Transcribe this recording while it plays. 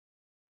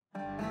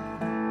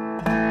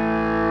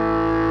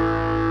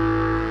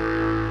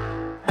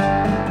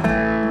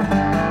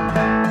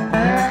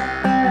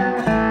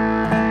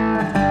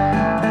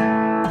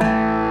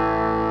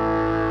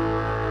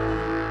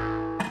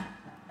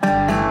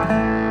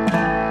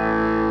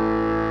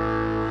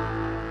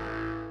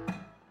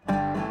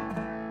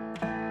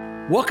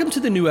Welcome to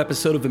the new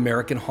episode of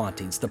American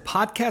Hauntings, the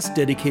podcast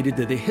dedicated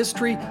to the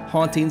history,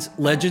 hauntings,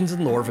 legends,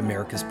 and lore of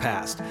America's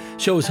past. The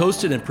show is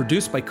hosted and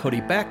produced by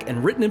Cody Beck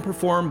and written and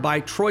performed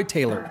by Troy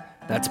Taylor.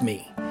 That's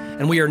me.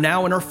 And we are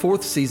now in our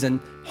fourth season,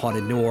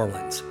 Haunted New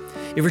Orleans.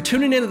 If you're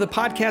tuning into the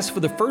podcast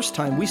for the first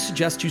time, we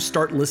suggest you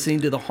start listening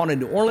to the Haunted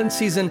New Orleans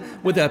season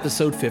with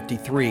episode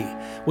 53,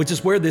 which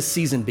is where this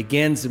season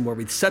begins and where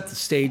we set the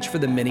stage for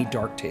the many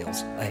dark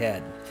tales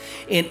ahead.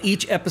 In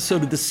each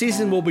episode of the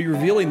season, we'll be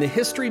revealing the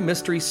history,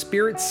 mystery,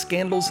 spirits,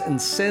 scandals,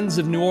 and sins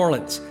of New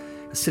Orleans,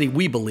 a city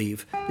we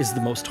believe is the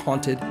most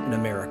haunted in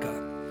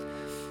America.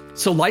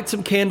 So light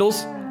some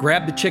candles,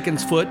 grab the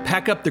chicken's foot,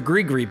 pack up the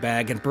gree-gree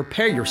bag, and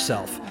prepare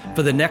yourself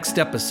for the next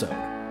episode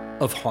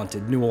of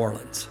Haunted New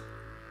Orleans.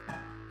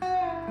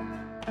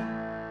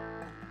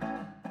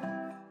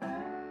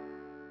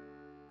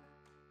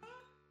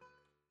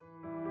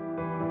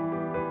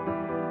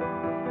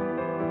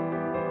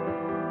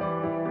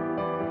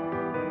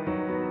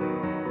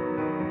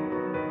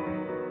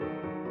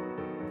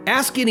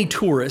 Ask any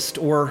tourist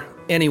or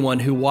anyone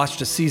who watched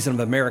a season of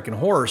American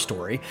Horror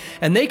Story,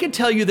 and they can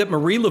tell you that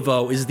Marie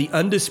Laveau is the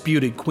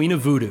undisputed queen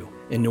of voodoo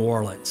in New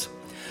Orleans.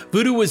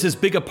 Voodoo was as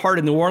big a part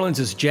of New Orleans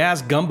as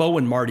jazz, gumbo,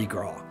 and Mardi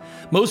Gras.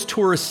 Most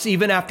tourists,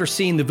 even after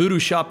seeing the voodoo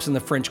shops in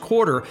the French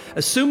Quarter,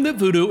 assume that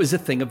voodoo is a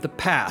thing of the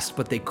past,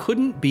 but they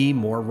couldn't be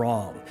more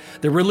wrong.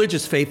 The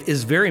religious faith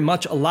is very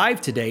much alive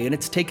today, and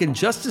it's taken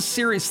just as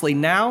seriously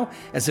now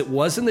as it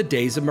was in the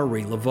days of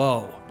Marie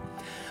Laveau.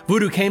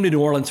 Voodoo came to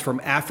New Orleans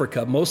from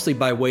Africa, mostly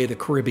by way of the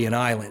Caribbean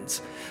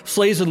islands.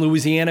 Slaves in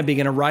Louisiana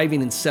began arriving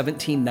in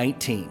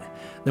 1719.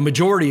 The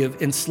majority of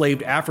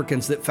enslaved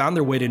Africans that found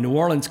their way to New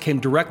Orleans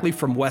came directly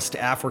from West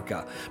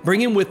Africa,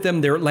 bringing with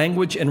them their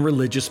language and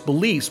religious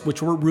beliefs,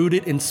 which were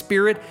rooted in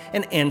spirit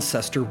and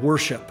ancestor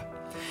worship.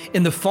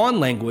 In the Fon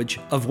language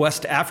of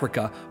West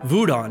Africa,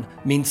 Voodoo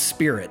means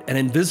spirit, an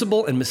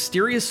invisible and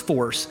mysterious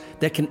force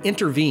that can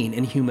intervene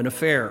in human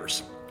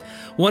affairs.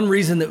 One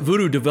reason that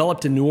voodoo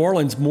developed in New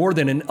Orleans more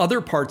than in other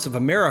parts of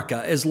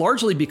America is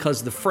largely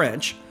because the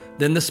French,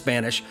 then the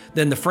Spanish,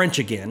 then the French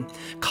again,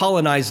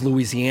 colonized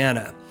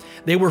Louisiana.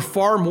 They were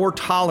far more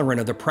tolerant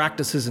of the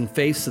practices and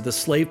faiths of the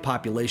slave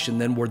population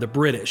than were the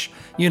British.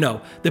 You know,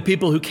 the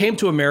people who came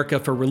to America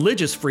for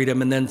religious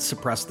freedom and then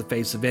suppressed the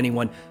faiths of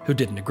anyone who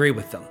didn't agree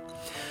with them.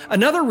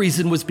 Another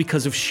reason was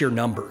because of sheer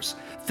numbers.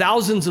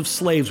 Thousands of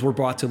slaves were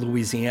brought to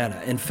Louisiana.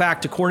 In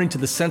fact, according to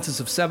the census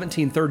of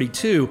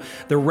 1732,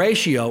 the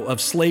ratio of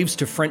slaves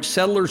to French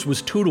settlers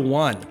was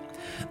 2-1.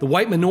 The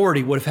white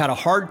minority would have had a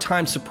hard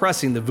time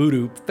suppressing the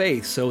voodoo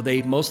faith, so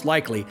they most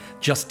likely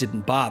just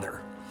didn't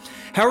bother.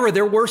 However,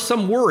 there were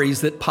some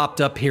worries that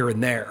popped up here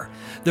and there.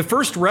 The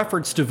first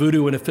reference to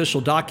voodoo in official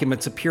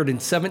documents appeared in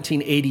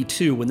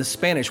 1782 when the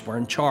Spanish were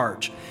in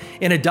charge.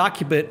 In a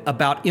document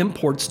about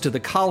imports to the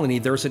colony,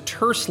 there's a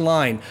terse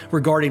line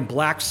regarding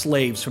black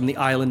slaves from the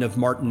island of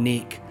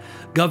Martinique.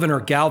 Governor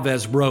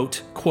Galvez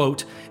wrote,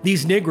 quote,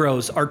 "These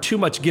Negroes are too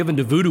much given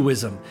to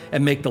voodooism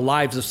and make the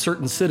lives of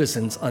certain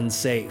citizens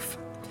unsafe."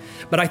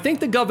 But I think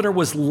the governor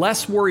was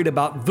less worried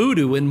about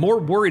voodoo and more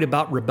worried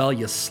about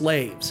rebellious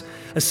slaves.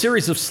 A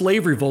series of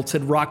slave revolts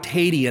had rocked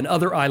Haiti and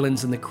other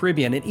islands in the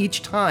Caribbean, and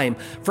each time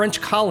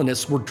French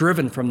colonists were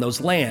driven from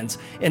those lands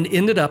and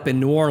ended up in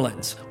New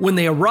Orleans. When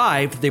they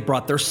arrived, they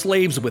brought their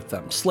slaves with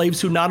them,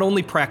 slaves who not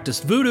only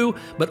practiced voodoo,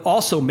 but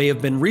also may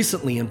have been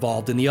recently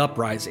involved in the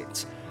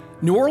uprisings.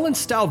 New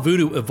Orleans-style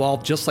voodoo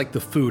evolved just like the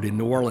food in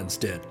New Orleans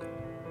did,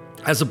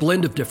 as a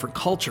blend of different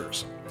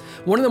cultures.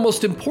 One of the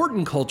most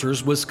important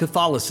cultures was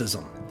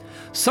Catholicism.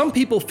 Some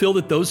people feel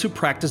that those who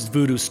practiced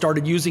voodoo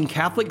started using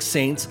Catholic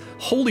saints,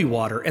 holy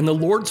water, and the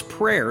Lord's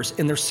prayers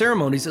in their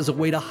ceremonies as a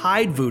way to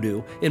hide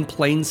voodoo in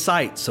plain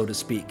sight, so to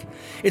speak.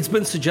 It's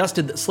been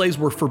suggested that slaves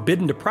were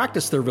forbidden to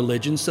practice their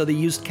religion, so they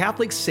used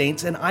Catholic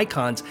saints and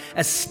icons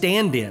as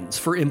stand-ins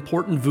for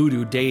important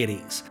voodoo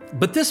deities.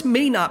 But this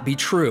may not be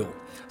true.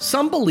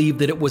 Some believe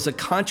that it was a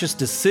conscious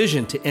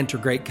decision to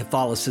integrate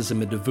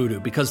Catholicism into voodoo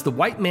because the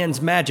white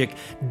man's magic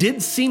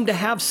did seem to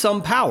have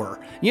some power,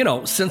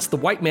 since the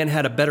white man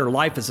had a better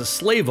life as a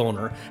slave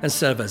owner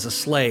instead of as a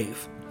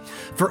slave.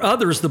 For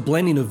others, the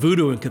blending of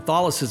voodoo and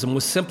Catholicism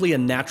was simply a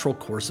natural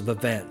course of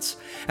events.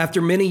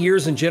 After many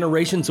years and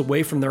generations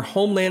away from their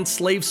homeland,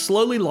 slaves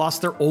slowly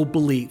lost their old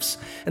beliefs,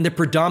 and the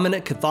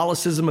predominant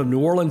Catholicism of New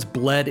Orleans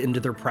bled into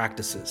their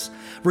practices.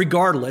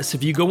 Regardless,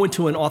 if you go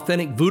into an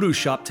authentic voodoo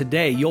shop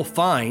today, you'll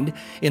find,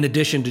 in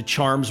addition to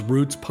charms,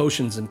 roots,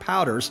 potions, and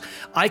powders,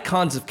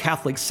 icons of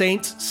Catholic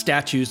saints,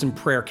 statues, and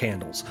prayer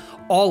candles,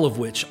 all of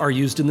which are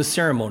used in the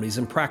ceremonies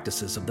and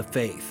practices of the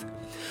faith.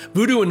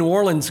 Voodoo in New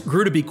Orleans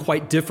grew to be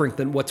quite different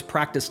than what's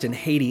practiced in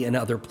Haiti and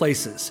other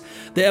places.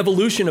 The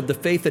evolution of the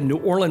faith in New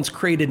Orleans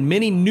created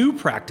many new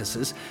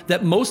practices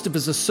that most of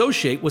us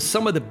associate with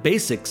some of the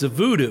basics of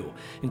voodoo,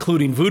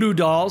 including voodoo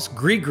dolls,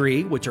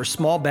 gree-gree, which are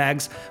small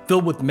bags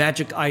filled with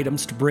magic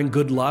items to bring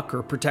good luck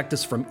or protect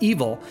us from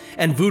evil,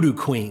 and voodoo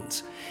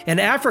queens. In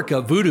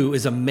Africa, voodoo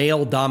is a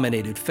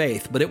male-dominated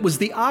faith, but it was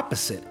the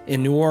opposite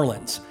in New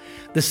Orleans.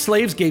 The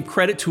slaves gave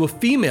credit to a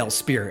female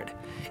spirit,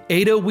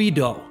 Ada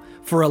Wido,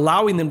 for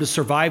allowing them to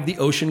survive the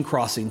ocean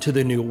crossing to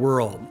the New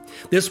World.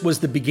 This was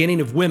the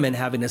beginning of women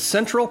having a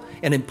central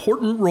and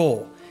important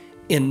role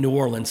in New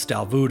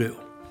Orleans-style voodoo.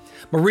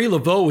 Marie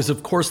Laveau was,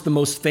 of course, the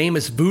most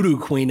famous voodoo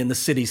queen in the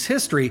city's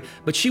history,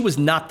 but she was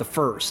not the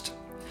first.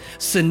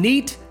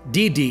 Senit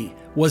Didi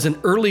was an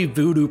early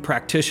voodoo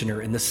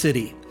practitioner in the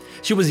city.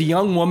 She was a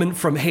young woman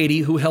from Haiti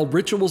who held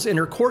rituals in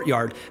her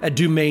courtyard at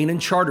Dumaine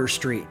and Charter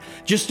Street,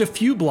 just a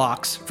few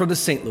blocks from the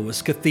St.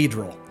 Louis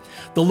Cathedral.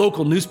 The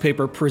local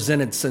newspaper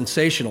presented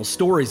sensational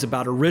stories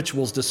about her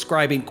rituals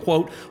describing,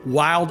 quote,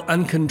 wild,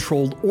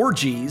 uncontrolled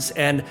orgies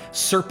and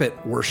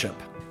serpent worship.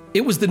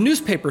 It was the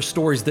newspaper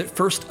stories that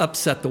first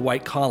upset the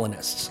white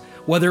colonists.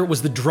 Whether it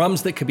was the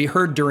drums that could be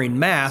heard during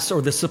Mass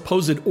or the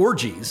supposed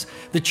orgies,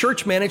 the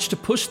church managed to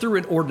push through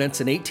an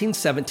ordinance in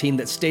 1817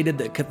 that stated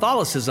that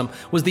Catholicism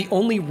was the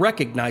only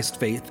recognized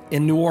faith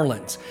in New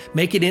Orleans,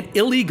 making it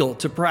illegal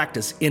to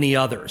practice any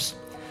others.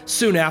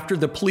 Soon after,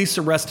 the police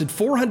arrested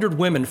 400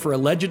 women for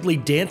allegedly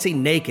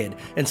dancing naked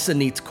in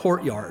Senit's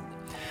courtyard.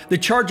 The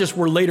charges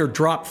were later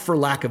dropped for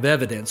lack of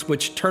evidence,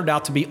 which turned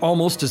out to be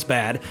almost as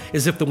bad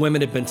as if the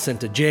women had been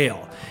sent to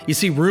jail. You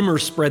see,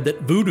 rumors spread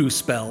that voodoo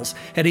spells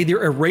had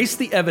either erased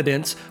the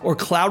evidence or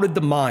clouded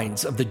the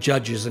minds of the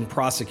judges and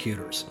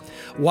prosecutors.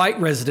 White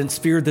residents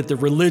feared that the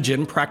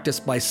religion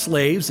practiced by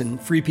slaves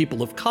and free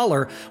people of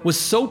color was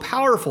so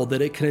powerful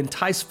that it could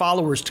entice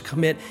followers to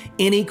commit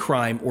any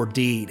crime or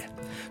deed.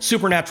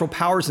 Supernatural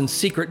powers and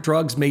secret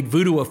drugs made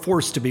voodoo a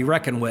force to be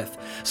reckoned with.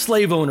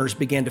 Slave owners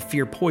began to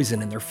fear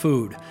poison in their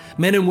food.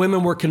 Men and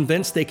women were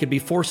convinced they could be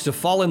forced to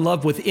fall in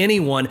love with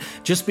anyone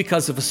just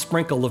because of a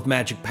sprinkle of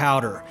magic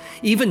powder.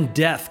 Even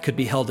death could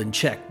be held in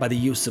check by the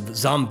use of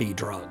zombie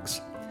drugs.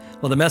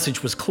 Well, the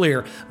message was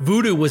clear.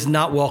 Voodoo was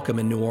not welcome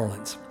in New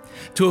Orleans.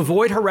 To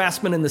avoid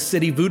harassment in the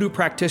city, voodoo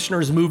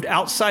practitioners moved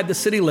outside the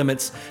city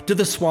limits to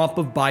the swamp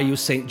of Bayou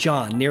St.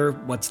 John, near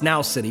what's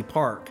now City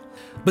Park.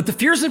 But the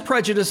fears and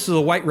prejudices of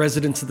the white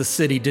residents of the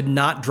city did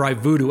not drive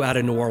voodoo out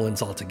of New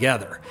Orleans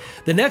altogether.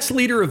 The next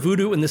leader of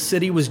voodoo in the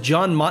city was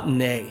John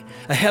Montanet,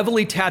 a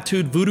heavily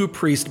tattooed voodoo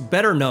priest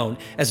better known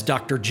as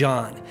Dr.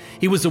 John.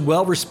 He was a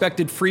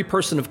well-respected free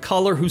person of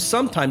color who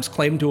sometimes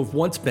claimed to have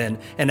once been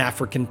an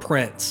African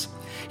prince.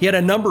 He had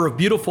a number of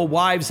beautiful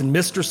wives and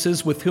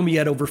mistresses with whom he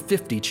had over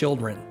 50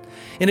 children.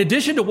 In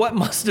addition to what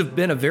must have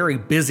been a very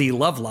busy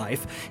love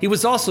life, he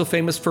was also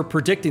famous for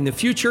predicting the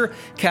future,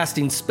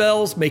 casting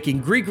spells,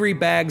 making gree-gree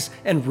bags,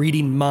 and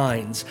reading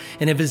minds.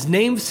 And if his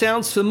name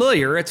sounds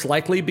familiar, it's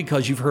likely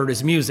because you've heard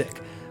his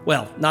music.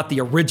 Well, not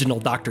the original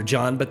Dr.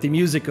 John, but the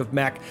music of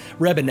Mac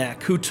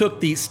Rebennack, who took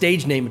the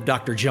stage name of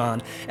Dr.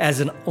 John as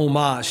an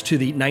homage to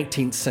the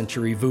 19th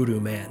century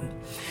voodoo man.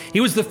 He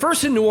was the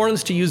first in New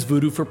Orleans to use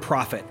voodoo for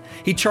profit.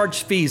 He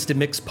charged fees to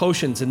mix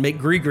potions and make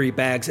gree-gree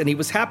bags, and he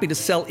was happy to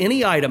sell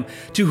any item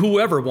to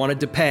whoever wanted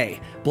to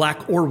pay,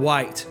 black or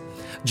white.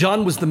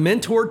 John was the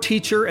mentor,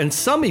 teacher, and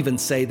some even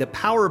say the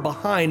power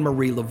behind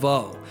Marie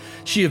Laveau.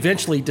 She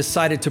eventually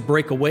decided to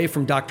break away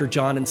from Dr.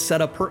 John and set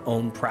up her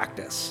own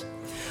practice.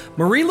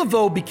 Marie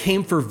Laveau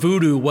became for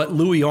voodoo what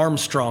Louis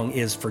Armstrong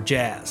is for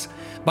jazz.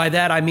 By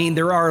that I mean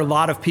there are a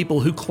lot of people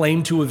who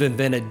claim to have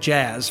invented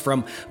jazz,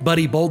 from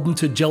Buddy Bolden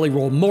to Jelly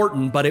Roll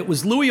Morton, but it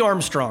was Louis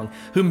Armstrong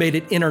who made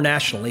it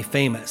internationally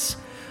famous.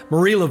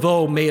 Marie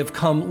Laveau may have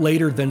come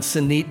later than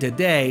Senit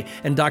Didi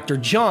and Dr.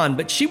 John,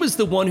 but she was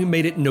the one who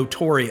made it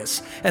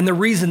notorious, and the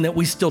reason that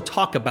we still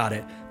talk about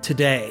it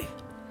today.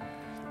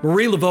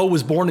 Marie Laveau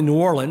was born in New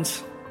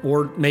Orleans,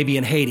 or maybe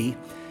in Haiti,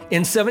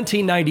 in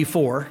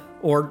 1794,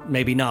 or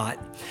maybe not.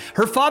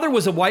 Her father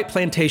was a white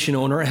plantation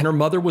owner and her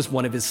mother was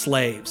one of his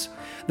slaves.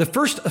 The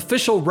first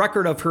official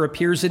record of her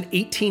appears in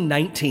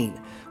 1819,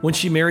 when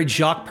she married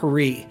Jacques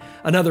Paris,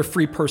 another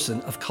free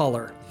person of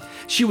color.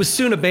 She was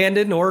soon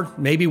abandoned or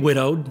maybe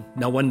widowed,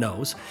 no one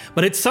knows.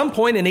 But at some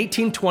point in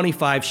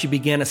 1825, she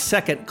began a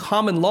second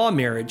common law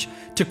marriage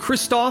to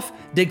Christophe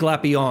de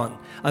Glapion,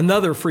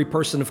 another free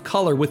person of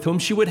color with whom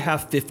she would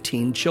have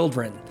 15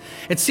 children.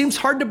 It seems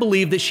hard to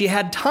believe that she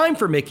had time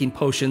for making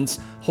potions,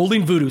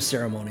 holding voodoo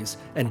ceremonies,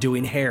 and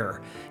doing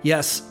hair.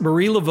 Yes,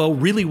 Marie Laveau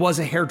really was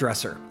a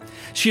hairdresser.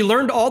 She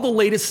learned all the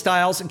latest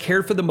styles and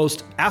cared for the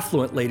most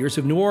affluent ladies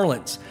of New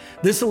Orleans.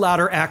 This allowed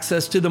her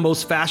access to the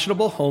most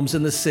fashionable homes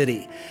in the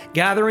city,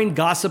 gathering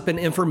gossip and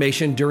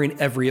information during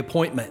every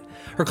appointment.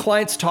 Her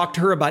clients talked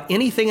to her about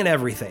anything and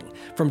everything,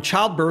 from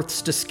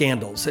childbirths to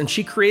scandals, and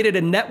she created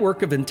a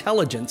network of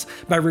intelligence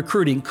by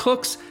recruiting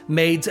cooks,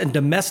 maids, and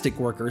domestic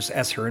workers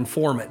as her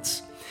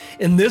informants.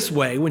 In this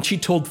way, when she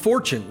told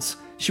fortunes,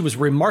 she was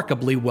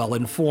remarkably well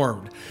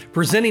informed,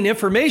 presenting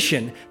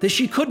information that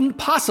she couldn't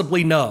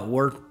possibly know,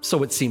 or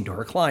so it seemed to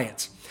her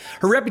clients.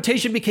 Her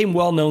reputation became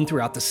well known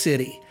throughout the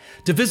city.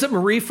 To visit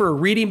Marie for a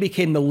reading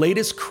became the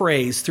latest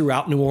craze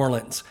throughout New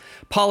Orleans.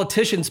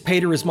 Politicians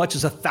paid her as much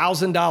as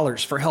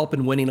 $1,000 for help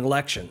in winning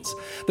elections.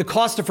 The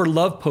cost of her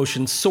love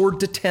potion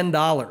soared to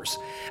 $10.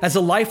 As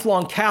a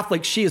lifelong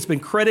Catholic, she has been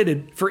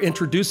credited for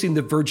introducing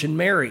the Virgin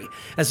Mary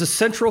as a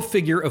central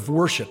figure of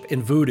worship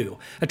in voodoo,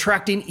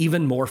 attracting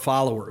even more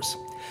followers.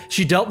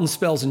 She dealt in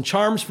spells and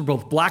charms for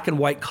both black and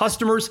white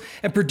customers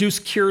and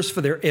produced cures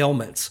for their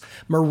ailments.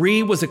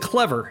 Marie was a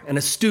clever and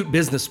astute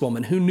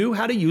businesswoman who knew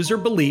how to use her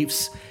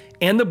beliefs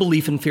and the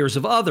belief and fears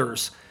of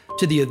others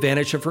to the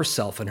advantage of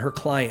herself and her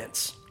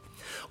clients.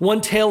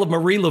 One tale of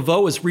Marie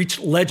Laveau has reached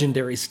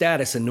legendary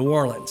status in New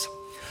Orleans.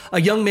 A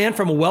young man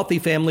from a wealthy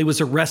family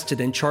was arrested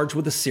and charged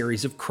with a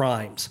series of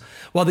crimes.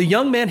 While the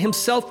young man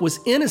himself was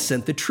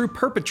innocent, the true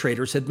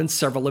perpetrators had been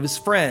several of his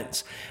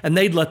friends, and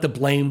they'd let the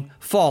blame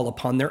fall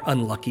upon their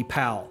unlucky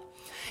pal.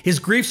 His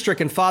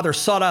grief-stricken father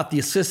sought out the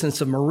assistance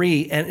of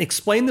Marie and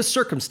explained the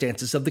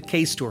circumstances of the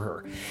case to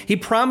her. He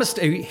promised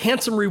a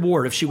handsome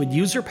reward if she would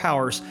use her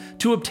powers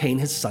to obtain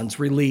his son's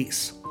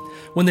release.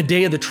 When the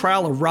day of the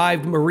trial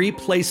arrived, Marie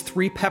placed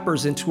 3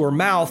 peppers into her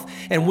mouth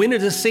and went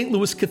into St.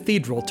 Louis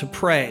Cathedral to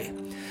pray.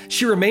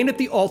 She remained at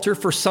the altar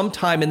for some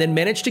time and then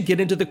managed to get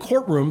into the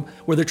courtroom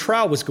where the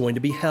trial was going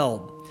to be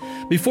held.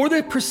 Before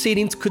the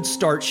proceedings could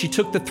start, she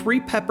took the 3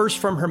 peppers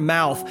from her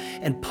mouth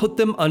and put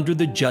them under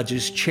the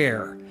judge's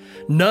chair.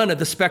 None of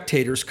the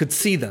spectators could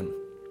see them,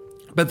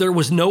 but there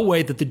was no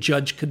way that the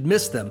judge could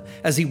miss them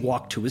as he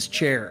walked to his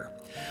chair.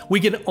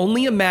 We can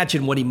only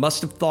imagine what he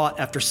must have thought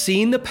after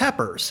seeing the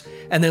peppers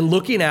and then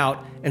looking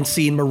out and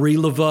seeing Marie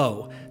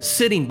Laveau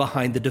sitting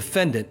behind the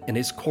defendant in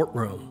his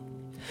courtroom.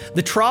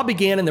 The trial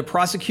began and the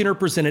prosecutor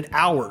presented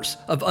hours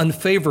of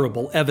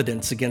unfavorable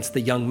evidence against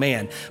the young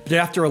man. But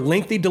after a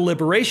lengthy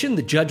deliberation,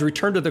 the judge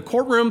returned to the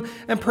courtroom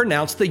and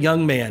pronounced the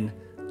young man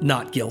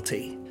not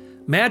guilty.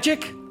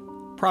 Magic?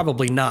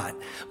 Probably not.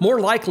 More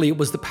likely, it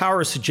was the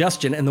power of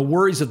suggestion and the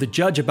worries of the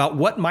judge about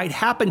what might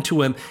happen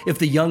to him if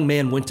the young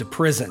man went to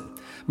prison.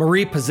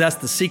 Marie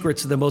possessed the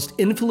secrets of the most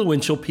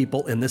influential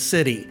people in the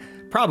city,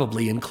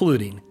 probably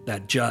including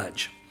that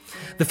judge.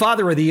 The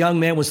father of the young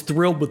man was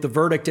thrilled with the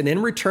verdict, and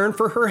in return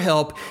for her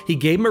help, he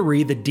gave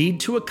Marie the deed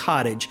to a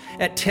cottage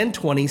at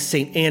 1020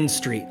 St. Anne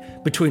Street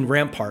between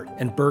Rampart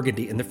and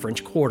Burgundy in the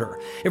French Quarter.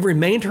 It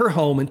remained her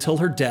home until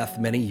her death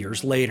many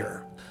years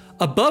later.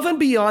 Above and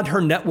beyond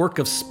her network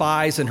of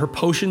spies and her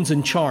potions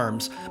and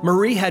charms,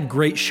 Marie had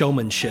great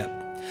showmanship.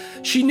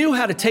 She knew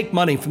how to take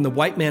money from the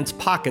white man's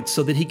pockets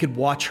so that he could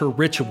watch her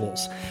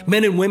rituals.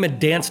 Men and women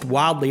danced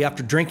wildly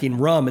after drinking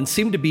rum and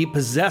seemed to be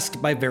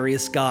possessed by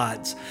various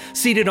gods.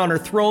 Seated on her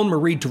throne,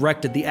 Marie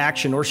directed the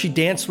action, or she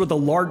danced with a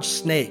large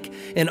snake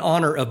in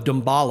honor of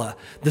Dumbala,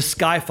 the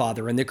Sky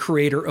Father and the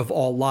creator of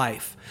all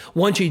life.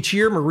 Once each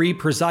year, Marie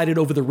presided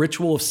over the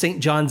ritual of St.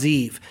 John's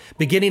Eve,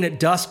 beginning at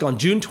dusk on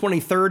June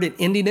 23rd and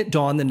ending at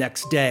dawn the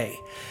next day.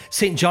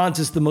 St. John's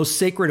is the most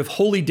sacred of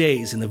holy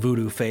days in the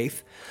Voodoo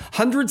faith.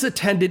 Hundreds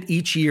attended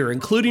each year,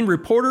 including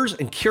reporters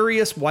and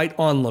curious white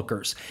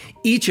onlookers,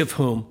 each of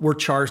whom were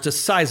charged a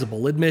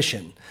sizable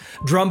admission.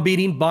 Drum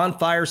beating,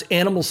 bonfires,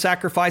 animal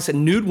sacrifice,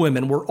 and nude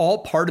women were all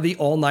part of the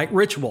all-night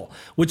ritual,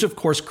 which of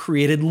course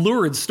created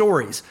lurid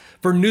stories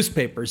for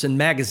newspapers and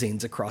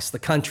magazines across the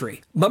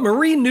country. But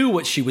Marie knew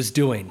what she was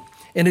doing.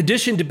 In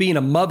addition to being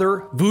a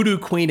mother, voodoo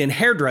queen, and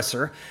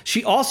hairdresser,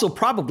 she also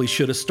probably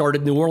should have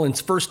started New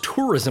Orleans' first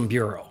tourism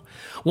bureau.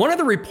 One of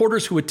the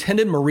reporters who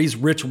attended Marie's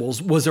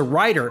rituals was a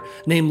writer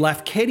named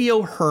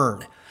Lafcadio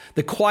Hearn.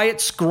 The quiet,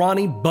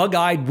 scrawny,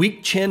 bug-eyed,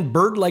 weak-chinned,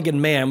 bird-legged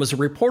man was a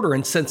reporter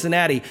in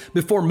Cincinnati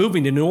before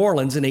moving to New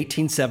Orleans in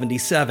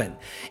 1877.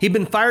 He'd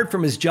been fired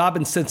from his job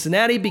in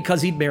Cincinnati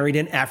because he'd married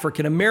an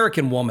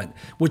African-American woman,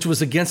 which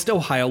was against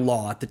Ohio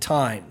law at the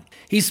time.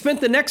 He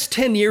spent the next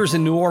 10 years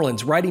in New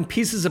Orleans writing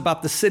pieces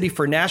about the city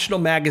for national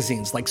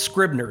magazines like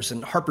Scribner's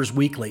and Harper's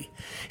Weekly.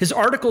 His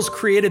articles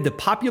created the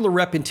popular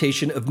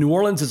reputation of New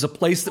Orleans as a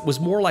place that was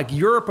more like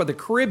Europe or the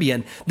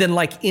Caribbean than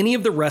like any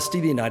of the rest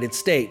of the United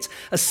States.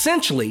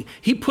 Essentially,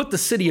 he put the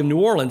city of New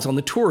Orleans on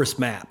the tourist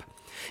map.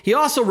 He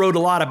also wrote a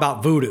lot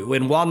about voodoo,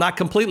 and while not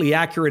completely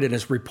accurate in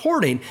his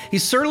reporting, he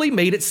certainly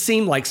made it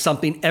seem like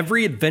something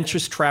every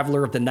adventurous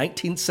traveler of the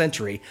 19th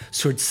century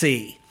should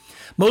see.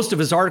 Most of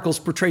his articles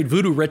portrayed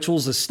voodoo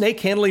rituals as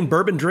snake-handling,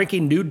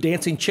 bourbon-drinking,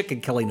 nude-dancing,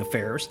 chicken-killing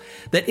affairs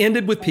that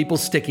ended with people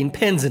sticking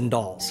pins in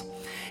dolls.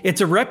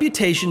 It's a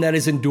reputation that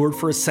has endured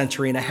for a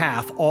century and a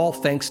half, all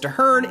thanks to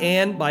Hearn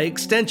and, by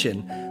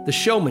extension, the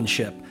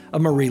showmanship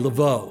of Marie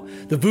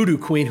Laveau, the voodoo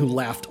queen who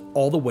laughed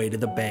all the way to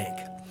the bank.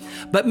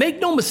 But make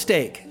no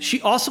mistake,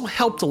 she also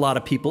helped a lot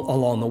of people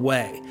along the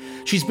way.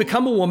 She's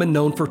become a woman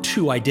known for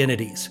 2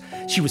 identities.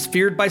 She was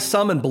feared by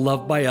some and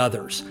beloved by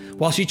others.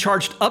 While she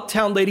charged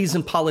uptown ladies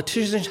and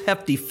politicians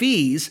hefty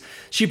fees,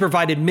 she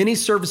provided many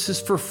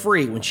services for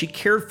free when she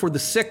cared for the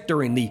sick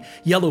during the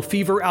yellow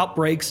fever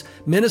outbreaks,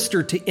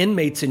 ministered to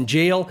inmates in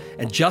jail,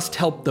 and just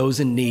helped those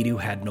in need who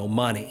had no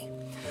money.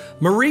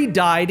 Marie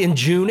died in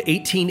June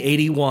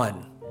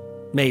 1881.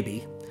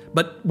 Maybe.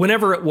 But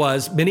whenever it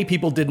was, many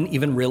people didn't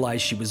even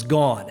realize she was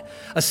gone.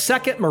 A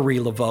second Marie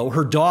Laveau,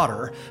 her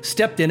daughter,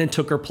 stepped in and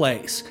took her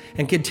place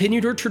and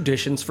continued her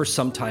traditions for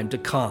some time to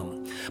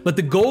come. But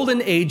the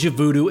golden age of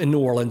voodoo in New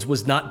Orleans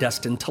was not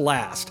destined to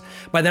last.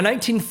 By the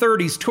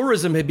 1930s,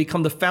 tourism had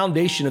become the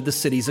foundation of the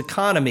city's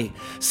economy.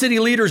 City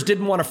leaders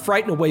didn't want to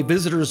frighten away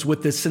visitors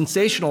with this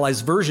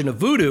sensationalized version of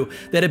voodoo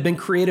that had been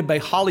created by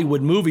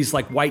Hollywood movies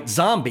like White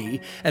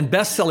Zombie and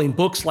best-selling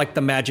books like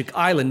The Magic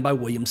Island by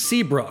William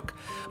Seabrook.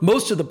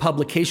 Most of the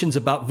publications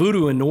about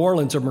voodoo in New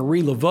Orleans or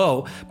Marie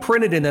Laveau,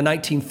 printed in the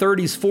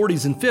 1930s,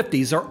 40s, and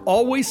 50s, are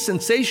always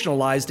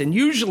sensationalized and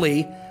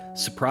usually,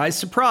 surprise,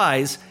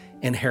 surprise,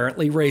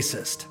 inherently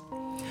racist.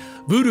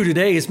 Voodoo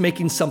today is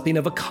making something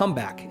of a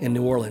comeback in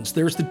New Orleans.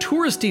 There's the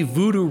touristy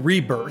voodoo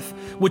rebirth,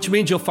 which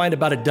means you'll find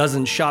about a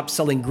dozen shops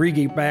selling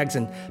grigi bags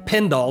and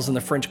pen dolls in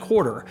the French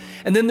Quarter.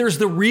 And then there's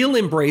the real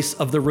embrace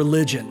of the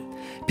religion.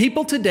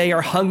 People today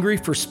are hungry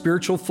for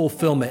spiritual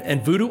fulfillment,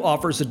 and voodoo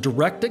offers a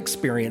direct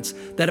experience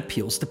that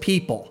appeals to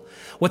people.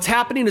 What's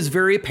happening is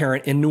very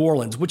apparent in New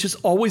Orleans, which has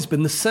always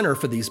been the center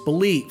for these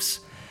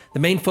beliefs. The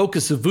main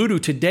focus of voodoo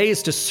today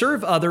is to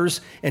serve others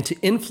and to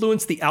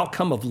influence the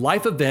outcome of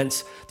life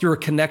events through a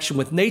connection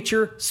with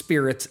nature,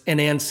 spirits,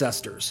 and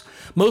ancestors.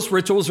 Most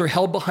rituals are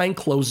held behind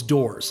closed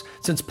doors,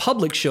 since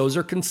public shows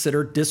are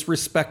considered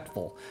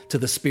disrespectful to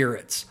the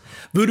spirits.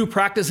 Voodoo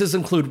practices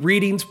include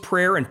readings,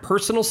 prayer, and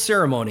personal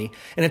ceremony,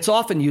 and it's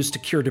often used to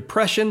cure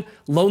depression,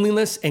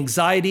 loneliness,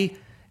 anxiety,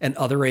 and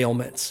other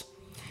ailments.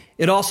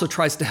 It also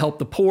tries to help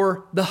the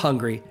poor, the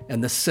hungry,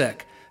 and the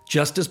sick,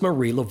 just as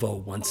Marie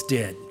Laveau once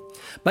did.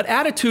 But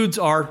attitudes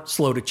are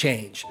slow to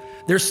change.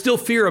 There's still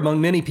fear among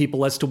many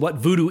people as to what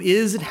voodoo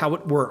is and how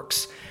it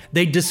works.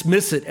 They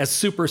dismiss it as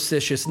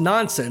superstitious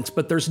nonsense,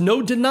 but there's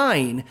no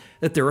denying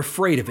that they're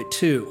afraid of it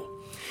too.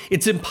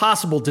 It's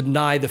impossible to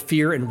deny the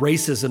fear and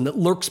racism that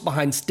lurks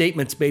behind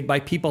statements made by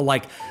people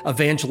like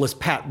evangelist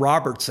Pat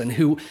Robertson,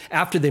 who,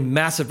 after the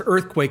massive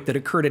earthquake that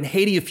occurred in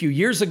Haiti a few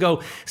years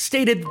ago,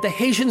 stated that the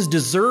Haitians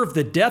deserve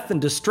the death and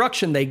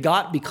destruction they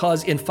got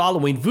because in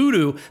following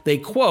voodoo, they,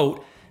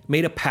 quote,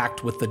 made a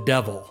pact with the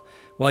devil.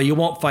 Well, you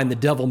won't find the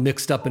devil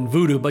mixed up in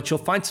voodoo, but you'll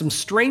find some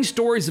strange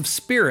stories of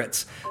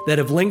spirits that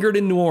have lingered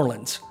in New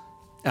Orleans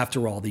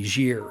after all these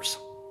years.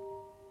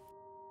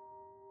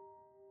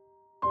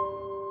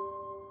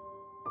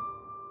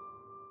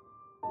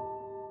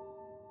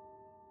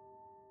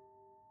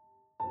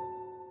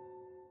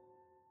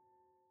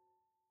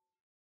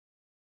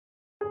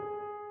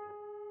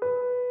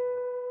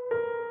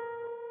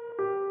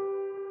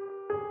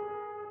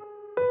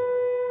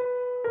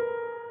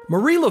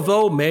 Marie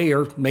Laveau may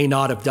or may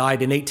not have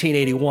died in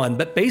 1881,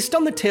 but based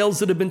on the tales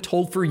that have been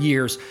told for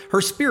years,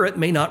 her spirit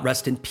may not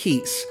rest in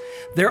peace.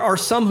 There are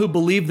some who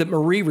believe that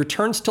Marie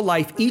returns to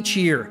life each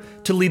year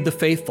to lead the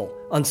faithful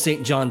on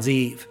St. John's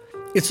Eve.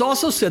 It's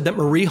also said that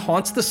Marie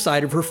haunts the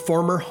site of her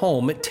former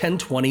home at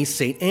 1020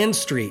 St. Anne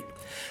Street.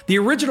 The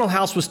original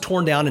house was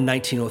torn down in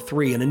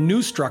 1903 and a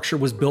new structure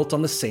was built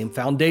on the same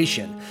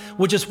foundation,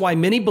 which is why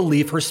many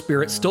believe her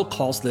spirit still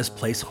calls this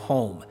place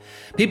home.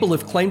 People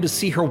have claimed to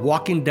see her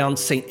walking down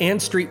St. Anne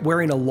Street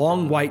wearing a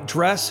long white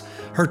dress,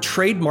 her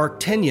trademark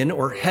tenyon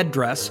or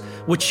headdress,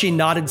 which she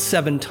nodded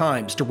 7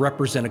 times to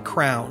represent a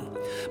crown.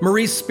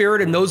 Marie's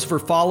spirit and those of her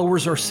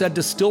followers are said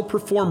to still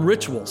perform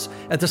rituals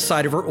at the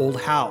site of her old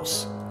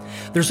house.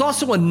 There's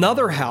also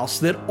another house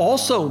that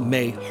also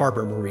may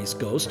harbor Marie's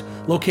ghost,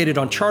 located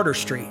on Charter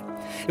Street.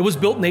 It was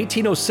built in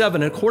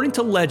 1807, and according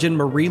to legend,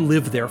 Marie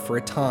lived there for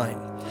a time.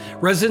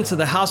 Residents of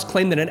the house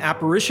claimed that an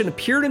apparition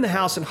appeared in the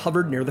house and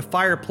hovered near the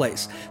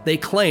fireplace. They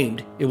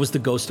claimed it was the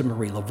ghost of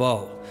Marie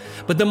Laveau.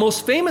 But the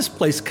most famous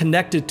place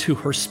connected to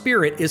her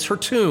spirit is her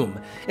tomb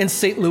in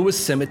St. Louis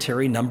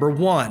Cemetery No.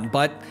 1.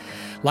 But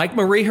like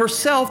Marie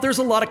herself, there's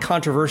a lot of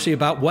controversy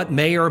about what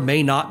may or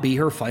may not be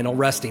her final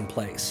resting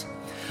place.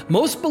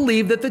 Most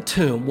believe that the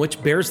tomb,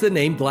 which bears the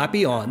name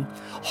Glapion,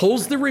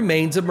 holds the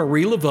remains of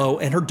Marie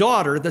Laveau and her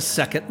daughter, the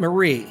second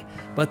Marie.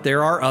 But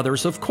there are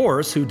others, of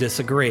course, who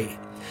disagree.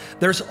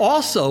 There's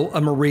also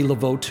a Marie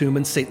Laveau tomb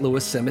in St.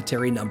 Louis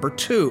Cemetery No.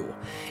 2.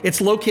 It's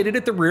located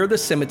at the rear of the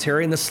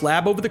cemetery, and the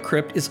slab over the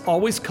crypt is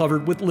always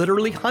covered with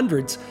literally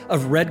hundreds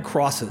of red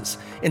crosses,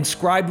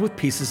 inscribed with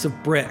pieces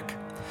of brick.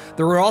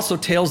 There are also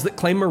tales that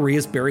claim Marie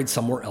is buried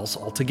somewhere else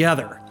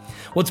altogether.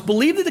 Well, it's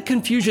believed that the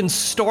confusion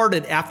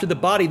started after the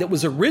body that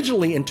was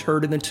originally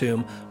interred in the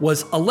tomb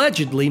was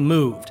allegedly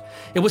moved.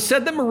 It was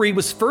said that Marie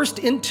was first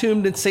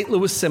entombed in St.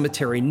 Louis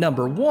Cemetery No.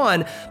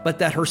 1, but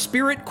that her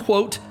spirit,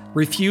 quote,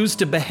 refused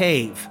to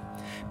behave.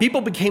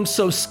 People became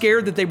so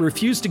scared that they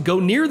refused to go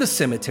near the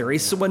cemetery,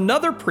 so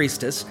another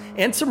priestess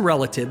and some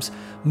relatives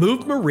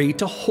moved Marie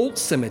to Holt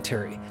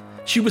Cemetery.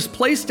 She was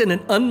placed in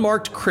an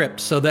unmarked crypt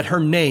so that her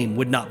name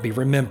would not be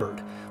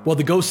remembered. Well,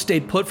 the ghost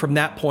stayed put from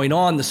that point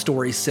on, the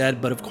story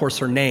said, but of course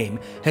her name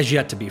has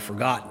yet to be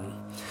forgotten.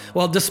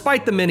 Well,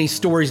 despite the many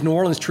stories, New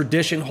Orleans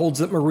tradition holds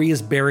that Marie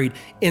is buried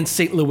in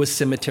St. Louis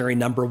Cemetery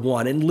No.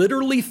 1, and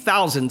literally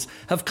thousands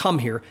have come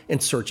here in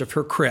search of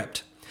her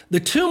crypt. The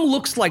tomb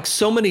looks like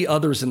so many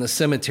others in the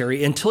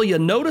cemetery until you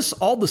notice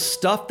all the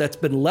stuff that's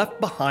been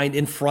left behind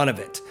in front of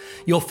it.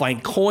 You'll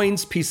find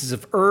coins, pieces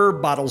of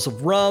herb, bottles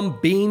of rum,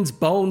 beans,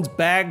 bones,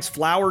 bags,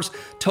 flowers,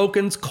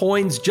 tokens,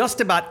 coins,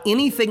 just about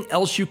anything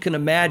else you can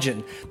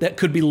imagine that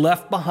could be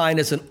left behind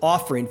as an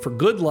offering for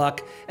good luck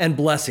and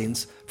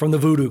blessings from the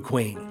Voodoo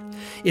Queen.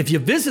 If you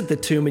visit the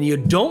tomb and you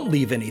don't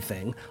leave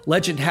anything,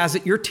 legend has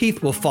it your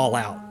teeth will fall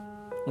out.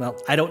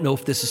 Well, I don't know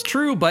if this is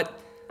true, but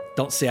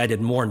don't say I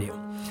didn't warn you.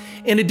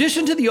 In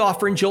addition to the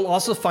offerings, you'll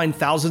also find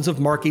thousands of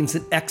markings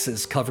and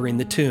X's covering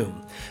the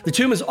tomb. The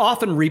tomb is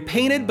often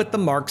repainted, but the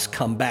marks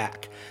come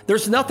back.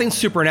 There's nothing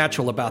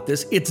supernatural about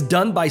this. It's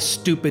done by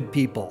stupid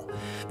people.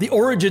 The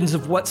origins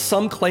of what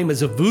some claim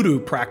is a voodoo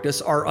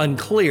practice are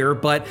unclear,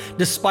 but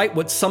despite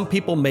what some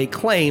people may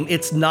claim,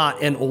 it's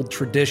not an old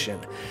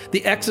tradition.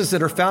 The X's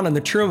that are found in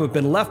the tomb have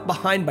been left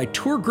behind by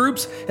tour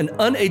groups and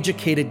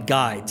uneducated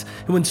guides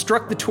who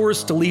instruct the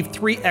tourists to leave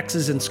 3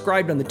 X's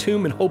inscribed on the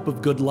tomb in hope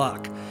of good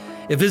luck.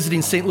 If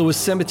visiting St. Louis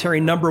Cemetery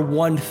number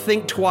 1,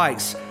 think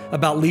twice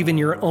about leaving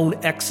your own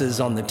X's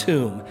on the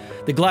tomb.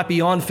 The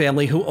Glapion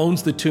family, who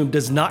owns the tomb,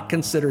 does not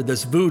consider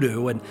this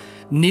voodoo, and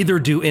neither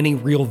do any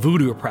real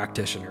voodoo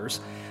practitioners.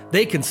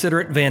 They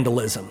consider it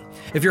vandalism.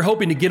 If you're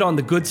hoping to get on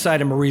the good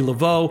side of Marie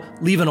Laveau,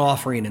 leave an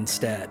offering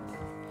instead.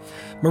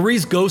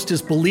 Marie's ghost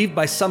is believed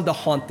by some to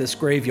haunt this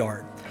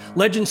graveyard.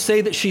 Legends say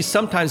that she's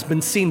sometimes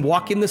been seen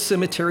walking the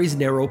cemetery's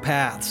narrow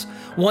paths.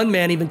 One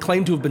man even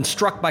claimed to have been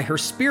struck by her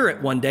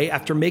spirit one day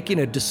after making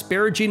a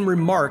disparaging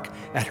remark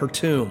at her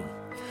tomb.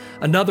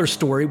 Another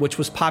story, which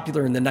was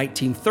popular in the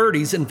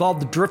 1930s,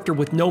 involved a drifter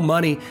with no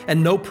money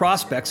and no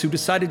prospects who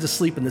decided to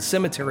sleep in the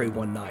cemetery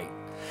one night.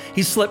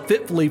 He slept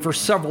fitfully for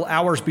several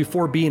hours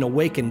before being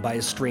awakened by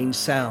a strange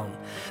sound.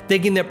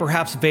 Thinking that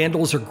perhaps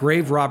vandals or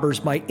grave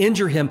robbers might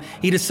injure him,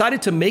 he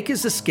decided to make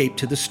his escape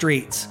to the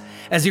streets.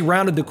 As he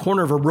rounded the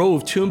corner of a row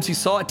of tombs, he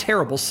saw a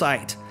terrible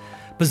sight.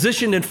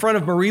 Positioned in front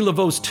of Marie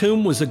Laveau's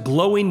tomb was a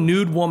glowing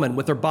nude woman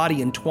with her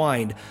body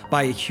entwined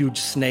by a huge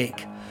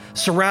snake.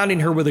 Surrounding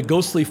her were the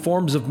ghostly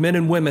forms of men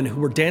and women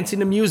who were dancing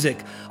to music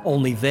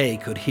only they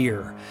could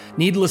hear.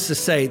 Needless to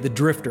say, the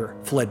drifter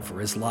fled for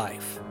his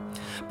life.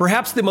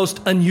 Perhaps the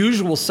most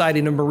unusual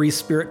sighting of Marie's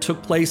spirit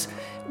took place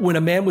when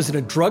a man was in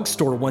a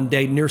drugstore one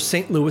day near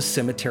St. Louis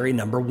Cemetery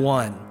number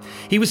 1.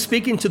 He was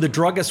speaking to the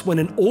druggist when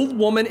an old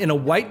woman in a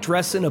white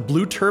dress and a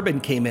blue turban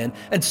came in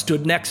and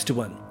stood next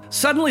to him.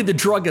 Suddenly, the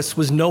druggist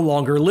was no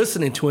longer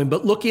listening to him,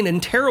 but looking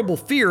in terrible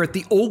fear at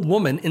the old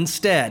woman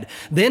instead.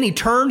 Then he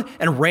turned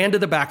and ran to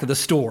the back of the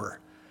store.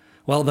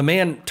 Well, the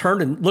man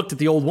turned and looked at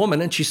the old woman,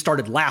 and she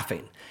started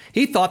laughing.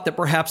 He thought that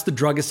perhaps the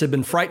druggist had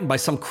been frightened by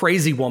some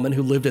crazy woman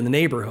who lived in the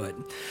neighborhood.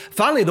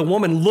 Finally, the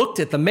woman looked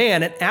at the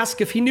man and asked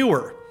if he knew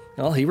her.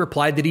 Well, he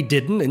replied that he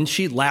didn't, and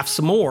she laughed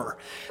some more.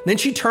 Then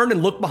she turned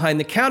and looked behind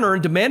the counter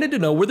and demanded to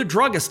know where the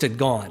druggist had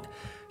gone.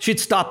 She'd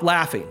stopped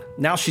laughing.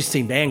 Now she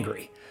seemed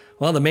angry.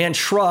 Well, the man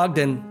shrugged,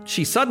 and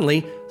she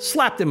suddenly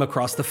slapped him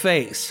across the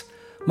face.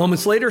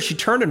 Moments later, she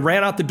turned and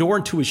ran out the door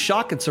and, to his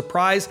shock and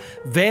surprise,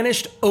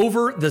 vanished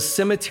over the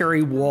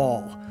cemetery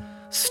wall.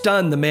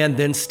 Stunned, the man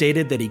then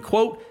stated that he,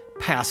 quote,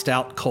 passed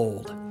out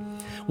cold.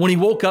 When he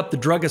woke up, the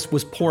druggist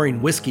was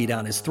pouring whiskey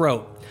down his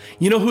throat.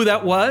 You know who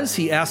that was?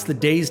 He asked the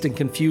dazed and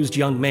confused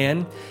young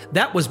man.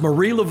 That was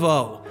Marie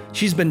Laveau.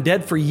 She's been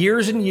dead for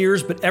years and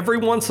years, but every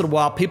once in a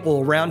while, people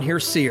around here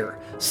see her.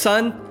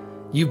 Son,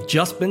 you've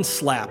just been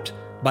slapped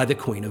by the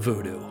Queen of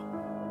Voodoo.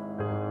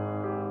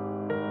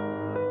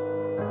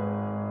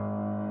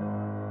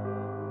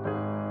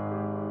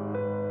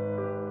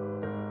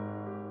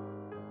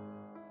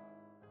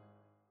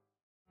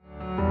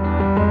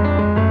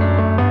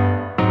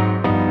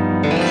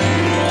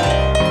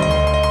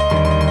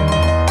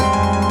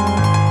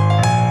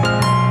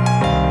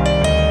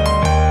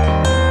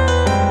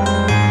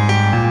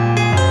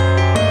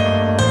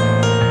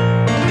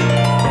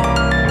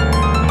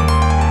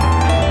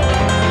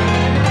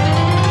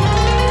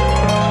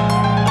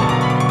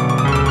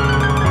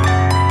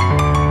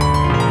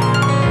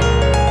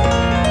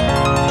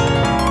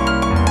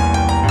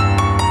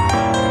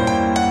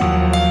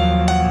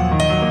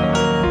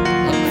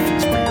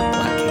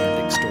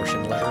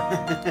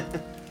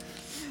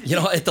 You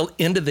know, at the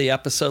end of the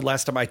episode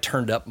last time, I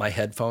turned up my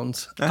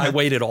headphones. I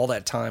waited all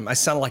that time. I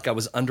sounded like I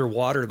was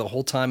underwater the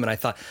whole time. And I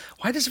thought,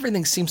 why does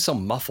everything seem so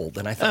muffled?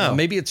 And I thought, well,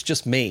 maybe it's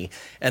just me.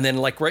 And then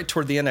like right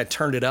toward the end, I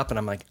turned it up and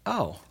I'm like,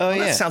 well,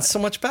 that sounds so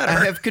much better.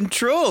 I have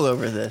control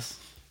over this.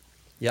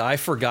 Yeah, I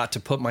forgot to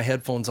put my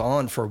headphones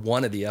on for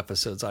one of the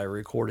episodes I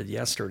recorded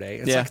yesterday.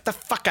 It's like, the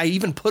fuck, I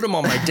even put them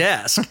on my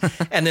desk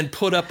and then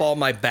put up all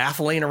my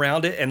baffling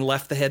around it and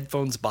left the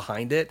headphones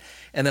behind it.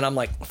 And then I'm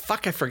like,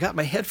 fuck, I forgot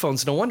my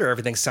headphones. No wonder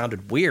everything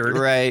sounded weird.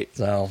 Right.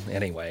 So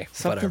anyway,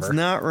 Something's whatever.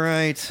 not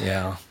right.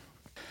 Yeah.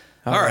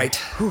 All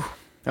right.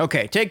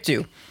 Okay, take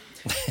 2.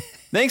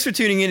 Thanks for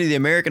tuning into the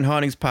American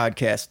Hauntings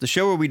Podcast, the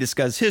show where we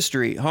discuss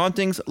history,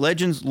 hauntings,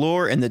 legends,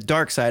 lore, and the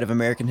dark side of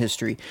American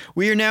history.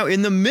 We are now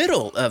in the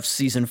middle of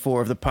season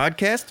 4 of the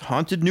podcast,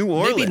 Haunted New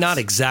Orleans. Maybe not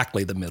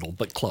exactly the middle,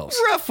 but close.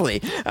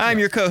 Roughly. I'm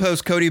your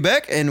co-host, Cody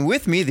Beck, and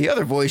with me, the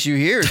other voice you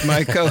hear is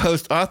my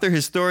co-host, author,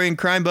 historian,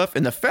 crime buff,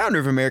 and the founder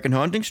of American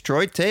Hauntings,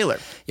 Troy Taylor.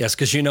 Yes,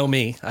 because you know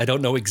me. I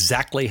don't know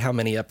exactly how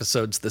many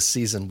episodes this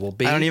season will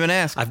be. I don't even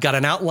ask. I've got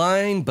an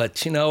outline,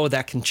 but you know,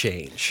 that can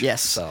change.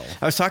 Yes. So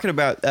I was talking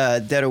about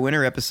Dead of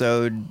Winter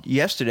episode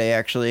yesterday,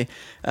 actually,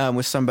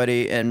 with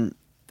somebody, and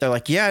they're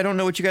like, yeah, I don't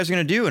know what you guys are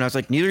going to do. And I was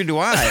like, neither do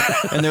I.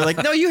 And they're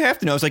like, no, you have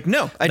to know. I was like,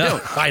 no, I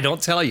don't. I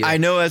don't tell you. I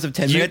know as of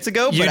 10 minutes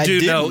ago, but I do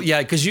didn't. know. Yeah,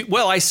 because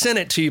I sent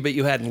it to you, but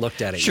you hadn't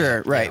looked at it Sure,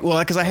 yet. right. Yeah. Well,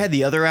 because I had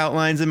the other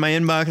outlines in my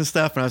inbox and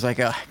stuff, and I was like,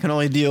 I can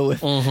only deal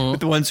with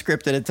the one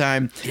script at a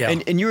time. Yeah.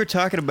 And you were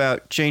talking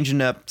about changing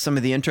up some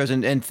of the intros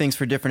and things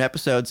for different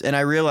episodes, and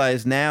I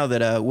realize now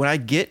that when I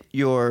get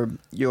your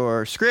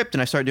script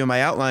and I start doing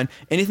my outline,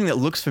 anything that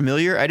looks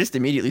familiar, I just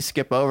immediately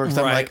skip over because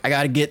I'm like, I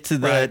got to get to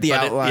the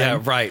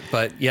outline.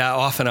 But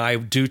often I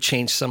do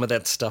change some of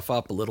that stuff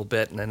up a little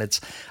bit, and then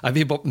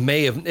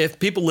if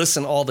people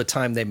listen all the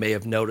time, they may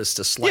have noticed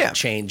a slight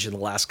change in the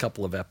last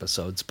couple of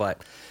episodes,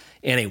 but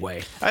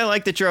anyway. I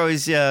like that you're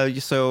always,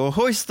 so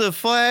hoist the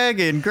flag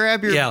and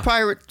grab your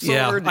pirate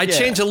sword. Yeah, I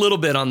changed a little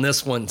bit on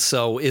this one,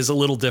 so is a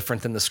little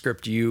different than the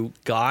script you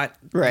got.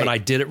 Right. When I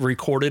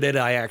recorded it,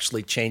 I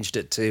actually changed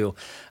it to,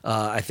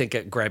 I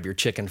think, grab your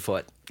chicken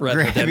foot.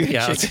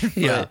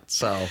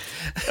 So.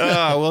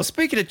 Well,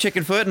 speaking of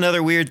chicken foot and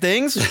other weird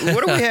things,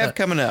 what do we have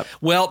coming up?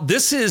 Well,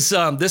 this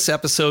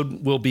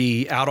episode will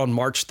be out on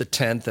March the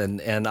 10th,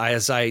 and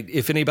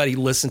if anybody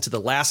listened to the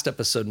last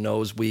episode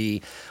knows,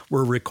 we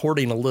were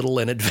recording a little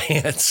in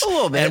advance, a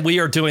little bit, and we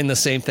are doing the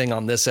same thing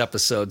on this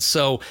episode.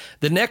 So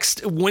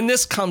when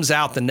this comes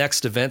out, the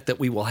next event that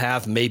we will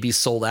have may be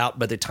sold out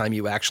by the time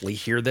you actually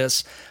hear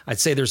this. I'd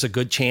say there's a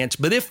good chance,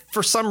 but if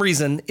for some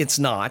reason it's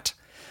not.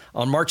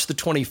 On March the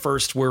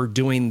 21st, we're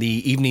doing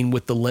the Evening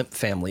with the Limp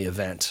Family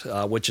event,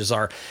 which is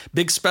our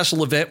big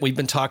special event we've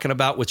been talking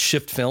about with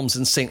Shift Films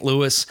in St.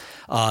 Louis.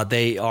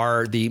 They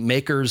are the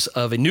makers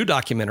of a new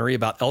documentary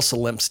about Elsa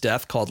Limp's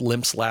death called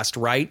Limp's Last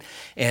Rite.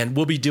 And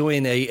we'll be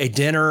doing a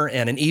dinner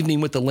and an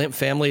evening with the Limp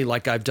family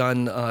like I've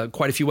done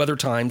quite a few other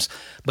times.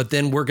 But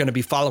then we're going to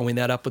be following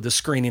that up with a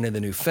screening of the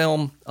new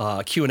film,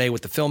 Q&A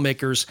with the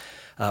filmmakers,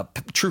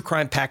 true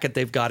crime packet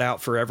they've got out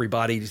for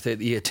everybody,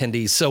 the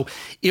attendees. So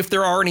if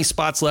there are any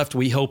spots left,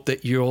 we hope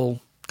that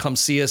you'll come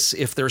see us.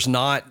 If there's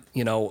not,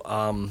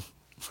 I'm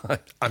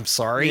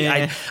sorry.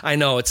 Yeah. I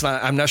know it's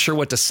not, I'm not sure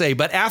what to say,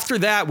 but after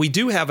that, we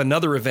do have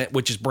another event,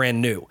 which is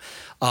brand new.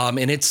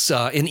 And it's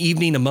an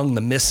Evening Among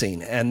the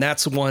Missing. And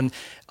that's one,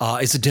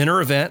 it's a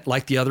dinner event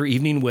like the other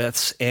Evening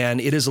Withs.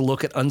 And it is a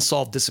look at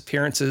unsolved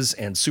disappearances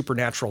and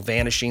supernatural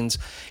vanishings.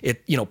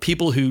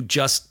 People who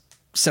just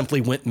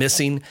simply went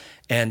missing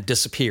and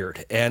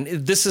disappeared. And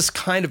this is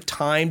kind of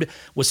timed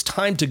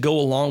to go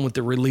along with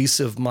the release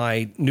of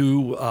my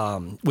new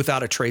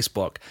Without a Trace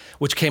book,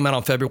 which came out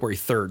on February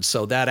 3rd.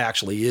 So that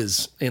actually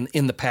is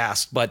in the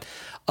past. But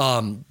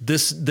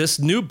this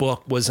new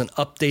book was an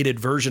updated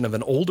version of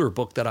an older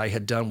book that I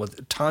had done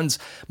with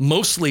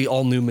mostly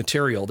all new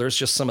material. There's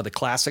just some of the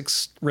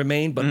classics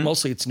remain, but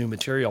mostly it's new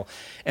material.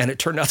 And it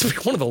turned out to be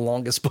one of the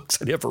longest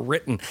books I'd ever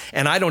written.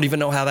 And I don't even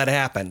know how that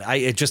happened.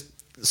 It just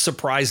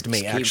surprised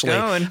me, actually.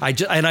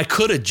 I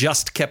could have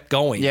just kept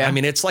going. Yeah. I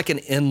mean, it's like an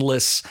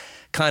endless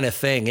kind of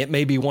thing. It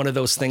may be one of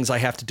those things I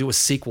have to do a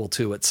sequel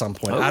to at some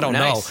point. I don't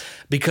know,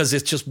 because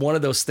it's just one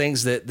of those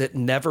things that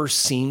never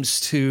seems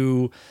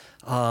to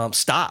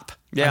stop.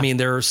 Yeah. I mean,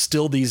 there are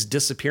still these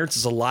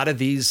disappearances. A lot of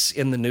these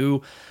in the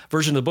new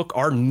version of the book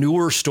are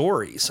newer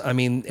stories. I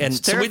mean, and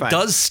so it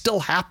does still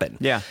happen.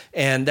 Yeah.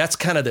 And that's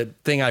kind of the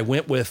thing I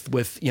went with,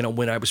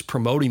 when I was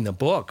promoting the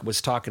book,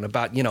 was talking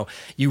about,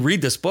 you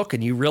read this book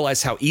and you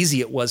realize how easy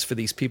it was for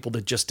these people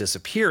to just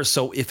disappear.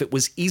 So if it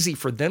was easy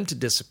for them to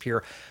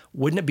disappear,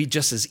 wouldn't it be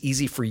just as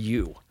easy for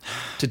you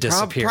to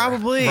disappear?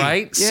 Probably.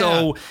 Right? Yeah.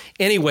 So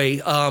anyway,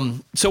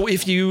 so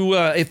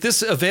if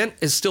this event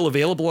is still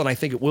available, and I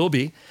think it will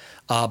be,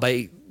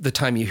 by the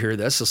time you hear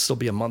this, it'll still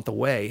be a month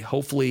away.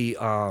 Hopefully,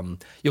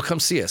 you'll come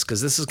see us,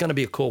 because this is going to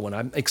be a cool one.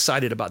 I'm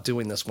excited about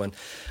doing this one.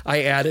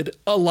 I added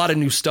a lot of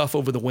new stuff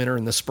over the winter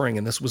and the spring,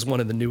 and this was one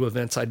of the new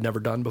events I'd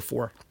never done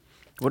before.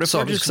 What if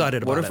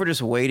we're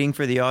just waiting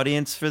for the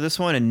audience for this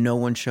one and no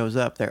one shows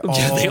up? They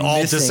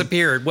all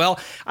disappeared. Well,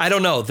 I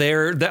don't know.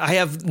 I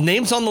have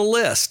names on the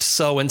list,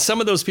 and some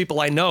of those people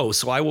I know,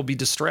 so I will be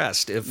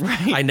distressed if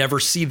I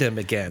never see them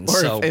again.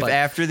 Or if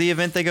after the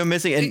event they go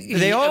missing, and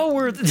they all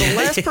were the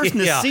last person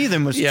to see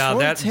them was Troy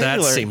Taylor.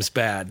 That seems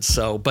bad.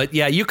 So, but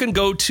yeah, you can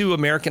go to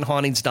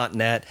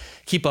AmericanHauntings.net,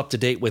 keep up to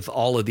date with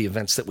all of the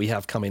events that we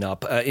have coming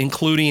up,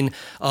 including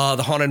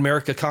the Haunted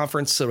America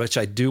Conference, which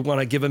I do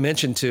want to give a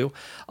mention to.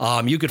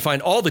 You can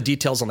find all the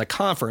details on the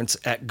conference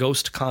at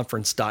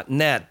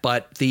ghostconference.net,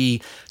 but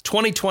the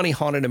 2020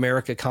 Haunted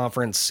America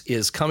Conference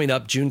is coming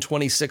up June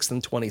 26th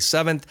and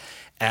 27th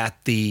at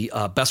the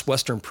Best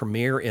Western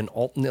Premiere in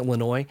Alton,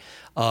 Illinois.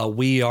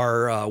 We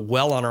are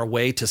well on our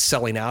way to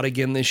selling out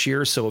again this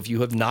year, so if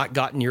you have not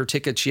gotten your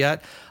tickets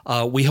yet,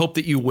 we hope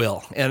that you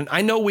will. And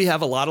I know we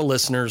have a lot of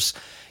listeners,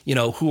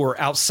 who are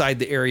outside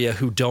the area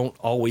who don't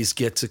always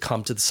get to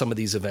come to some of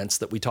these events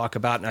that we talk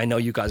about. And I know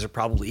you guys are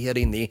probably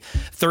hitting the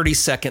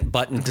 30-second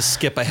button to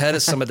skip ahead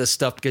of some of this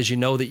stuff because you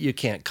know that you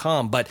can't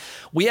come. But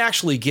we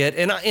actually get,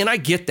 and I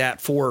get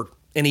that for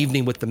an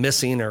evening with the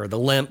missing or the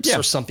limps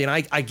or something.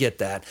 I get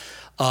that.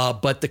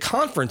 But the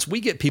conference,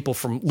 we get people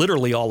from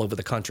literally all over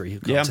the country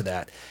who come to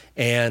that.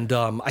 And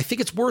I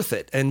think it's worth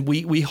it. And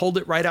we hold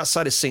it right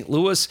outside of St.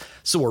 Louis.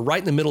 So we're right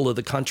in the middle of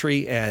the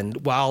country.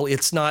 And while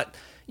it's not,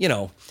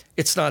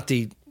 it's not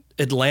the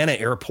Atlanta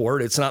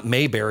airport, it's not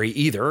Mayberry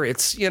either.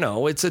 It's,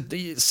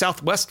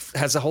 Southwest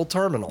has a whole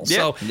terminal.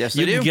 Yeah,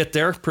 so you can get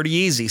there pretty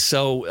easy.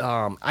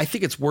 So I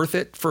think it's worth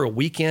it for a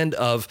weekend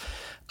of,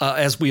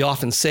 as we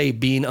often say,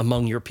 being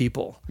among your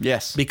people.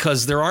 Yes.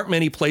 Because there aren't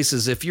many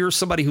places. If you're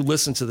somebody who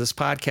listens to this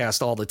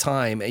podcast all the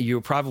time,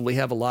 you probably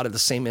have a lot of the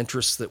same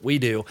interests that we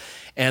do.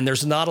 And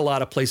there's not a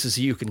lot of places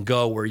you can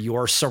go where you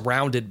are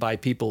surrounded by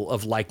people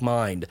of like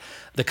mind.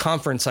 The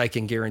conference, I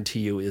can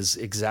guarantee you, is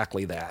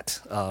exactly that.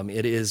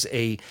 It is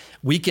a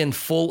weekend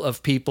full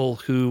of people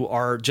who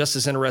are just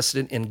as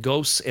interested in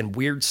ghosts and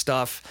weird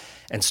stuff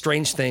and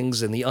strange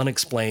things and the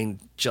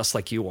unexplained, just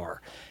like you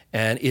are.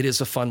 And it is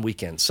a fun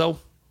weekend. So,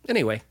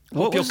 anyway,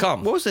 hope you'll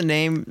come. What was the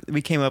name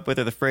we came up with,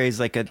 or the phrase,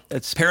 like a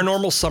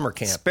paranormal summer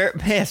camp?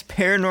 Yes,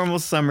 paranormal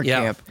summer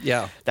camp.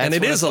 Yeah, and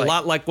it is a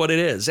lot like what it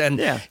is.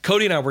 And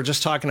Cody and I were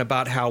just talking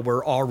about how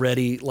we're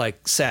already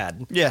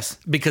sad. Yes,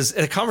 because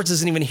the conference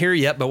isn't even here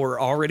yet, but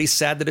we're already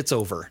sad that it's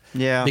over.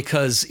 Yeah,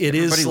 because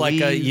everybody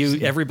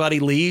leaves. Everybody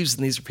leaves,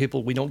 and these are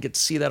people we don't get to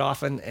see that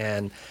often,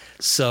 and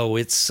so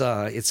it's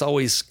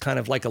always kind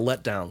of like a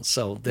letdown.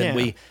 So then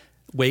we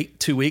wait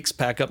 2 weeks,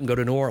 pack up, and go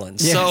to New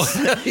Orleans. Yes.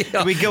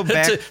 So we go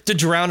back to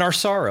drown our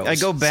sorrows. I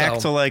go back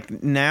to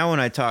now when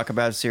I talk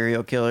about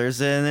serial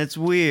killers, and it's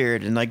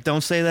weird, and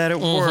don't say that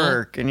at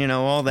work, and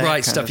all that right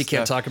kind stuff of you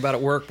can't talk about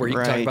at work, where you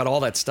can talk about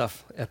all that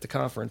stuff at the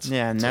conference.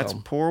 Yeah, and that's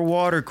poor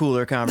water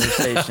cooler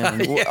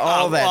conversation.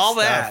 all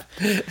that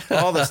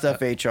all the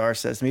stuff HR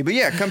says to me. But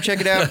come check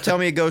it out. Tell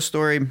me a ghost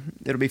story.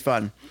 It'll be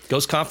fun.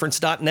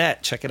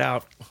 Ghostconference.net. Check it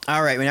out.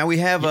 All right. Now we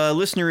have a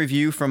listener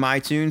review from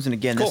iTunes. And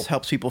again, this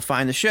helps people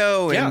find the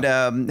show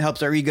and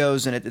helps our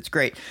egos. And it's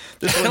great.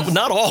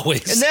 Not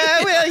always.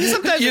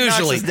 Sometimes usually. It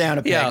knocks us down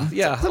a peg.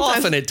 Yeah.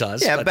 Often it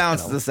does. Yeah, it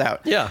balances us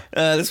out. Yeah.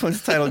 This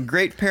one's titled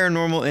Great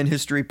Paranormal and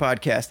History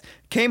Podcast.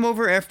 Came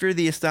over after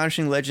the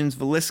Astonishing Legends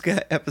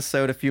Villisca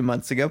episode a few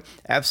months ago.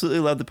 Absolutely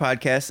loved the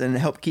podcast and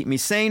helped keep me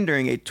sane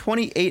during a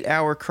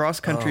 28-hour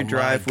cross-country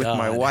drive with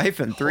my wife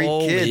and 3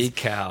 kids. Holy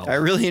cow. I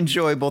really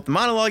enjoy both the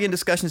monologue and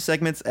discussion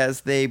segments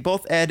as they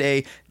both add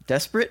a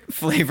desperate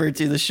flavor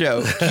to the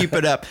show. Keep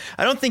it up.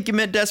 I don't think you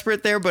meant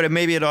desperate there, but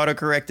maybe it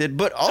auto-corrected.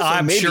 But also,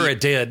 I'm sure it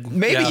did.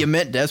 Maybe you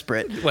meant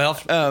desperate. Well,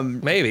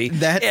 maybe.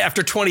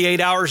 After 28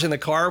 hours in the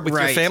car with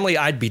your family,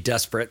 I'd be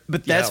desperate.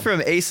 But that's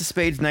from Ace of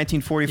Spades,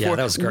 1944. Yeah,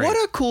 that was great. What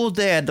a cool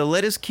dad to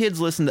let his kids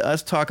listen to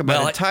us talk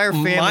about entire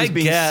families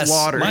being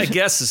slaughtered. My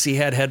guess is he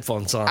had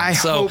headphones on. I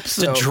hope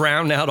so. To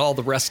drown out all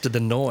the rest of the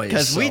noise.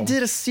 Because we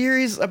did a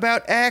series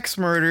about axe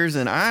murders,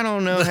 and I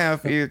don't know how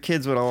your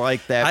kids would have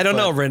liked that. I don't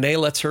know. Renee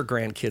lets her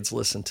grandkids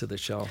listen to the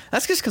show.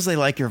 That's just because they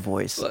like your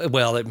voice.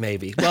 Well, it may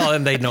be. Well,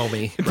 and they know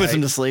me. It puts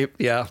them to sleep.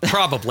 Yeah,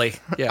 probably.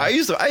 Yeah. I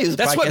use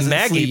That's what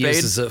Maggie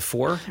uses it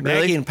for. Really?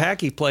 Maggie and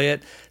Packy play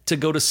it to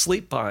go to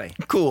sleep by.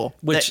 Cool.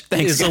 Which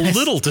Thanks, is guys. A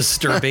little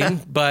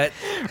disturbing, but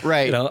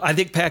right. I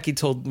think Packy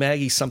told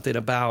Maggie something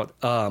about,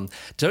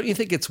 don't you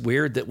think it's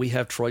weird that we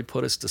have Troy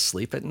put us to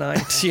sleep at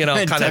night?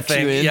 Kind of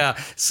thing. Yeah.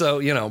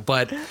 So,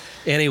 but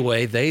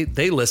anyway,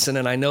 they listen,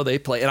 and I know they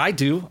play. And I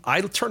do.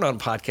 I turn on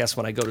podcasts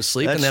when I go to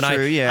sleep. That's and then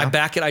true, I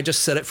back it. I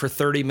just set it for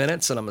 30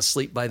 minutes, and I'm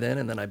asleep by then,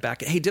 and then I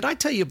back it. Hey, did I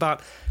tell you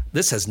about...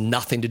 This has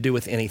nothing to do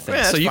with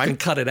anything, so you can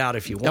cut it out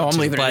if you want to. No, I'm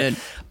leaving it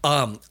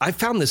in. I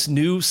found this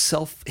new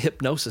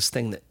self-hypnosis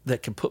thing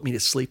that can put me to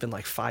sleep in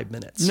like 5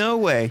 minutes. No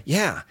way.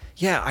 Yeah.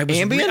 I was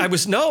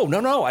Ambien?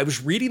 No. I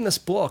was reading this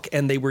book,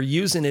 and they were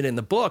using it in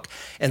the book,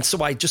 and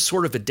so I just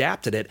sort of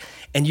adapted it.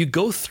 And you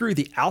go through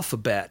the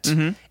alphabet,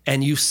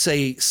 and you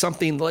say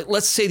something like,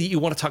 let's say that you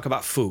want to talk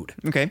about food.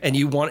 Okay. And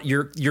you want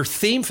your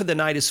theme for the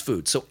night is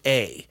food. So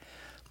A,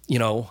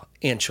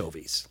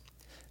 anchovies.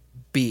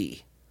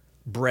 B,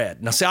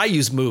 bread. Now, say I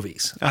use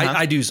movies.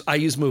 I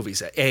use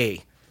movies.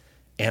 A,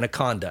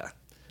 Anaconda.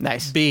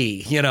 Nice.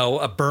 B,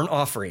 burnt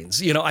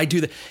offerings. I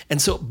do that.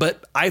 And so,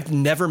 but I've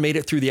never made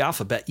it through the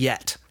alphabet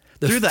yet.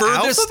 The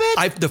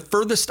alphabet? The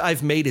furthest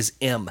I've made is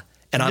M,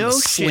 and I'm No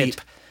asleep.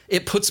 shit.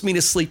 It puts me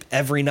to sleep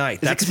every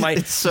night. That's my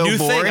it's so new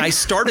boring? thing. I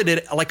started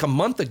it like a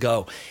month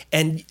ago.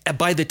 And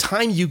by the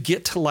time you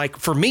get to like,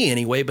 for me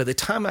anyway, by the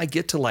time I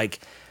get to like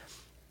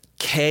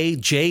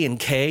J and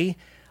K,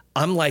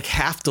 I'm like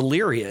half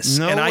delirious.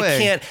 No and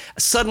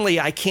way.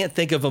 I can't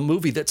think of a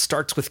movie that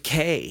starts with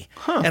K.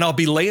 And I'll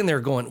be laying there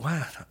going,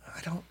 wow,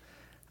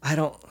 I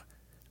don't.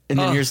 And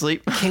then you're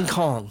asleep? King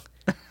Kong.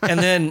 And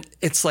then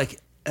it's like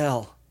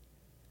L.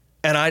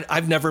 And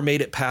I've never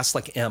made it past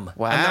like M.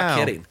 Wow. I'm not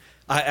kidding.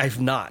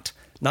 I've not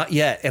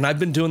yet. And I've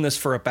been doing this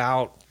for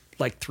about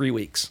like 3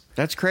 weeks.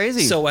 That's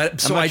crazy. So I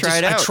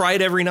try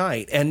it every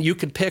night, and you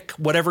can pick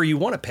whatever you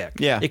want to pick.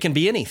 Yeah. It can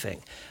be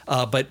anything.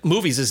 But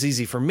movies is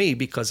easy for me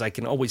because I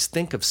can always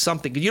think of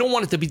something. You don't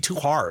want it to be too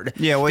hard.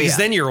 Yeah, well, because yeah.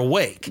 then you're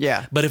awake.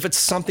 Yeah. But if it's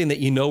something that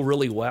you know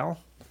really well,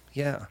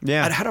 yeah.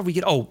 Yeah. How do we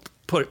get?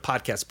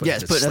 Podcast.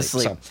 Yes, put it to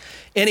sleep. So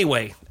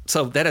anyway,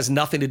 so that has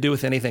nothing to do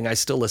with anything. I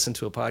still listen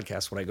to a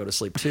podcast when I go to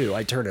sleep too.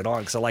 I turn it on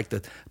because I like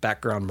the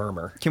background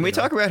murmur. Can we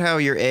talk about how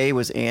your A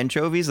was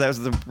anchovies? That was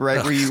the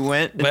right where you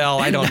went. Well,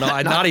 I don't know.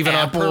 Not even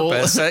apple. on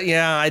purpose.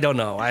 Yeah, I don't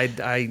know.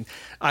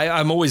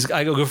 I'm always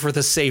I go for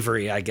the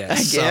savory, I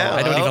guess. Yeah, So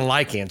I don't well. even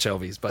like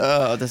anchovies, but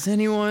Oh, does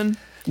anyone?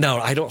 no,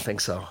 I don't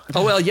think so.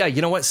 Oh well, yeah.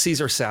 You know what?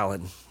 Caesar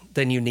salad.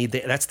 Then you need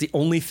that's the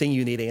only thing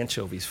you need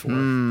anchovies for.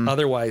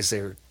 Otherwise,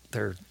 they're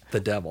the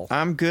devil.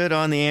 I'm good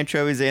on the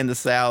anchovies and the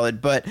salad,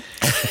 but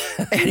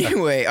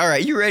anyway, all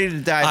right, you ready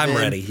to dive in?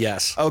 I'm ready.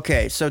 Yes.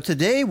 Okay, so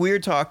today we're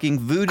talking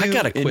voodoo I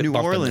gotta in quit New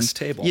bumping Orleans. this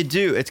table. You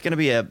do. It's going to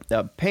be a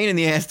pain in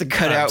the ass to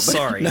cut I'm out. But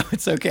sorry. No,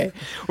 it's okay.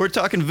 We're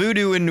talking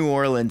voodoo in New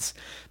Orleans.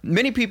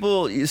 Many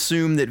people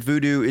assume that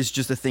voodoo is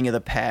just a thing of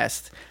the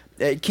past.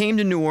 It came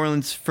to New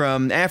Orleans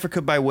from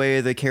Africa by way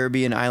of the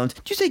Caribbean islands.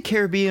 Did you say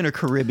Caribbean or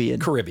Caribbean?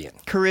 Caribbean.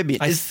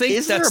 Caribbean. Is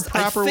there a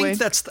proper way?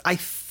 I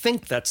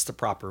think that's the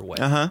proper way.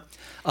 Uh-huh.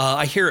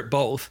 I hear it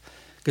both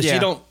because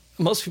Yeah.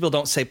 most people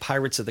don't say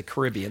Pirates of the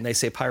Caribbean. They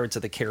say Pirates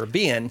of the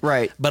Caribbean.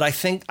 Right. But I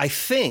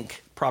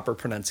think proper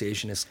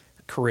pronunciation is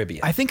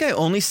Caribbean. I think I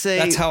only say...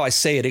 That's how I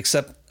say it,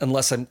 except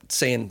unless I'm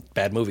saying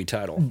bad movie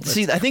title.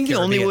 See, It's I think the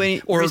only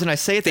Caribbean. reason I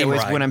say it that Theme way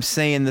is Ride. when I'm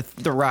saying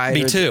the ride.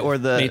 Me too. Or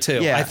the... Me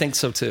too. Yeah. I think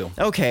so too.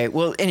 Okay,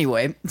 well,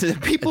 anyway, the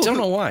people I don't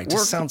who know why. It just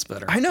work- sounds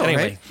better. I know,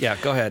 anyway, right? Yeah,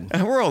 go ahead.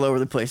 We're all over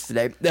the place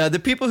today. The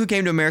people who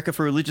came to America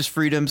for religious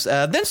freedoms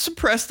then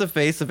suppressed the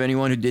faith of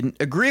anyone who didn't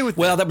agree with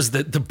Well, them. that was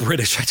the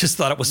British. I just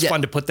thought it was Yeah,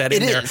 fun to put that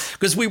in it there is.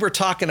 because we were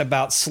talking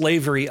about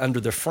slavery under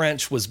the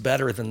French was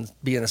better than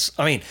being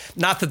I mean,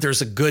 not that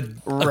there's a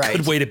good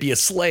Right. way to be a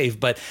slave,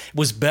 but it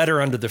was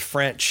better under the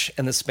French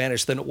and the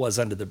Spanish than it was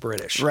under the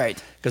British. Right.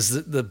 Because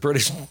the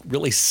British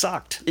really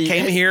sucked. Yeah.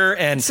 Came here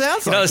and,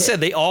 Sounds I like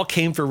said, they all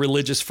came for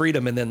religious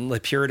freedom, and then the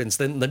Puritans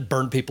then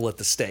burned people at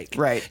the stake.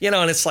 Right.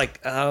 And it's like,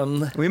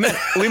 we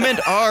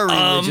meant our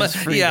religious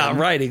freedom. yeah,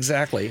 right,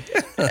 exactly.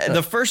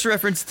 The first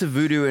reference to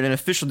voodoo in an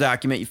official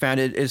document you found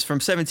it is from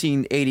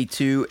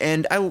 1782,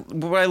 and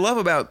what I love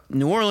about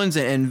New Orleans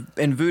and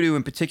voodoo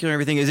in particular and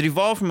everything is it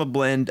evolved from a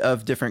blend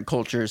of different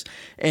cultures.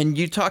 And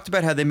you talked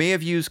about how they may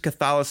have used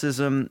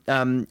Catholicism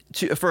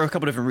for a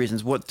couple different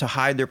reasons. What, to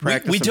hide their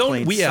practice? We in don't.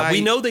 plain We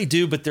sight? know they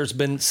do, but there's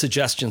been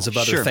suggestions of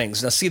other Sure.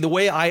 things. Now, see, the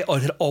way I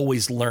had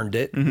always learned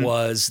it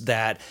was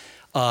that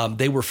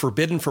they were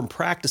forbidden from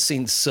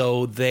practicing,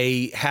 so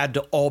they had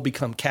to all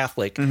become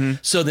Catholic.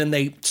 So then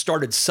they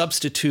started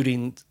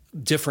substituting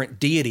different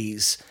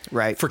deities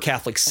Right. for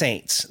Catholic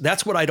saints.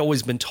 That's what I'd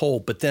always been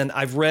told. But then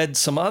I've read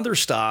some other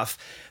stuff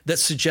that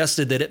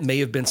suggested that it may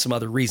have been some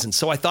other reasons.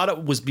 So I thought it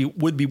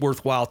would be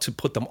worthwhile to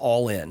put them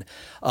all in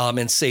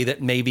and say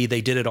that maybe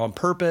they did it on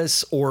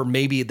purpose, or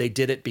maybe they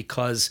did it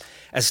because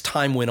as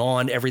time went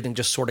on, everything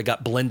just sort of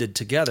got blended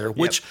together,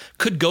 which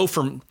could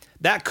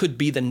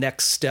be the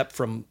next step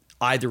from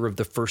either of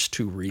the first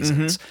two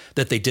reasons,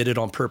 that they did it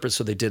on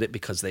purpose or they did it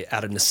because they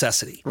out of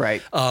necessity.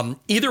 Right.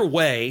 Either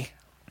way,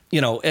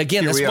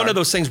 again, Here it's we one are. of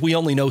those things we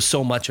only know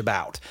so much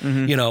about,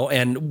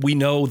 and we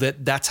know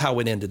that that's how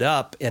it ended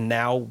up. And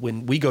now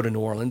when we go to New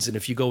Orleans, and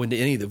if you go into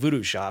any of the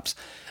voodoo shops,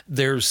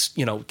 there's,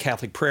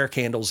 Catholic prayer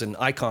candles and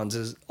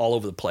icons all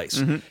over the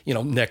place,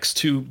 next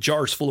to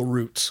jars full of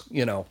roots,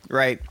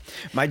 Right.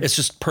 It's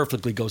just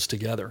perfectly goes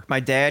together. My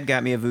dad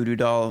got me a voodoo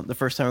doll the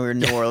first time we were in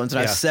New Orleans, and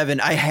I was 7.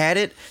 I had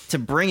it to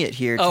bring it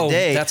here Oh,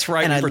 today. that's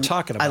right. And We I were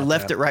talking about I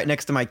left that. it right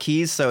next to my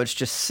keys, so it's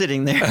just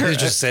sitting there.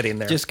 It's just sitting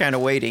there. Just kind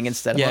of waiting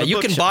instead of Yeah, on a you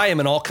can bookshelf. buy them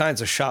in all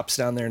kinds of shops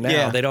down there now.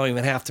 Yeah. They don't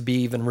even have to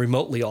be even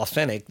remotely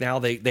authentic. Now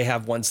they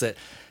have ones that,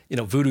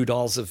 voodoo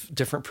dolls of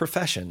different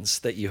professions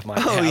that you might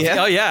have.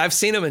 yeah? Oh yeah, I've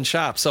seen them in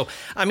shops. So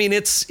I mean,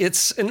 it's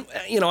and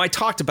I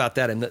talked about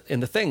that in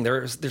the thing.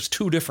 There's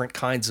two different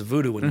kinds of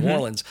voodoo in New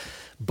Orleans.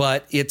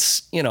 But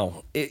it's,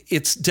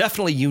 it's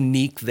definitely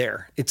unique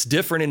there. It's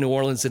different in New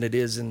Orleans than it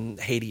is in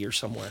Haiti or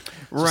somewhere. It's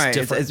just Right. a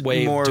different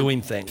way more of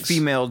doing things.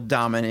 Female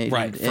dominated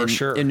Right, for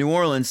sure. in New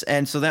Orleans.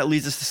 And so that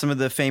leads us to some of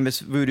the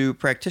famous voodoo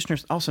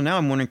practitioners. Also, now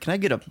I'm wondering, can I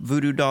get a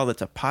voodoo doll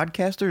that's a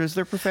podcaster? Is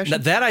their profession? Now,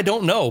 that I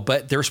don't know,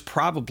 but there's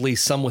probably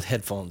some with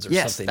headphones or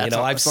Yes, something. that's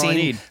all- I've that's all I seen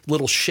need.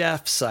 little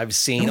chefs. I've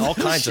seen all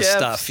kinds of chefs.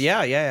 stuff.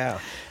 Yeah.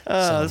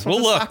 This we'll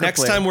one's a look. soccer Next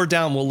player. time we're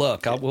down, we'll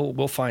look.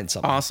 We'll find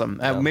something. Awesome.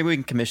 Maybe we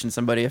can commission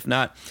somebody if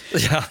not.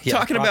 Yeah,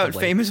 Talking about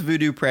probably. famous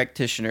voodoo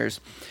practitioners.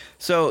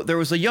 So there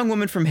was a young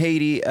woman from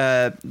Haiti,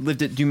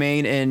 lived at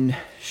Dumaine in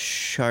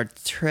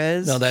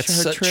Chartres. No,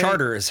 that's Chartres?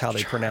 charter is how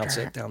they pronounce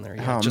it down there.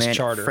 Yeah, Oh, just man.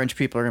 charter. French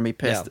people are going to be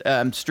pissed.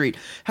 Street.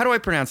 How do I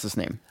pronounce this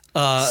name?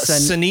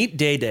 Sanit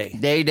Dede.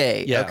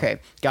 Day. Yeah. Okay,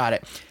 got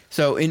it.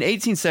 So in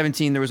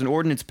 1817, there was an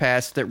ordinance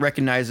passed that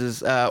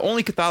recognizes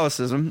only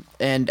Catholicism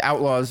and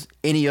outlaws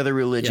any other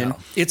religion. Yeah.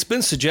 It's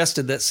been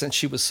suggested that since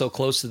she was so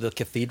close to the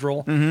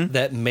cathedral,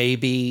 that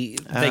maybe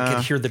they could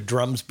hear the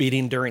drums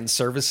beating during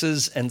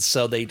services, and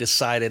so they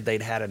decided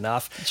they'd had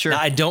enough. Sure. Now,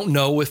 I don't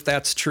know if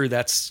that's true.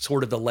 That's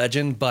sort of the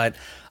legend, but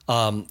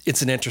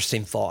it's an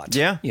interesting thought.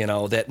 Yeah.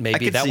 That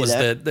maybe could that see was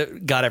that. the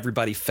got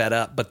everybody fed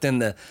up. But then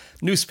the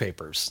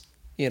newspapers,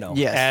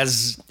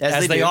 Yes.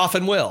 as they do.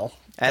 often will,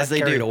 As got they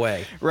carried do.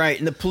 away. Right,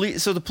 and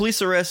the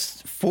police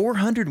arrest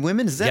 400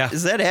 women. Is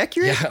that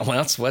accurate? Yeah,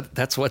 well,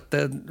 that's what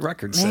the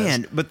record says.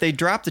 Man, but they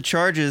dropped the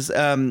charges.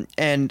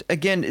 And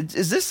again,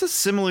 is this a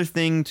similar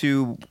thing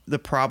to the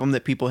problem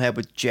that people have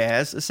with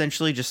jazz?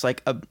 Essentially, just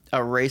like a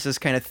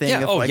racist kind of thing.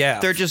 Yeah, of like, yeah,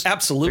 they're just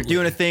absolutely.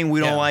 they're doing a thing. We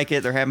don't Yeah. like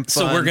it. They're having fun.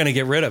 So we're going to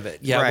get rid of it.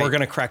 Yeah, Right. we're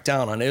going to crack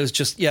down on it. It was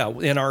just,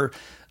 in our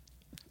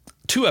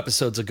 2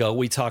 episodes ago,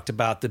 we talked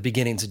about the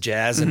beginnings of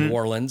jazz in New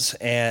Orleans,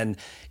 and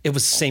it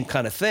was the same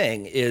kind of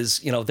thing.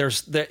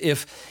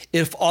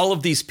 If all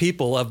of these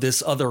people of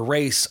this other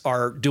race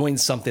are doing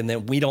something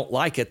that we don't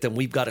like it, then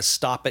we've got to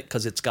stop it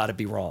because it's got to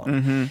be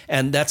wrong.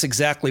 And that's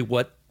exactly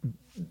what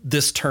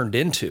this turned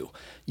into.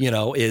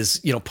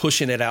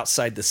 Pushing it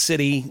outside the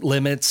city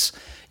limits.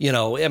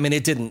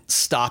 It didn't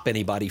stop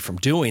anybody from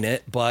doing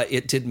it, but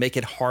it did make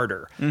it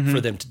harder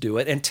for them to do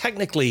it. And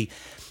technically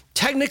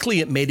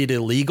it made it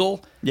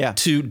illegal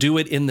to do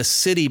it in the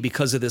city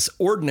because of this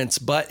ordinance.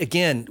 But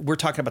again, we're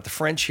talking about the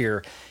French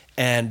here,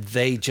 and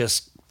they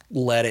just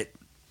let it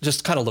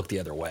just kind of look the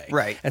other way.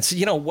 Right. And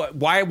so,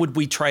 why would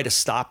we try to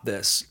stop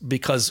this?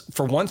 Because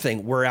for one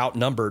thing, we're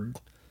outnumbered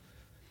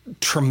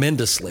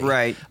tremendously.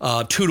 Right.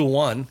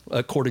 2-1,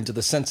 according to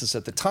the census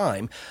at the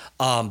time.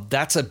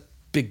 That's a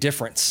big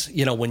difference,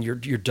 when you're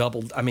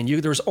doubled.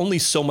 There's only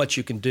so much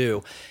you can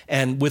do.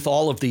 And with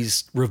all of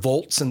these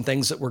revolts and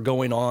things that were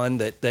going on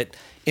that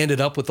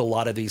ended up with a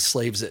lot of these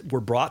slaves that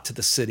were brought to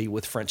the city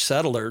with French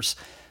settlers,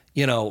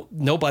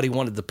 nobody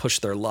wanted to push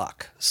their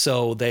luck.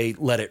 So they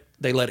let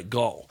it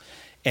go.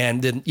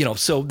 And then,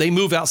 so they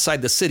move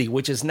outside the city,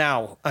 which is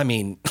now,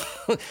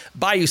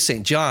 Bayou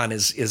St. John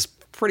is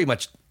pretty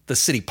much the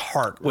city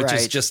park, which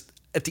is just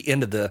at the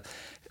end of the,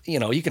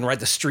 you can ride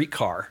the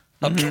streetcar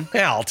up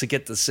canal to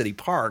get to the city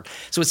park.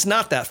 So it's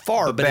not that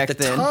far, but at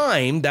the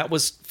time, that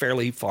was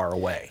fairly far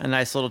away. A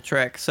nice little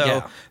trek.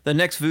 So the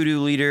next voodoo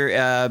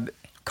leader,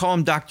 call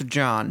him Dr.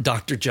 John.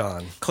 Dr.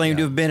 John. Claimed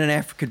to have been an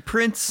African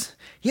prince.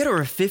 He had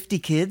over 50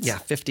 kids. Yeah,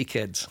 50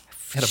 kids.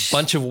 Had a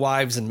bunch of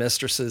wives and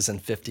mistresses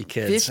and 50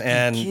 kids. 50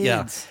 and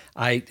kids.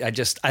 I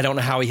don't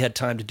know how he had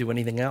time to do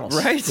anything else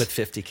with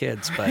 50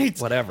 kids, but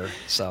whatever.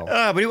 So,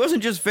 but he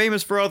wasn't just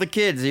famous for all the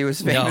kids. He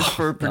was famous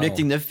for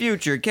predicting the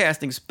future,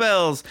 casting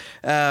spells,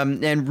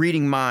 and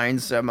reading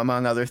minds,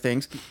 among other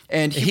things.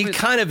 And he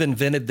kind of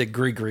invented the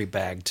Grigri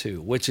bag too,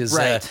 which is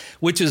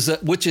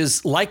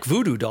like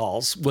voodoo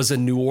dolls, was a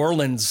New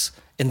Orleans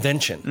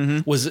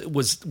invention.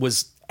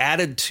 Was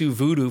added to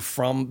voodoo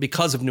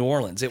because of New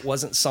Orleans. It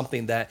wasn't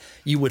something that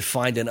you would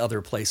find in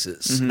other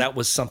places. That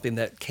was something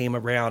that came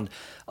around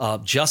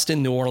just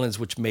in New Orleans,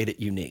 which made it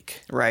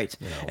unique. Right.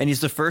 And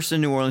he's the first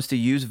in New Orleans to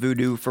use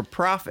voodoo for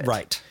profit.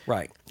 Right.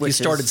 He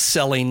started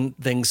selling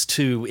things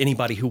to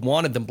anybody who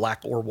wanted them, black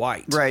or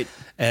white. Right.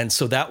 And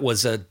so that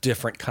was a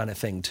different kind of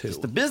thing too.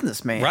 The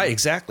businessman. Right,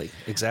 exactly.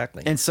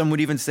 And some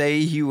would even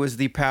say he was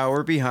the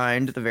power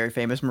behind the very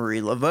famous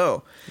Marie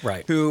Laveau.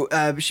 Right. Who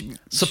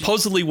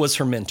supposedly was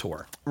her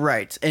mentor.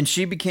 Right. And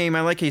she became,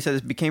 I like how you said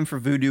this, became for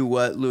voodoo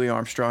what Louis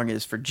Armstrong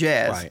is for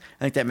jazz. Right.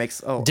 I think that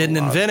makes Didn't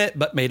invent it,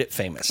 but made it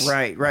famous.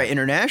 Right.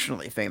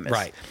 Internationally famous.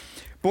 Right.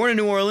 Born in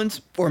New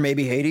Orleans, or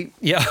maybe Haiti.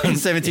 Yeah. In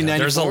 1794.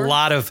 There's a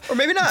lot of... Or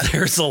maybe not.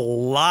 There's a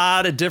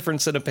lot of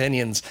difference in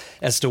opinions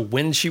as to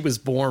when she was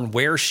born,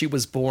 where she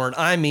was born.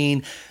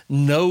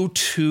 No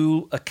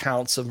 2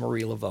 accounts of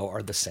Marie Laveau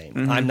are the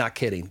same. I'm not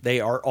kidding.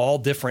 They are all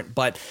different,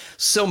 but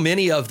so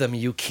many of them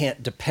you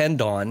can't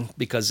depend on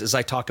because, as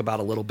I talk about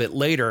a little bit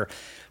later,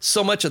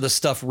 so much of the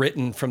stuff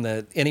written from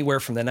anywhere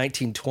from the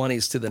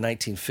 1920s to the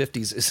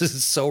 1950s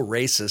is so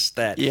racist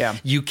that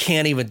you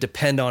can't even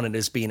depend on it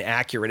as being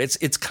accurate.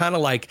 It's kind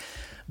of like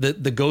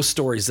the ghost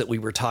stories that we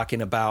were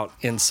talking about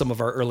in some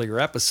of our earlier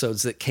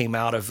episodes that came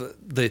out of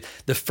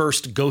the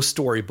first ghost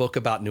story book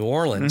about New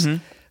Orleans.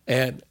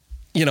 And,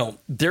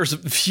 there's a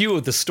few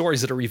of the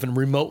stories that are even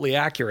remotely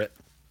accurate.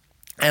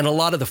 And a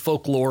lot of the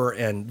folklore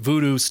and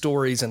voodoo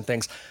stories and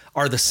things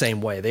are the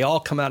same way. They all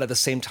come out at the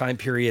same time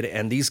period,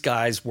 and these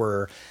guys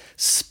were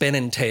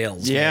spinning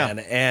tales, Yeah. man.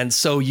 And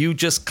so you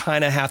just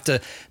kind of have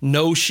to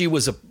know she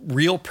was a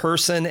real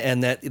person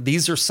and that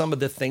these are some of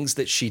the things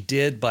that she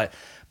did. But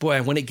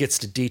boy, when it gets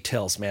to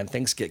details, man,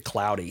 things get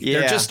cloudy.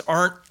 Yeah. There just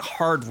aren't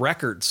hard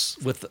records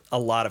with a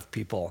lot of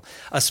people,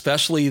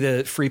 especially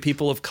the free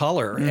people of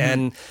color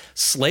and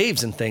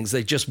slaves and things.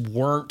 They just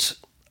weren't,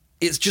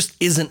 it just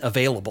isn't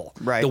available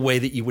Right. the way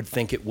that you would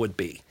think it would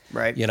be.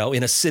 Right. You know,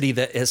 in a city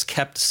that has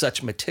kept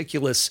such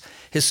meticulous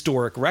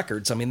historic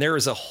records. I mean, there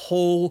is a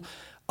whole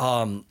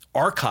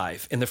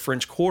archive in the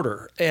French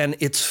Quarter, and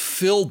it's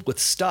filled with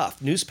stuff,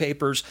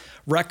 newspapers,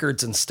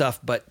 records and stuff,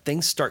 but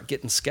things start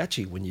getting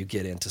sketchy when you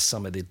get into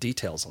some of the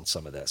details on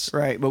some of this.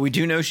 Right. But we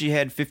do know she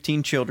had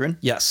 15 children.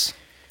 Yes.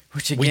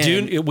 Which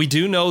again, We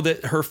do know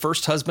that her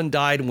first husband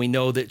died, and we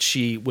know that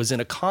she was in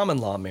a common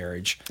law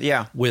marriage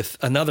Yeah. with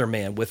another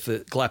man, with the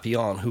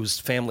Glapion, whose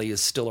family is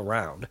still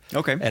around.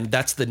 Okay. And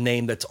that's the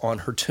name that's on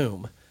her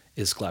tomb,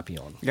 is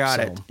Glapion.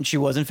 Got it. She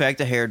was, in fact,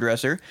 a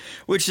hairdresser,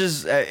 which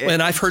is...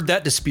 And I've heard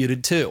that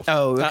disputed too.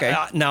 Oh, okay.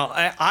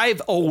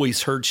 I've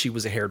always heard she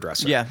was a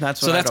hairdresser. Yeah,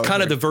 that's what so I'd that's always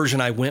kind of heard. the version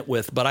I went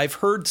with. But I've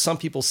heard some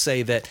people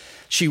say that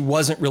she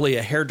wasn't really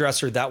a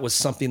hairdresser. That was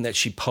something that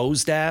she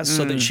posed as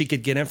so that she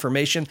could get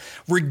information.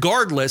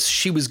 Regardless,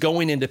 she was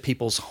going into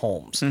people's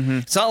homes.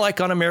 It's not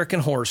like on American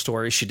Horror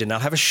Story. She did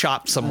not have a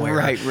shop somewhere.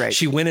 Right.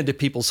 She went into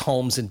people's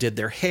homes and did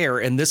their hair.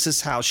 And this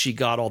is how she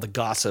got all the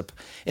gossip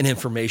and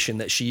information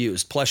that she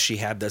used. Plus, she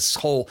had this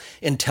whole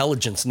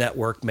intelligence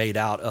network made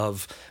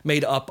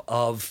up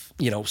of,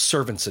 you know,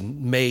 servants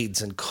and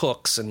maids and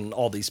cooks and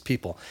all these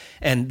people.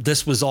 And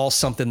this was all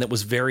something that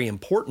was very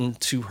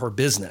important to her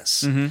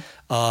business.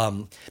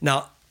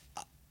 Now,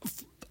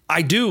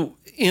 I do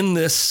in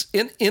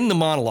the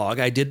monologue,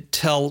 I did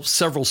tell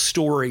several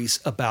stories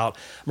about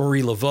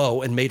Marie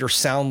Laveau and made her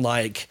sound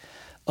like,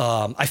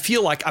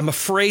 I'm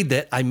afraid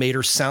that I made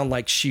her sound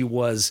like she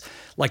was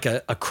like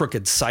a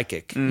crooked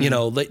psychic, you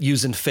know,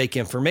 using fake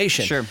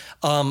information. Sure.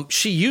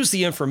 She used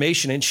the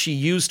information and she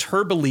used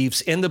her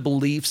beliefs and the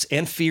beliefs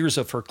and fears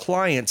of her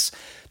clients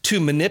to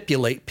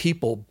manipulate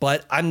people.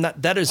 But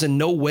that is in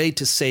no way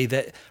to say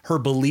that her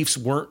beliefs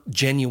weren't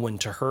genuine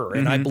to her.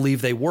 And I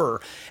believe they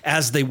were,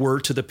 as they were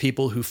to the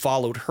people who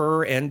followed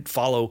her and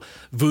follow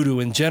voodoo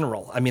in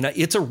general. I mean,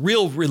 it's a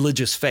real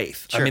religious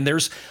faith. Sure. I mean,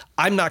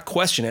 I'm not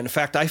questioning it. In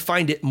fact, I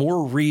find it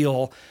more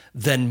real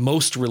than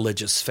most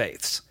religious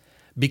faiths,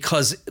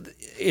 because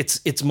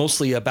it's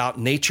mostly about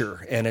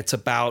nature and it's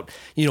about,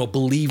 you know,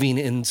 believing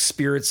in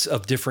spirits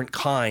of different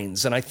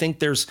kinds. And I think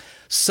there's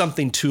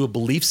something to a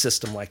belief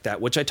system like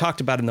that, which I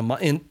talked about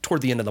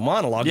toward the end of the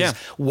monologue. Yeah. Is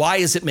why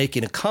is it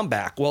making a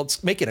comeback? Well,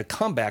 it's making a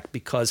comeback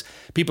because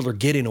people are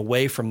getting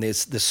away from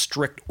this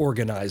strict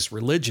organized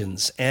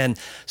religions. And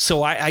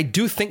so I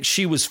do think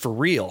she was for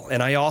real.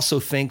 And I also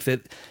think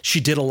that she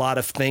did a lot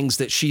of things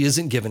that she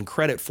isn't given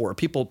credit for.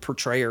 People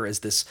portray her as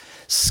this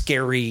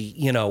scary,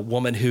 you know,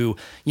 woman who,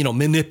 you know,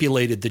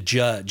 manipulated the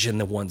judge in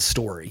the one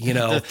story, you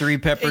know. The three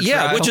pepper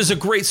Yeah, trial. which is a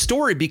great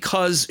story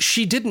because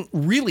she didn't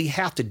really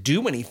have to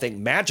do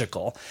anything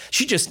magical.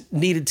 She just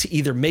needed to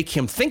either make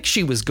him think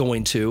she was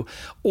going to,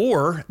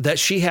 or that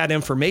she had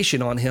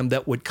information on him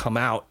that would come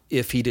out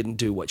if he didn't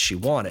do what she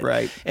wanted.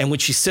 Right. And when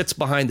she sits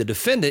behind the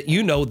defendant,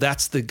 you know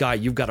that's the guy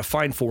you've got to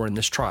find for in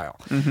this trial.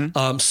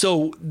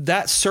 So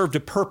that served a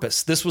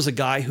purpose. This was a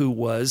guy who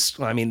was,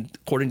 I mean,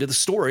 according to the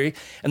story,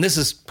 and this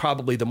is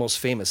probably the most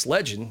famous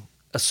legend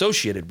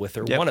associated with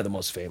her, Yep. one of the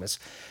most famous,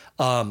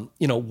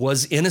 you know,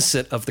 was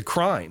innocent of the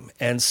crime.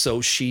 And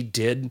so she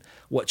did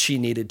what she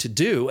needed to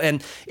do.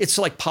 And it's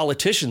like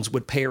politicians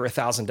would pay her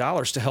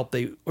 $1,000 to help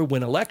they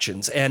win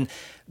elections. And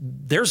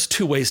there's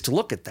two ways to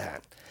look at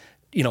that.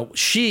 You know,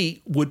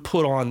 she would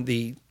put on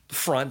the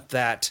front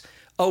that,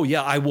 oh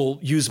yeah, I will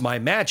use my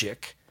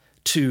magic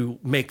to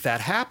make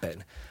that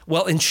happen.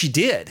 Well, and she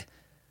did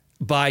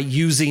by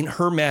using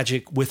her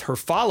magic with her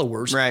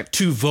followers Right.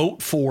 to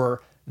vote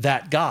for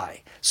that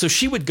guy. So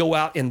she would go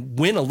out and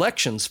win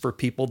elections for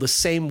people the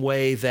same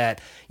way that,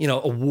 you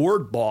know, a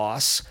ward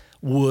boss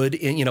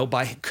would, you know,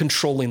 by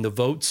controlling the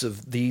votes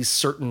of these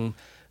certain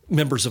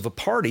members of a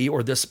party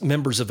or this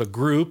members of a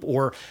group,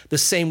 or the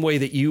same way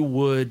that you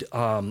would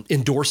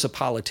endorse a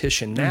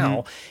politician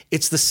now.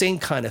 It's the same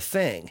kind of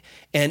thing.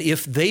 And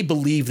if they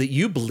believe that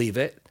you believe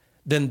it,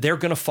 then they're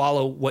going to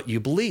follow what you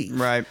believe.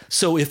 Right.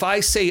 So if I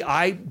say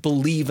I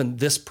believe in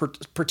this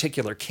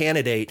particular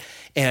candidate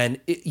and,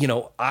 you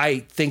know, I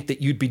think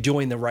that you'd be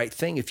doing the right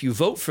thing if you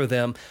vote for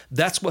them,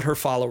 that's what her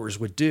followers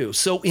would do.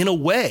 So in a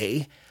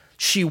way,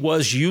 she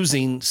was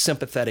using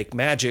sympathetic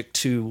magic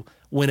to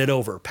win it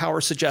over.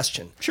 Power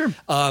suggestion. Sure.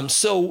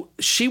 So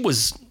she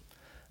was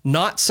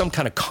not some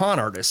kind of con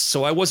artist.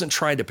 So I wasn't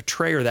trying to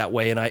portray her that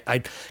way. And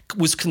I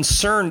was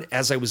concerned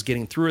as I was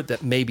getting through it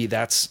that maybe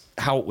that's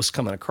how it was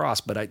coming across.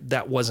 But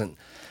that wasn't,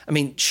 I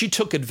mean, she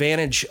took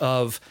advantage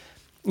of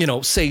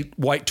say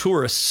white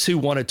tourists who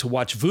wanted to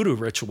watch voodoo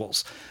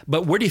rituals.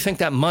 But where do you think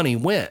that money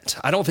went?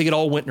 I don't think it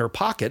all went in her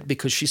pocket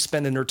because she's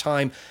spending her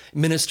time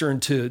ministering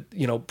to,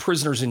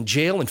 prisoners in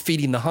jail and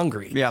feeding the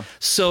hungry. Yeah.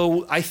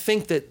 So I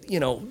think that,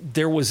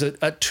 there was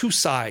a two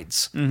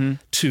sides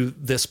to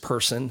this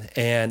person,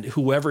 and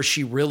whoever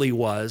she really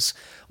was,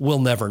 we'll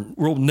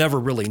never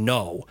really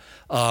know.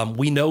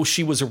 We know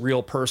she was a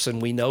real person.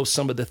 We know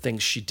some of the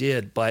things she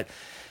did, but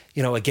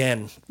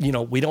again,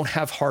 we don't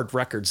have hard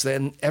records.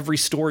 Then every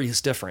story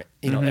is different.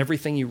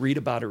 Everything you read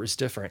about her is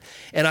different.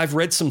 And I've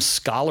read some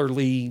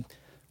scholarly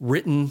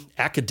written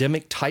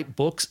academic type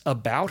books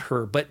about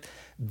her, but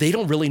they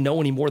don't really know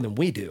any more than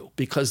we do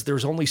because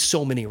there's only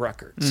so many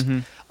records.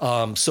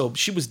 So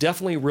she was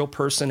definitely a real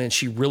person, and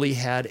she really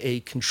had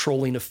a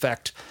controlling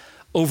effect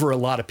over a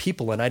lot of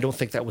people. And I don't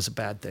think that was a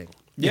bad thing.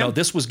 Yeah.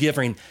 This was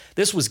giving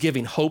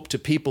hope to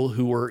people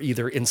who were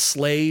either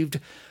enslaved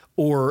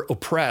or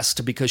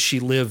oppressed because she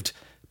lived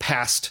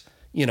past,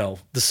 the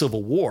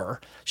Civil War.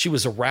 She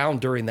was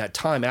around during that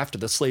time after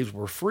the slaves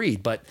were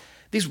freed, but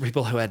these were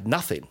people who had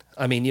nothing.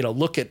 I mean,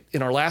 look at,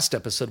 in our last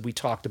episode, we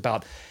talked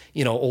about,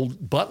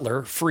 old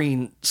Butler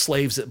freeing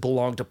slaves that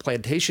belonged to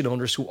plantation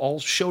owners who all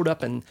showed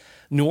up in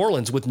New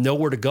Orleans with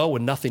nowhere to go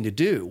and nothing to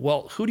do.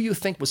 Well, who do you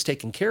think was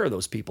taking care of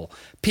those people?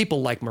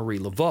 People like Marie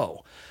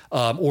Laveau,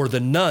 or the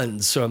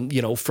nuns from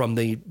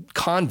the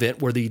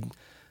convent where the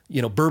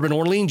Bourbon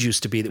Orleans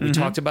used to be that we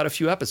talked about a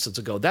few episodes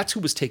ago. That's who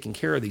was taking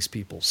care of these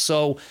people.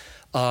 So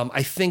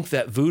I think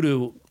that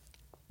voodoo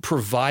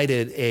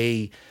provided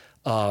a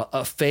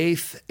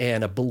faith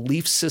and a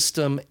belief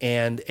system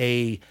and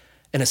an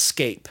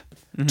escape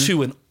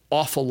to an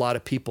awful lot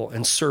of people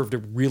and served a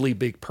really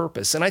big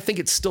purpose. And I think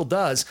it still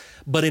does,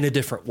 but in a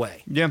different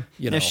way. Yeah.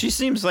 Yeah, she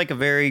seems like a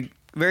very,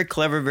 very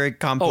clever, very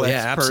complex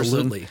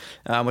absolutely.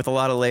 person with a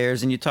lot of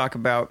layers. And you talk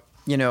about,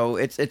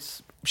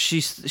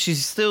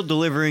 she's still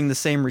delivering the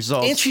same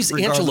results. And she's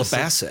Angela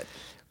Bassett.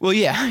 Well,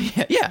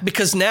 yeah.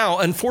 Because now,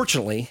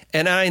 unfortunately,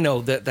 and I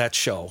know that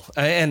show,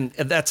 and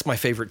that's my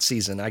favorite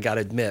season, I got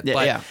to admit.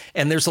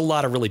 And there's a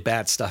lot of really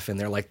bad stuff in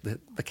there, like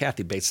the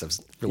Kathy Bates stuff's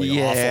really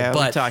awful. Yeah,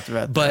 we talked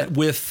about that. But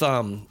with,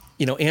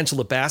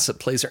 Angela Bassett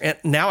plays her, and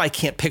now I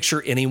can't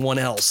picture anyone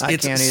else. I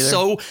can't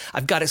either.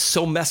 I've got it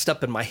so messed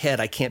up in my head,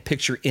 I can't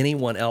picture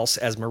anyone else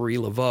as Marie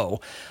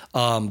Laveau.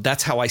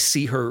 That's how I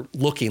see her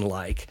looking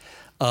like.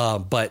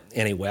 But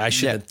anyway, I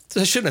shouldn't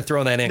have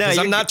thrown that in because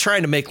I'm not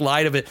trying to make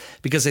light of it,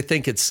 because I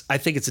think it's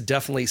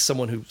definitely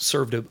someone who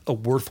served a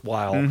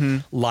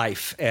worthwhile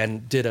life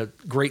and did a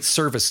great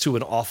service to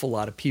an awful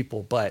lot of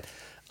people. But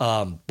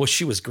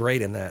she was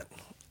great in that.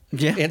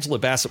 Yeah. Angela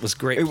Bassett was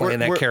great playing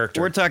that character.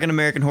 We're talking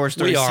American Horror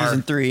Story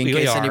season 3 in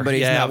case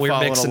anybody's not following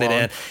along. We're mixing it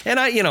in. And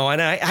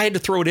I had to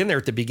throw it in there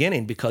at the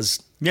beginning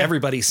because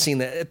everybody's seen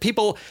that.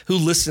 People who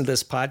listen to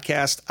this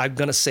podcast, I'm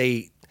going to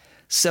say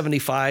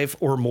 75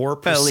 or more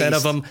percent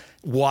of them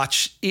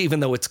watch,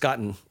 even though it's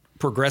gotten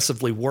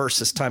progressively worse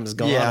as time has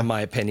gone on, in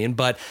my opinion.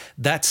 But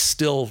that's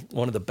still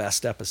one of the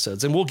best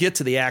episodes. And we'll get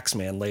to the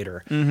Axeman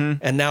later.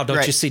 And now,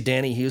 don't you see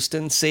Danny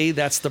Houston? See,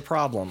 that's the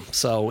problem.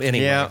 So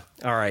anyway,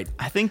 all right.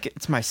 I think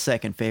it's my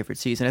second favorite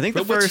season. I think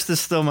the first is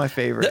still my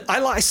favorite.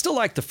 I still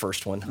like the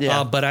first one.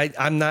 But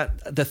I'm not.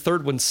 The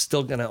third one's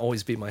still going to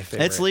always be my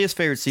favorite. It's Leah's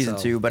favorite season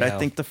too. But I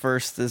think the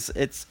first is.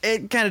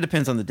 It kind of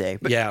depends on the day.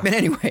 But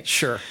anyway,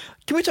 sure.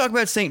 Can we talk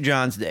about St.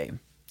 John's Day?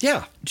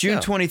 Yeah. June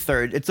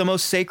 23rd. It's the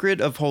most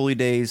sacred of holy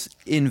days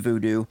in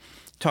voodoo.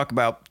 Talk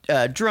about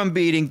drum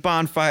beating,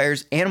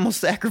 bonfires, animal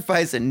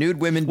sacrifice, and nude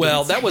women.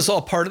 Well, that was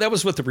all that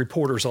was what the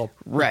reporters all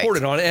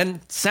reported on. And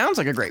sounds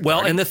like a great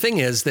party. And the thing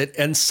is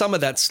and some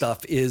of that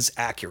stuff is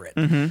accurate.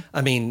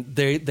 I mean,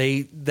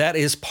 that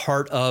is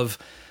part of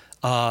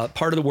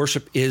the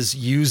worship is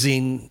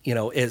using,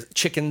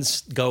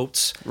 chickens,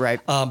 goats. Right.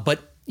 But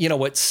you know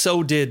what?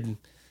 So did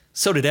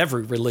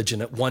every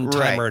religion at one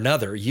time or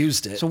another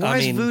used it. So why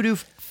is voodoo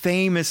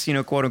famous,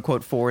 quote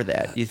unquote, for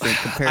that? You think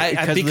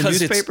because of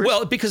the newspapers?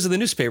 Well, because of the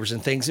newspapers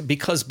and things.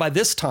 Because by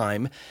this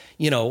time,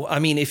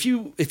 if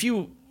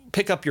you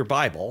pick up your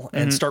Bible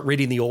and start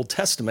reading the Old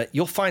Testament,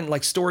 you'll find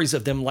like stories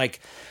of them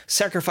like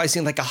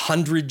sacrificing like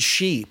 100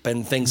 sheep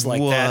and things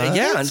like that.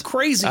 And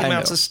crazy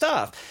amounts of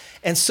stuff.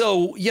 And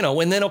so,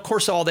 and then of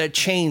course all that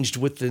changed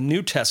with the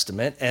New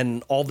Testament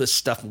and all this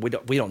stuff. We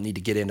don't need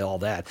to get into all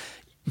that.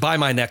 Buy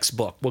my next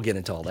book. We'll get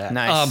into all that.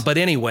 Nice. But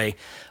anyway,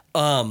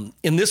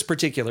 in this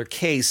particular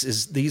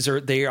case,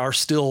 they are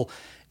still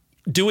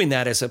doing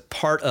that as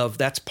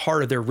that's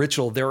part of their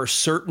ritual. There are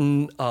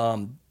certain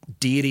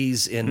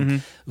deities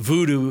in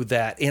voodoo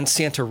and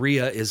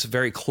Santeria is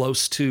very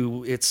close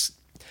to. It's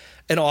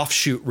an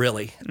offshoot,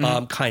 really,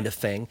 kind of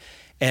thing,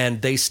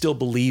 and they still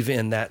believe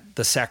in that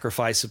the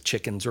sacrifice of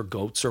chickens or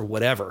goats or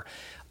whatever.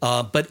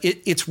 But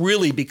it's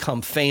really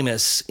become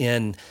famous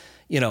in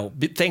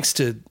thanks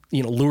to,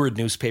 lurid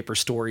newspaper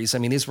stories. I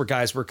mean, these were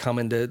guys were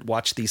coming to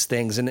watch these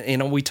things.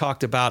 And, we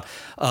talked about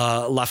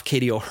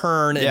Lafcadio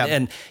Hearn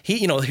and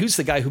he, who's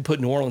the guy who put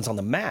New Orleans on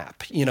the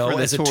map,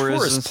 as a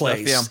tourist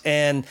place. Stuff,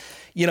 and,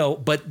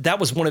 but that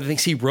was one of the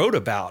things he wrote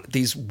about,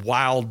 these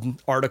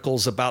wild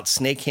articles about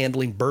snake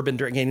handling, bourbon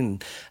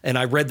drinking. And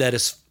I read that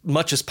as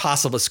much as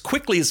possible, as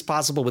quickly as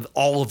possible with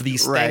all of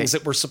these things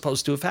that were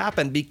supposed to have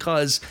happened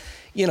because,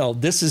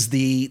 this is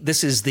the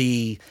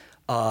the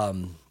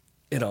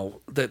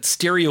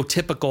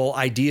stereotypical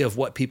idea of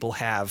what people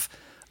have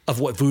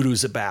of what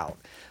voodoo's about.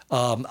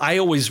 I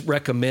always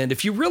recommend,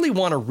 if you really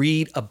want to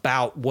read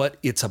about what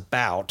it's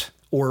about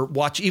or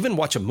watch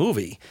a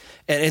movie,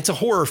 and it's a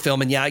horror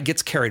film and it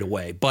gets carried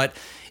away, but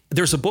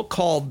there's a book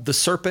called The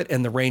Serpent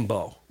and the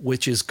Rainbow,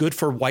 which is good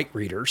for white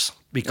readers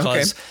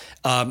because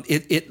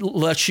it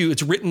lets you,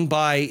 it's written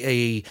by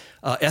a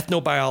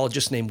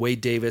ethnobiologist named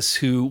Wade Davis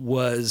who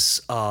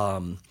was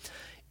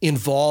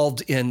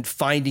involved in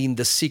finding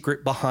the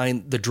secret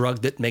behind the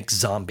drug that makes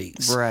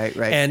zombies. Right.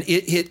 And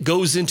it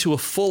goes into a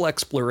full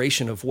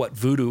exploration of what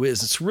voodoo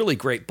is. It's a really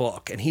great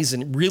book, and he's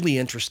a really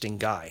interesting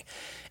guy.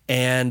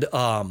 And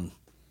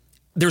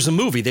there's a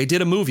movie. They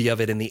did a movie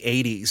of it in the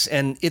 80s,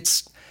 and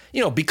it's,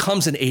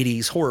 becomes an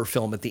 80s horror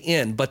film at the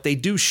end, but they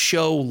do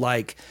show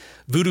like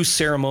voodoo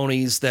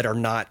ceremonies that are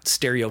not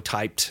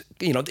stereotyped.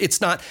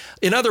 It's not,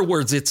 in other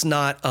words, it's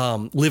not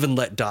Live and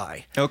Let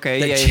Die. Okay.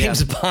 That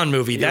James Bond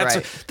movie.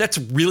 That's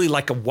really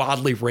like a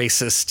wildly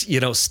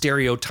racist,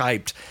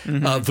 stereotyped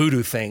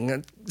voodoo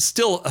thing.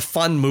 Still a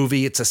fun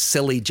movie. It's a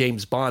silly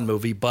James Bond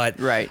movie, but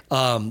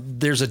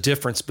there's a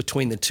difference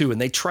between the two,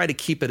 and they try to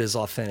keep it as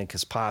authentic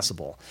as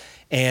possible.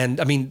 And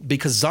I mean,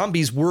 because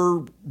zombies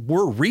were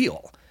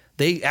real.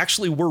 They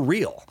actually were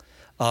real.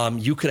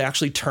 You could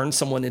actually turn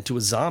someone into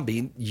a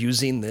zombie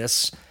using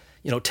this,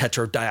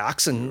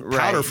 tetradioxin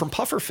powder from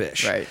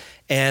pufferfish. Right.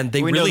 And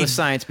we know the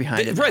science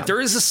behind it. Right. There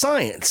is a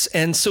science.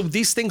 And so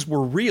these things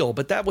were real,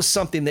 but that was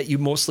something that you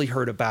mostly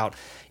heard about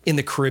in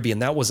the Caribbean.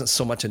 That wasn't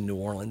so much a New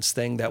Orleans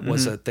thing. That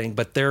was a thing.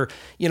 But there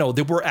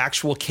were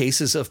actual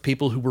cases of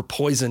people who were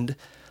poisoned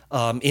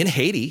in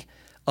Haiti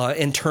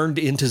and turned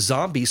into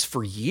zombies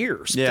for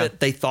years. Yeah. That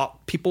they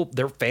thought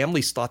their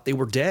families thought they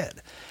were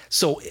dead.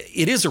 So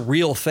it is a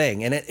real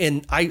thing,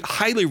 and I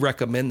highly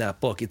recommend that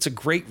book. It's a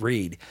great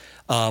read.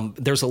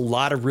 There's a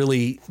lot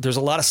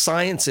of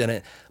science in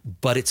it,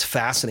 but it's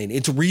fascinating.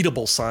 It's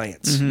readable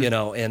science,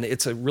 and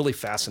it's a really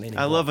fascinating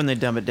book. I love when they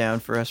dumb it down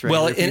for us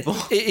regular people.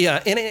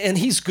 And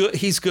he's good.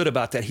 He's good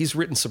about that. He's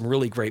written some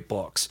really great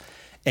books.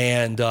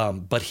 And,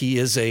 but he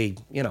is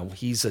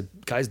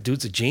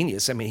dude's a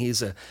genius. I mean,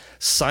 he's a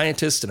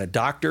scientist and a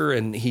doctor,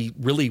 and he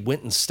really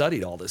went and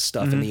studied all this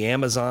stuff in the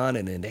Amazon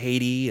and in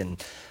Haiti.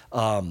 And,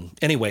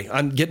 anyway,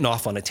 I'm getting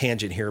off on a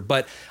tangent here,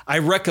 but I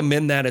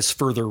recommend that as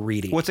further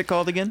reading. What's it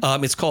called again?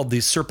 It's called The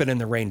Serpent and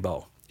the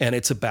Rainbow, and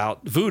it's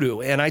about voodoo.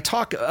 And I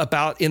talk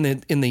about in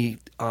the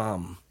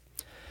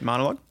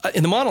monologue?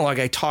 In the monologue,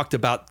 I talked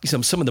about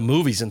some of the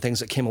movies and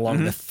things that came along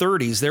in the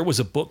 30s. There was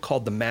a book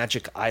called The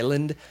Magic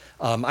Island.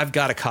 I've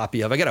got a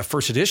copy of. I got a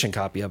first edition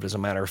copy of it, as a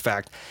matter of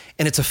fact.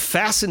 And it's a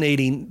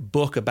fascinating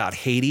book about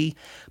Haiti,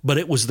 but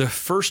it was the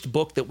first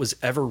book that was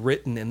ever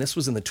written, and this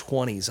was in the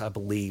 20s, I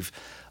believe,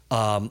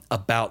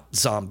 about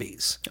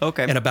zombies.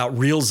 Okay. And about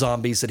real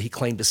zombies that he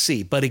claimed to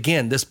see. But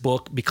again, this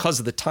book, because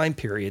of the time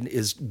period,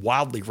 is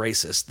wildly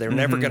racist. They're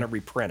never going to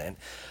reprint it.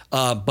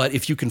 But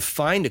if you can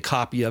find a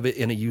copy of it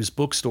in a used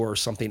bookstore or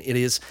something,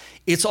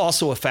 it's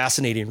also a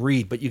fascinating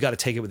read, but you got to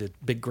take it with a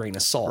big grain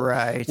of salt.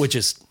 Right. Which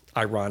is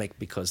ironic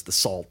because the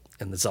salt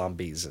and the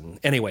zombies. And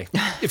anyway,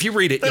 if you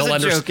read it,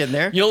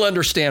 you'll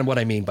understand what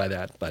I mean by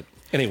that. But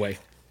anyway.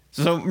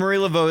 So Marie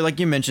Laveau,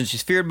 like you mentioned,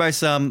 she's feared by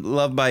some,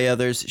 loved by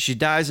others. She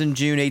dies in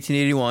June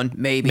 1881,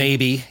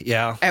 maybe,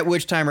 yeah. At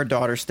which time her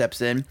daughter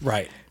steps in.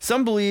 Right.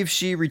 Some believe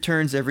she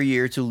returns every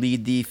year to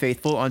lead the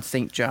faithful on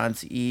St.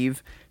 John's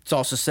Eve. It's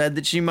also said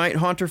that she might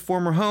haunt her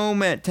former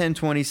home at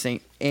 1020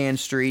 St. Anne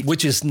Street.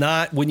 Which is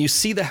not, when you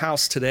see the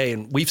house today,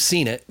 and we've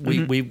seen it,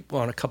 we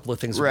on a couple of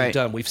things that we've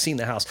done, we've seen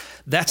the house.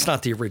 That's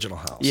not the original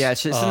house. Yeah,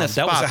 it's just in the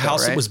spot. That was a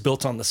house that was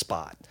built on the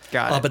spot.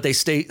 Got it. But they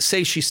say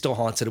she still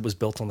haunts it. It was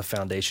built on the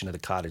foundation of the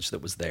cottage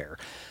that was there.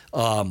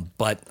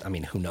 But, I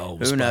mean, who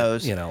knows? Who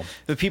knows?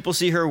 But people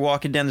see her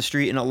walking down the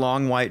street in a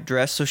long white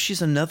dress, so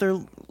she's another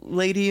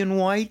lady in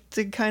white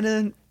kind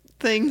of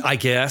thing. I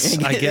guess.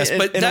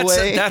 But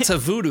that's a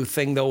voodoo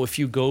thing, though. If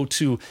you go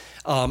to,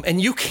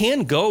 and you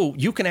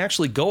can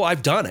actually go.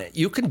 I've done it.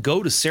 You can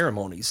go to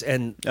ceremonies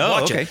and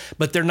watch it,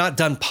 but they're not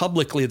done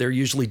publicly. They're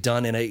usually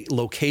done in a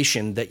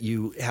location that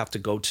you have to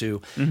go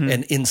to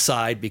and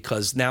inside,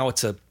 because now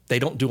they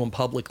don't do them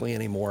publicly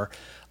anymore.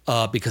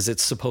 Because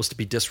it's supposed to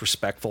be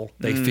disrespectful,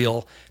 they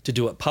feel, to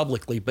do it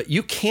publicly. But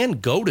you can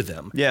go to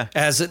them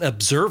as an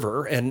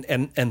observer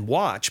and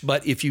watch.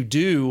 But if you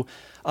do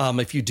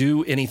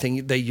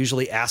anything, they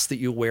usually ask that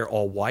you wear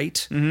all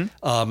white.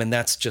 And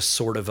that's just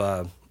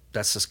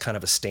kind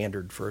of a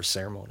standard for a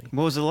ceremony.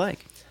 What was it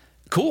like?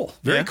 Cool.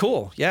 Very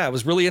cool. Yeah, it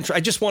was really interesting.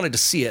 I just wanted to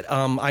see it.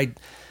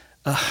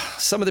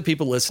 Some of the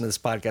people listening to this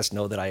podcast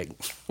know that I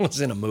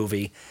was in a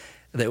movie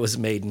that was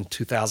made in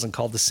 2000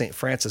 called the St.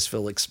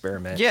 Francisville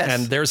Experiment. Yes.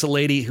 And there's a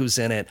lady who's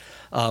in it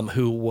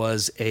who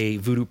was a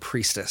voodoo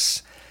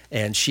priestess.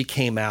 And she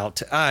came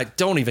out.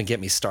 Don't even get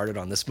me started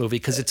on this movie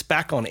because it's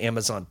back on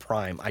Amazon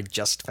Prime. I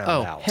just found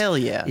out. Oh, hell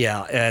yeah.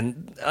 Yeah.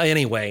 And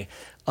anyway,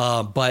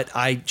 but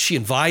she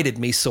invited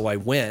me, so I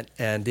went,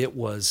 and it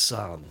was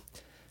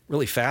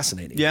really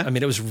fascinating. Yeah. I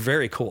mean, it was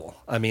very cool.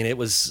 I mean, it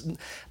was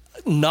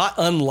not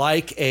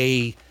unlike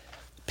a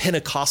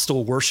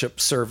Pentecostal worship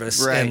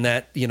service, Right. and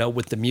that,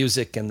 with the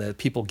music and the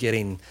people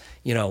getting,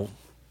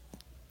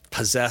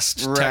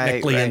 possessed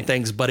technically and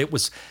things, but it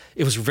was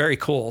very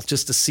cool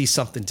just to see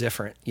something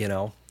different,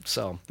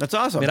 So That's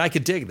awesome. I mean, I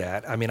could dig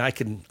that. I mean, I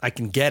can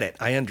get it.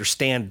 I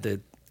understand the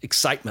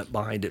excitement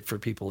behind it for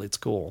people. It's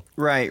cool.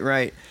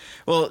 Right.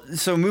 Well,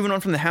 so moving on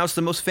from the house,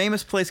 the most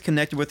famous place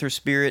connected with her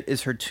spirit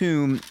is her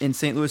tomb in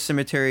St. Louis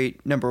Cemetery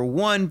number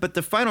 1, but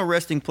the final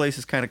resting place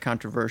is kind of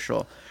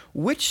controversial.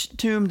 Which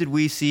tomb did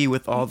we see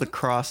with all the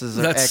crosses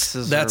or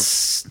X's?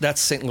 That's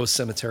St. Louis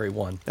Cemetery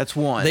 1. That's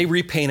 1. They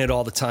repaint it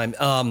all the time.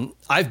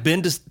 I've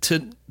been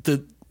to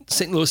the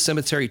St. Louis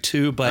Cemetery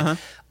 2, but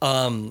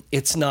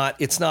it's not.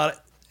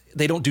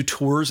 They don't do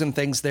tours and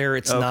things there.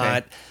 It's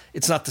not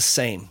the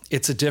same.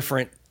 It's a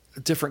different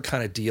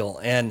kind of deal.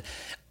 And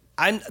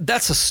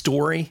that's a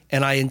story,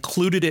 and I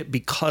included it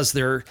because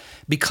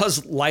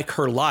like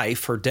her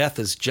life, her death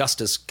is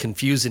just as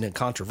confusing and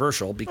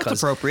controversial. Because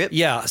that's appropriate.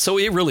 Yeah, so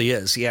it really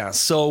is. Yeah,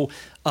 so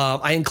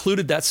I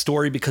included that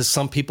story because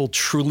some people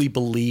truly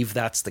believe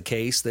that's the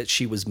case, that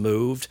she was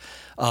moved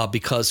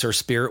because her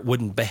spirit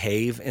wouldn't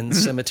behave in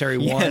Cemetery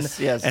 1.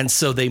 Yes. And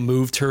so they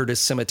moved her to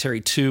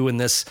Cemetery 2, and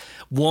this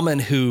woman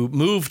who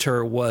moved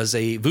her was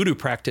a voodoo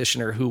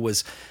practitioner who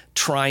was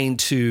trying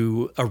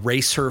to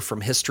erase her from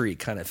history,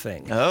 kind of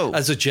thing,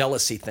 as a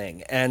jealousy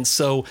thing. And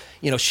so,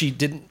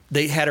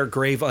 they had her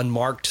grave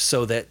unmarked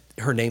so that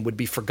her name would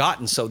be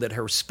forgotten, so that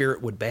her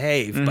spirit would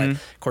behave. But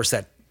of course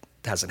that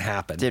hasn't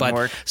happened. Didn't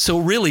work. So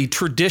really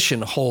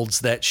tradition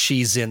holds that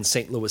she's in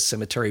St. Louis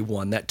Cemetery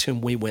 1, that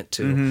tomb we went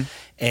to.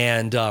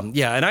 And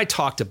and I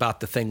talked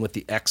about the thing with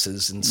the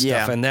X's and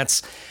stuff. And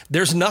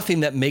there's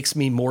nothing that makes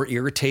me more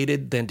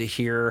irritated than to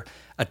hear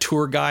a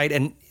tour guide.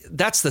 And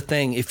that's the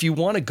thing. If you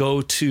want to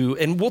go to,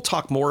 and we'll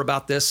talk more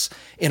about this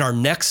in our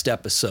next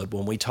episode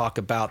when we talk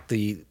about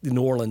the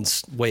New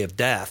Orleans way of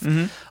death.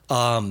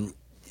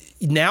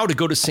 Now to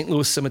go to St.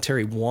 Louis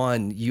Cemetery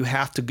 1, you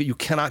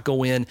cannot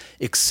go in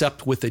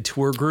except with a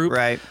tour group.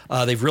 Right.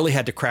 They've really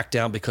had to crack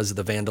down because of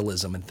the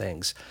vandalism and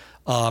things.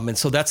 And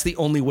so that's the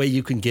only way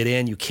you can get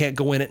in. You can't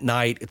go in at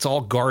night. It's all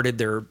guarded.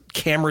 There are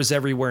cameras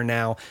everywhere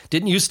now.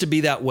 Didn't used to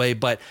be that way,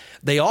 but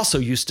they also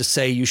used to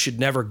say you should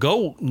never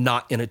go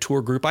not in a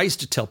tour group. I used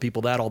to tell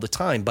people that all the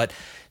time, but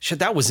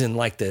that was in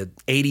like the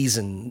 80s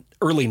and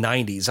early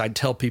 90s. I'd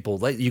tell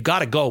people, you got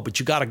to go,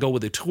 but you got to go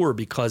with a tour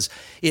because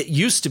there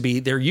used to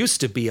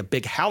be a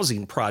big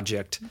housing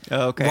project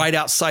right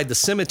outside the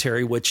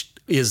cemetery, which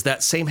is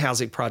that same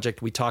housing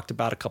project we talked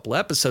about a couple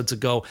episodes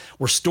ago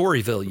where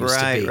Storyville used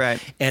to be. Right.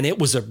 And it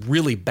was a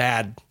really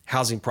bad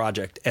housing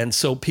project. And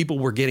so people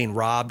were getting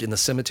robbed in the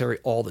cemetery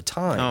all the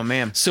time. Oh,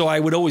 man. So I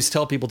would always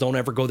tell people, don't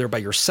ever go there by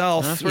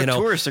yourself. That's where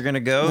tourists are going to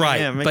go. Right.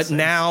 Yeah, but sense.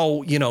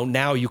 now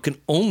you can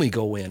only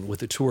go in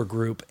with a tour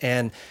group.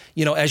 And,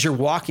 as you're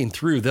walking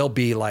through, they'll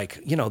be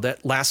like, that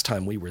last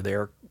time we were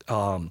there,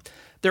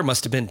 there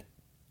must have been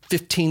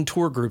 15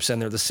 tour groups in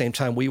there the same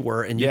time we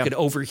were. And you could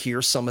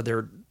overhear some of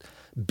their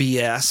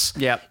BS,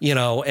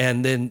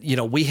 and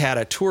then, we had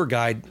a tour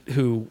guide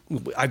who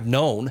I've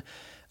known,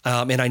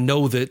 and I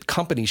know the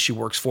company she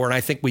works for. And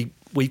I think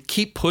we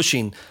keep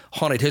pushing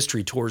haunted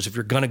history tours. If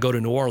you're going to go to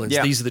New Orleans,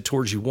 these are the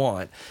tours you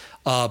want.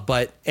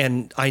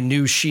 And I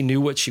knew she knew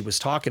what she was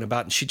talking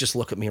about, and she'd just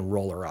look at me and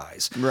roll her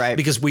eyes. Right.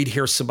 Because we'd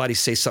hear somebody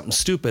say something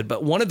stupid.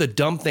 But one of the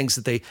dumb things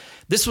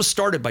this was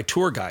started by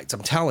tour guides,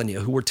 I'm telling you,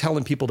 who were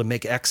telling people to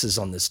make X's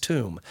on this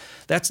tomb.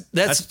 That's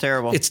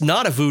terrible. It's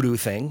not a voodoo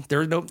thing.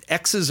 There are no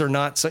X's, are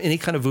not any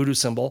kind of voodoo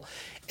symbol.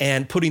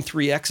 And putting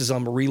 3 X's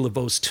on Marie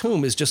Laveau's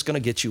tomb is just going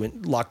to get you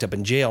locked up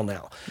in jail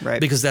now.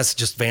 Right. Because that's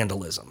just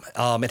vandalism.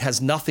 It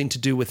has nothing to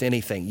do with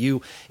anything.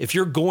 If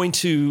you're going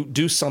to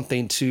do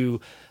something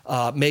to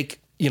make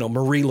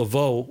Marie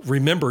Laveau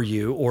remember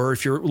you, or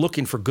if you're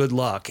looking for good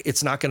luck,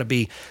 it's not going to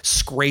be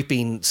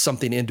scraping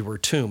something into her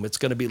tomb. It's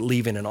going to be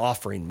leaving an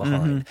offering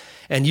behind.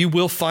 And you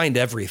will find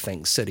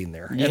everything sitting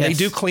there. And they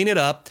do clean it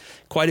up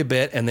quite a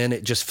bit, and then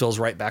it just fills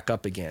right back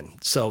up again.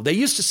 So they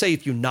used to say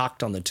if you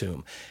knocked on the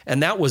tomb,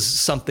 and that was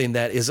something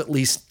that is at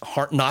least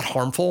not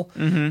harmful,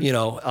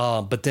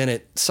 but then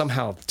it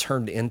somehow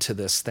turned into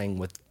this thing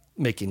with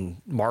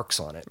making marks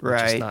on it, which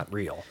is not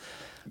real.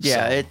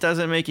 Yeah, So- it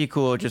doesn't make you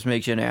cool. It just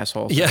makes you an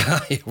asshole. So Yeah,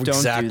 don't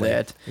exactly. do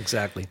that.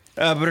 Exactly.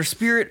 But her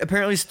spirit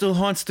apparently still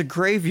haunts the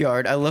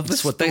graveyard. I love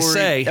this That's what story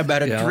they say.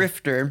 about a Yeah.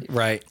 drifter.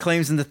 Right.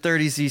 Claims in the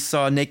 30s he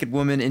saw a naked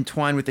woman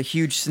entwined with a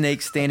huge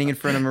snake standing in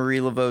front of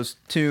Marie Laveau's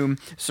tomb.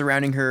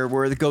 Surrounding her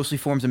were the ghostly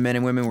forms of men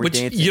and women were Which,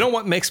 dancing. you know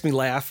what makes me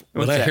laugh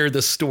when What's I that? hear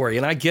this story?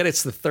 And I get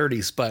it's the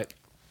 30s, but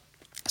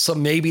So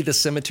maybe the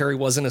cemetery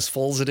wasn't as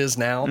full as it is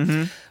now,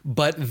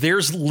 but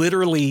there's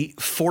literally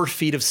 4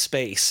 feet of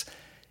space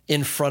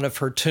in front of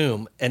her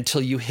tomb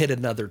until you hit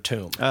another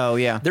tomb. Oh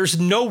yeah. There's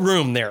no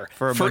room there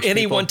for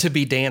anyone to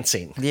be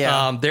dancing.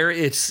 Yeah.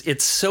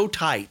 It's so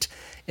tight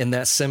in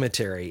that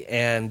cemetery.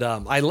 And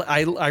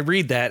I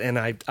read that, and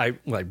I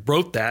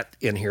wrote that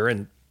in here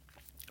and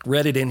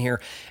read it in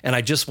here, and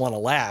I just want to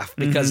laugh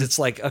because it's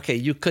like, okay,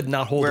 you could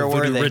not hold a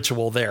voodoo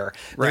ritual there.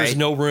 There's Right.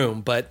 no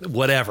room, but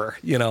whatever,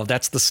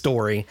 that's the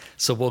story.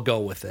 So we'll go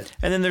with it.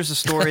 And then there's the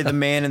story, The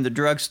Man in the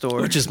Drugstore.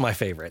 Which is my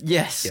favorite.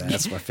 Yes. Yeah,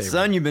 that's my favorite.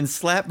 Son, you've been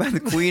slapped by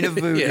the Queen of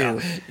Voodoo.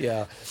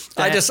 Yeah.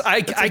 That's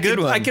a good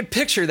one. I could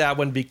picture that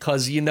one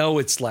because,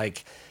 it's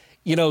like,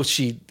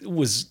 she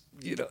was,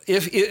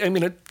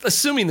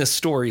 assuming this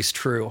story's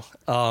true,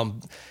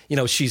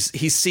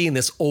 he's seeing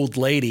this old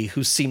lady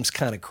who seems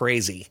kind of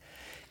crazy.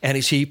 And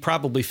he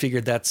probably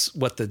figured that's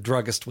what the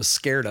druggist was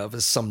scared of,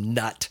 is some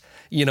nut,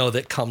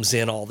 that comes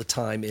in all the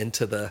time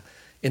into the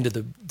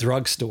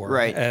drugstore.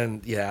 Right.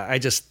 And yeah, I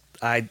just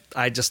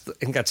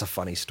think that's a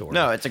funny story.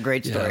 No, it's a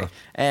great story. Yeah.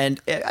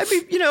 And I'd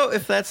be,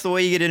 if that's the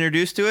way you get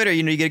introduced to it, or,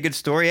 you get a good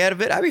story out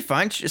of it, I'd be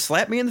fine. Just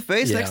slap me in the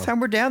face next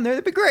time we're down there.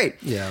 That'd be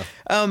great. Yeah.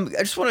 I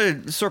just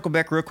want to circle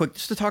back real quick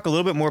just to talk a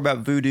little bit more about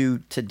voodoo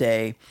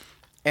today.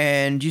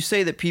 And you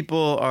say that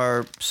people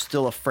are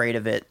still afraid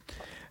of it.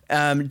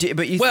 And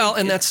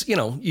that's,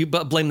 you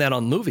blame that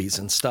on movies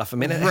and stuff. I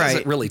mean, it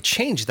hasn't really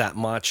changed that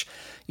much,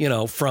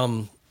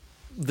 from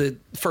the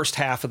first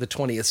half of the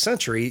 20th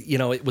century.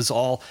 It was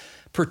all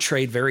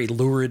portrayed very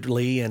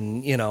luridly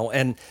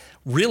and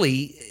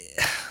really,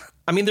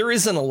 I mean, there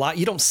isn't a lot.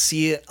 You don't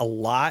see it a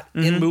lot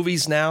in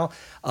movies now.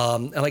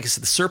 And like I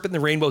said, The Serpent and the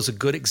Rainbow is a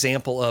good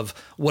example of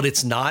what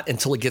it's not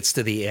until it gets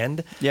to the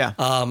end. Yeah.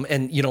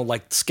 And,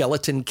 like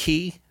Skeleton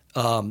Key.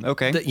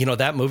 Okay.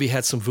 That movie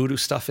had some voodoo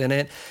stuff in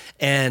it.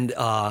 And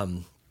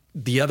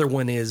the other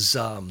one is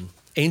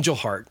Angel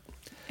Heart.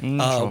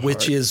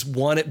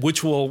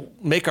 Which will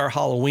make our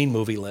Halloween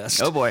movie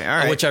list. Oh boy, all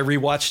right. Which I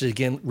rewatched it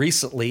again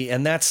recently,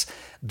 and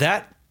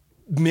that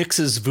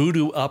mixes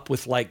voodoo up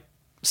with like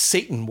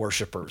Satan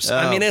worshipers. Oh.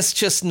 I mean, it's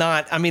just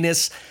not. I mean,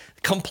 it's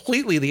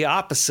completely the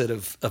opposite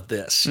of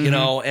this,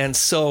 and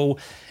so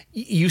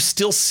you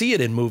still see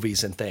it in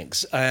movies and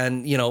things.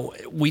 And,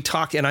 we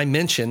talk, and I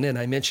mention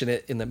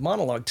it in the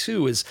monologue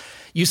too, is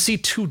you see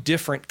 2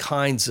 different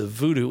kinds of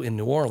voodoo in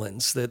New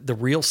Orleans, the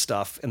real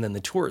stuff and then the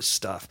tourist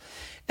stuff.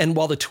 And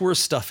while the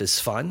tourist stuff is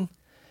fun,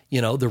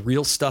 the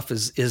real stuff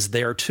is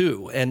there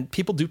too. And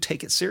people do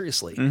take it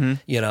seriously, and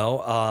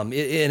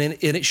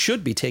it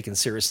should be taken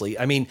seriously.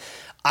 I mean,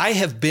 I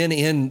have been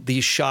in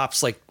these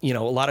shops, like, a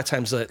lot of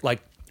times,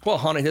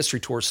 Haunted History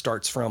Tour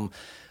starts from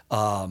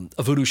a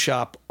voodoo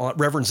shop,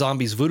 Reverend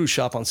Zombie's voodoo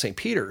shop on St.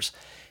 Peter's.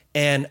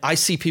 And I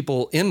see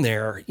people in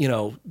there,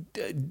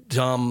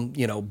 dumb,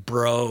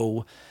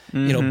 bro,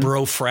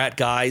 bro frat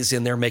guys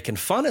in there making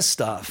fun of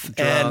stuff.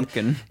 Drunk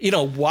and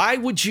why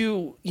would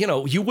you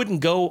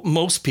wouldn't go,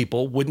 most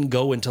people wouldn't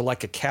go into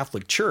like a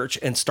Catholic church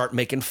and start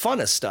making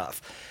fun of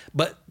stuff.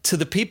 But to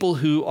the people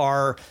who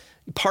are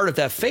part of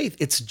that faith,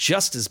 it's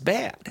just as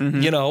bad.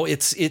 You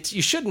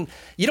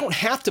don't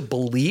have to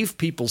believe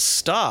people's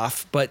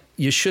stuff, but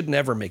you should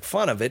never make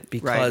fun of it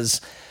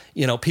because,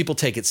 people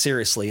take it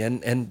seriously,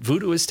 and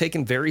voodoo is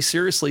taken very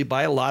seriously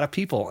by a lot of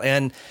people.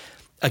 And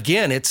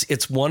again,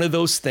 it's one of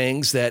those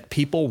things that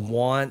people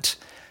want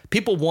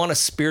a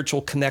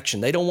spiritual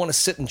connection. They don't want to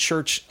sit in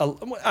church.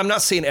 I'm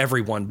not saying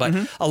everyone, but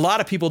a lot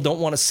of people don't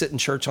want to sit in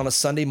church on a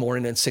Sunday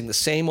morning and sing the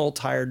same old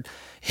tired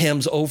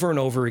hymns over and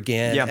over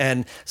again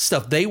and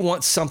stuff. They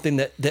want something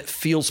that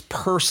feels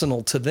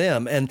personal to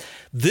them. And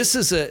this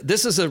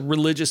is a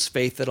religious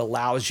faith that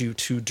allows you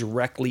to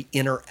directly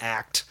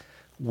interact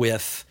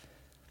with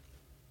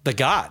the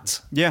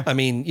gods. Yeah. I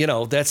mean,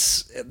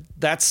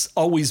 that's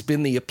always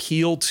been the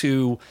appeal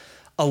to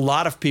a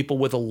lot of people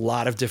with a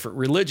lot of different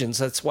religions.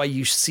 That's why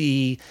you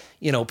see,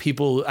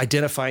 people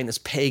identifying as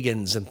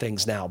pagans and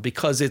things now,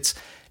 because it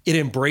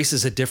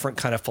embraces a different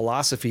kind of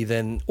philosophy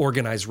than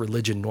organized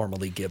religion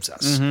normally gives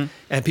us.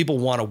 And people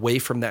want away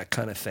from that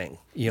kind of thing.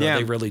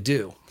 They really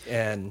do.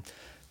 And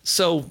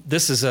so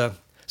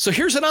so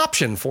here's an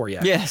option for you.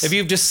 Yes. If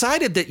you've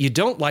decided that you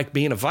don't like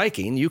being a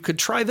Viking, you could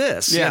try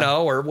this,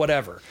 or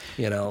whatever,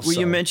 Well,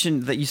 you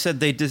mentioned that you said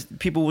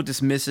people will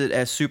dismiss it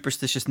as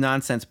superstitious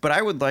nonsense, but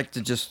I would like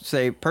to just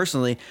say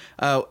personally,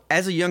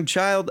 as a young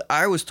child,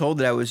 I was told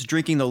that I was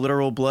drinking the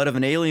literal blood of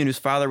an alien whose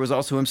father was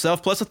also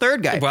himself, plus a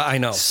third guy. Well, I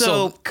know.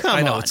 So come on.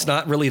 I know. It's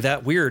not really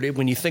that weird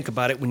when you think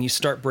about it, when you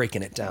start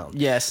breaking it down.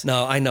 Yes.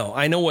 No, I know.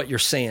 I know what you're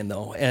saying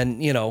though.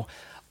 And,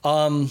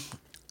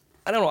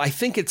 I don't know. I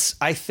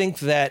think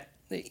that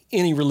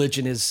any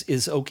religion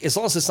is okay, as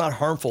long as it's not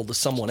harmful to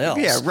someone else.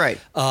 Yeah, right.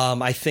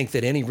 I think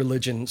that any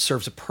religion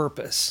serves a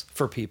purpose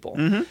for people,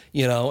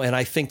 and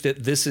I think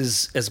that this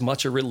is as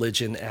much a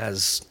religion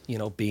as,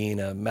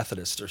 being a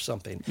Methodist or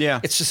something.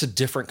 Yeah. It's just a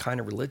different kind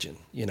of religion,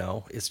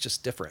 it's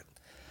just different.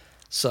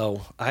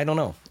 So I don't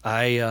know.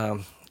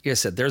 like I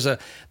said, there's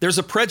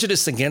a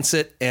prejudice against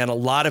it, and a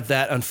lot of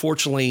that,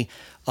 unfortunately,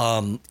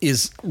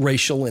 is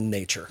racial in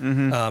nature.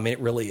 It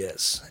really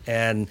is,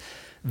 and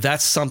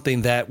that's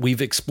something that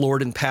we've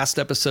explored in past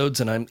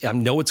episodes, and I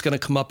know it's going to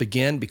come up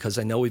again because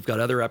I know we've got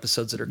other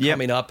episodes that are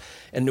coming up.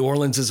 And New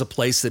Orleans is a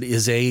place that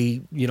is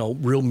a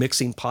real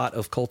mixing pot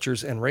of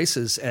cultures and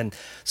races, and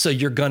so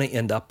you're going to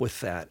end up with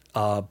that.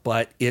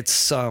 But it's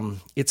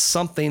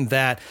something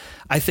that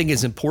I think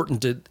is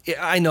important to.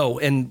 I know,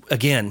 and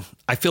again,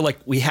 I feel like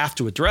we have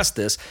to address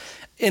this.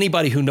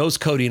 Anybody who knows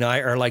Cody and I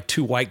are like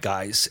two white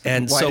guys.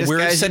 And so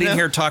we're sitting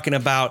here talking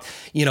about,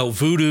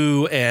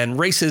 voodoo and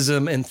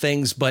racism and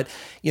things, but,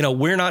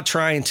 we're not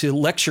trying to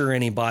lecture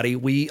anybody.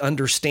 We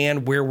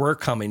understand where we're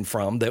coming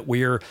from, that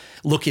we're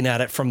looking at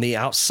it from the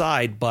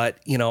outside. But,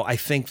 I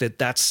think that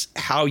that's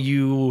how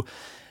you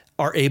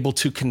are able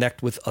to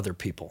connect with other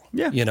people,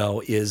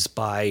 is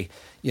by,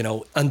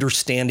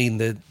 understanding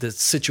the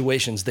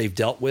situations they've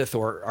dealt with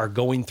or are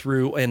going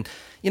through. And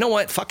you know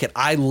what? Fuck it.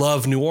 I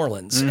love New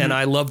Orleans and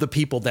I love the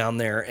people down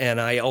there, and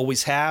I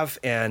always have.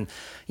 And,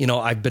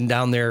 I've been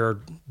down there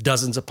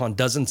dozens upon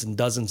dozens and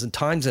dozens of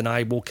times, and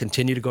I will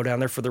continue to go down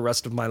there for the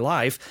rest of my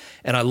life.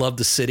 And I love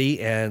the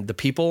city and the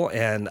people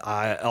and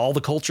all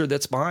the culture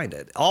that's behind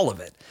it, all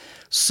of it.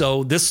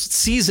 So this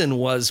season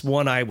was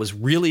one I was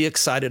really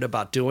excited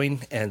about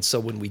doing. And so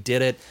when we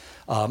did it,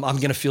 I'm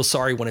going to feel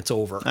sorry when it's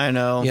over. I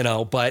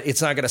know. But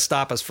it's not going to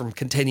stop us from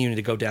continuing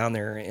to go down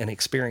there and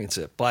experience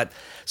it. But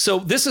so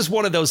this is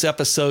one of those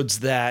episodes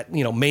that,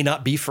 may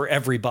not be for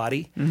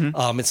everybody.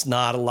 It's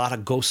not a lot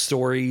of ghost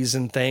stories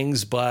and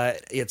things,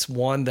 but it's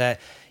one that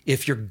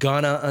if you're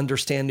gonna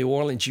understand New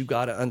Orleans, you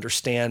got to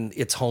understand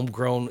it's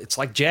homegrown. It's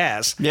like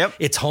jazz. Yep.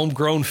 It's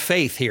homegrown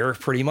faith here,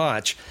 pretty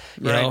much.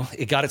 You know,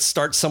 it got its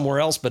start somewhere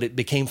else, but it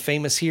became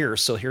famous here.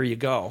 So here you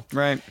go.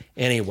 Right.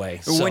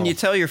 Anyway. When you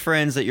tell your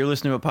friends that you're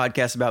listening to a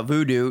podcast about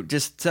voodoo,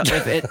 just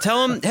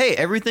tell them, hey,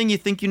 everything you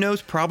think you know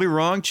is probably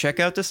wrong. Check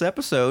out this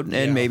episode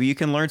and maybe you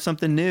can learn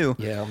something new.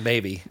 Yeah,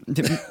 maybe.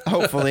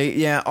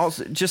 Hopefully. Yeah.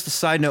 Also, just a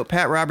side note,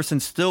 Pat Robertson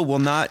still will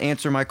not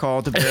answer my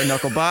call to Bare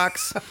Knuckle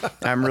Box.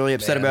 I'm really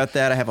upset about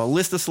that. I have a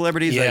list of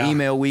celebrities I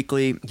email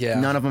weekly. Yeah.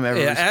 None of them ever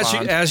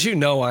respond. As you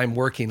know, I'm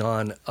working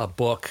on a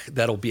book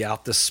that'll be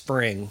out this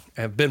spring.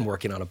 I've been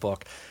working on a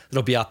book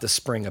that'll be out this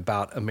spring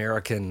about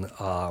American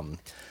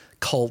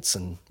cults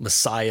and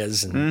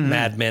messiahs and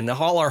madmen,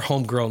 all our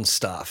homegrown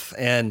stuff.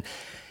 And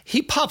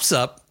he pops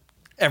up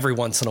every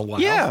once in a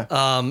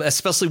while,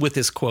 especially with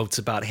his quotes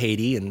about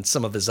Haiti and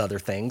some of his other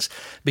things,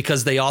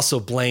 because they also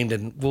blamed,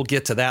 and we'll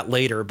get to that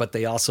later, but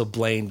they also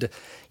blamed,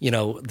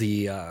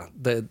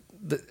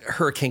 the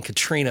Hurricane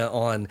Katrina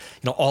on,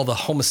 all the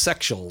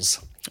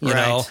homosexuals, you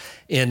know,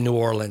 in New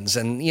Orleans.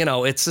 And,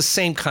 it's the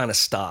same kind of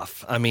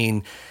stuff. I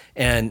mean,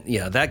 and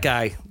that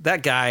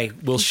guy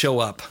will show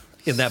up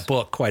in that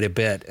book quite a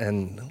bit,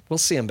 and we'll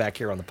see him back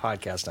here on the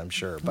podcast, I'm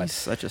sure. But he's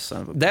such a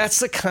son of a bitch. That's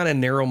the kind of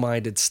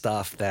narrow-minded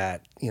stuff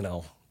that,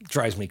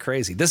 drives me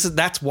crazy.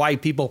 That's why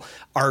people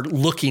are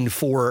looking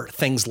for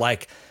things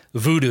like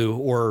voodoo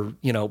or,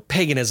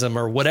 paganism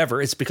or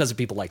whatever. It's because of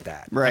people like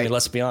that. Right. I mean,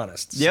 let's be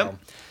honest. Yep. So,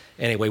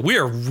 anyway, we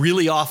are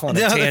really off on a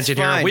tangent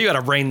here. We got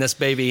to rein this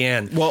baby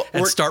in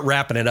and start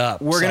wrapping it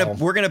up. We're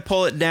gonna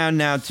pull it down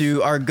now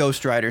to our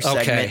Ghost Rider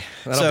segment. Okay,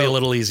 that'll be a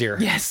little easier.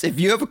 Yes, if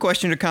you have a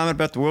question or comment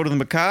about the world of the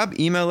macabre,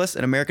 email us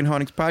at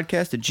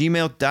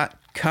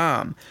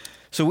AmericanHauntingspodcast@gmail.com.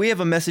 So we have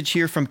a message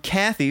here from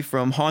Kathy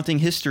from Haunting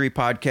History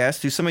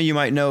Podcast, who some of you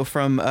might know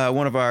from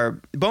one of our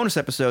bonus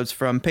episodes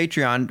from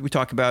Patreon. We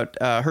talk about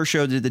her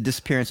show, The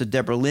Disappearance of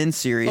Deborah Lynn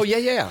series. Oh,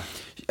 yeah.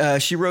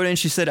 She wrote in,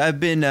 she said, I've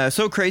been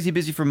so crazy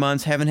busy for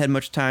months, haven't had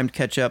much time to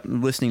catch up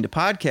and listening to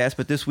podcasts,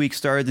 but this week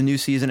started the new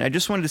season. I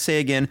just wanted to say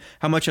again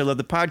how much I love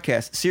the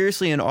podcast.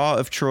 Seriously in awe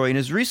of Troy and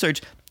his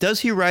research. Does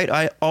he write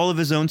all of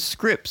his own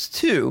scripts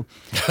too?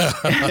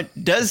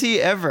 Does he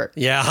ever?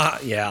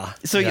 Yeah.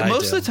 So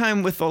most of the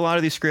time with a lot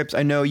of these scripts,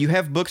 I know you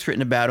have books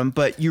written about them,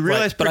 but you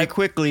realize pretty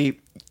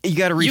quickly you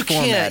got to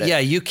reformat it. Yeah,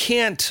 you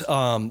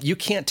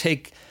can't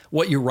take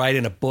what you write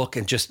in a book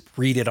and just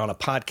read it on a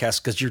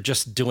podcast because you're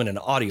just doing an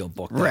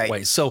audiobook that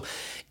way. So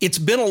it's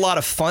been a lot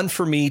of fun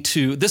for me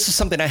this is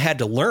something I had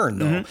to learn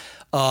though.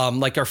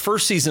 Like our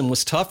first season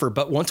was tougher,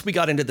 but once we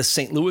got into the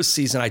St. Louis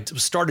season, I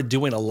started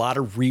doing a lot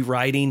of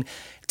rewriting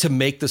to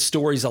make the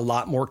stories a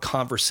lot more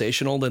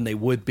conversational than they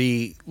would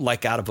be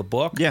like out of a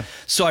book. Yeah.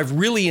 So I've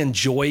really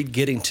enjoyed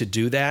getting to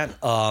do that.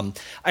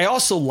 I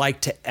also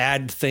like to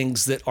add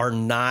things that are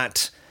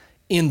not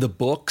in the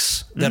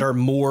books that are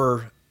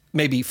more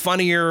maybe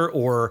funnier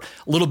or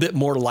a little bit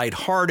more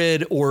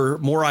lighthearted or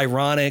more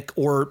ironic,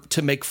 or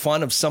to make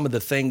fun of some of the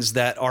things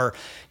that are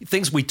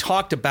things we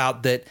talked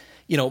about that,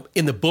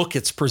 in the book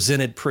it's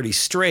presented pretty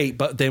straight,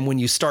 but then when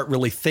you start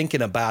really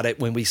thinking about it,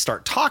 when we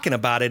start talking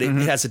about it, it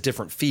has a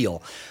different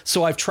feel.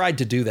 So I've tried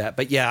to do that.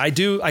 But yeah, I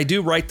do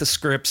write the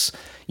scripts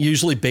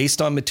usually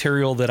based on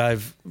material that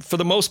I've, for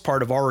the most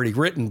part, have already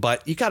written.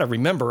 But you got to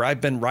remember,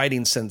 I've been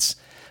writing since,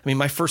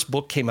 my first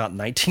book came out in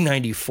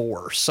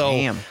 1994.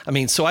 So,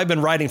 so I've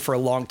been writing for a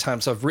long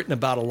time. So I've written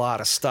about a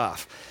lot of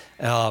stuff.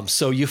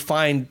 So you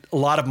find a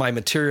lot of my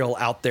material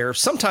out there,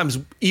 sometimes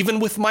even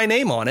with my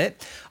name on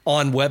it,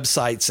 on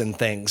websites and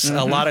things.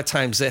 A lot of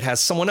times it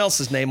has someone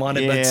else's name on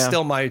it, but it's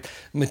still my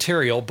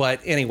material. But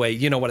anyway,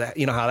 you know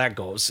how that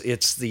goes.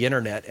 It's the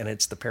internet and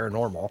it's the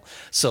paranormal.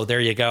 So there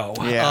you go.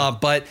 Yeah.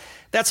 But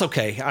that's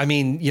okay. I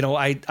mean,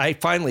 I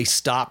finally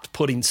stopped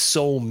putting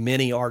so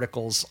many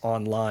articles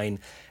online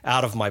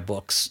out of my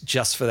books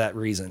just for that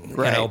reason.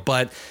 Right.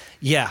 But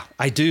yeah,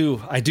 I do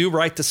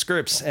write the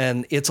scripts,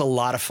 and it's a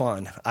lot of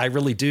fun. I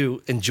really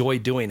do enjoy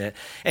doing it.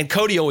 And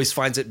Cody always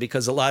finds it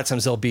because a lot of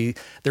times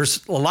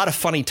there's a lot of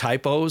funny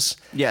typos.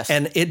 Yes.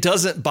 And it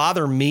doesn't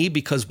bother me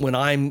because when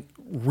I'm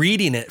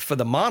reading it for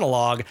the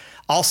monologue,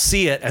 I'll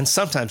see it and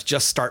sometimes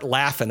just start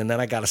laughing, and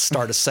then I got to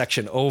start a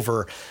section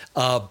over.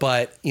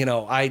 But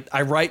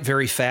I write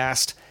very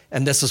fast.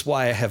 And this is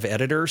why I have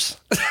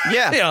editors.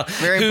 Yeah,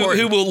 very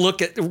important. Who will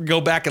go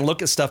back and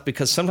look at stuff,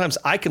 because sometimes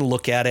I can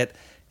look at it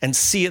and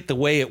see it the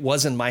way it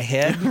was in my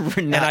head,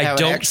 and I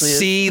don't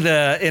see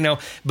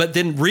But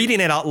then reading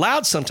it out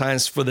loud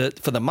sometimes for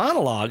the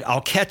monologue, I'll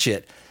catch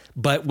it.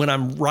 But when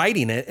I'm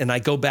writing it and I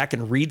go back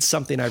and read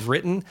something I've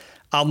written,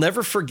 I'll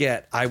never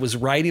forget. I was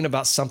writing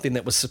about something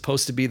that was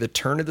supposed to be the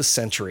turn of the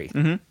century,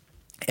 and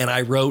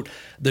I wrote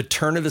the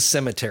turn of the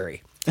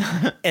cemetery.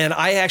 And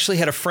I actually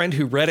had a friend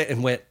who read it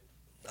and went,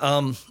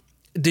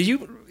 do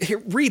you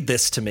read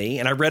this to me?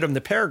 And I read him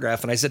the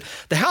paragraph, and I said,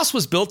 the house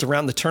was built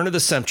around the turn of the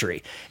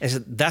century. And he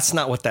said, that's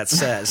not what that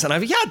says. And I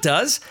went, yeah, it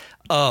does.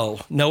 Oh,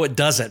 no, it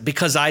doesn't,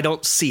 because I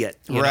don't see it.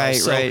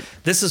 Right.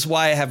 This is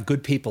why I have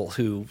good people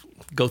who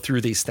go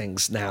through these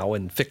things now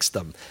and fix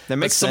them. That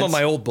makes sense. Some of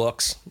my old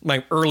books,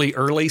 my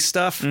early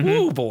stuff,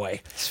 oh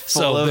boy.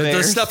 So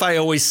the stuff I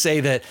always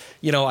say that,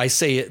 I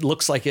say it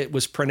looks like it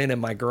was printed in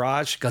my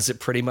garage, because it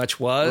pretty much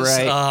was.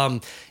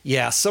 Right.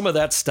 Some of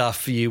that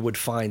stuff you would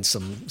find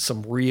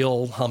some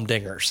real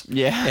humdingers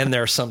in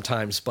there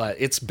sometimes, but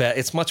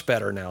it's much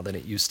better now than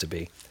it used to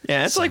be.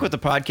 Yeah, it's like with the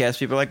podcast.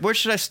 People are like, where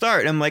should I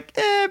start? And I'm like,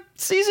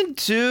 season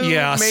 2.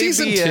 Yeah, maybe,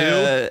 season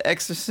 2.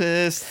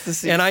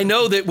 Exorcist. And I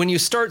know that when you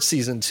start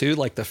season 2,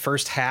 like the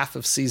first half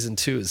of season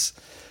 2 is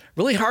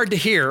really hard to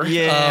hear.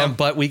 Yeah.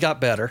 But we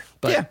got better.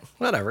 But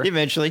whatever.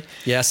 Eventually.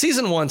 Yeah,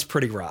 season 1's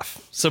pretty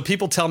rough. So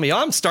people tell me,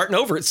 I'm starting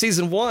over at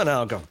season 1.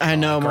 I'll go, I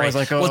know. I'm always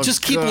like, well,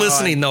 just keep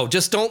listening, though.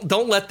 Just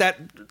don't let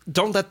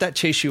that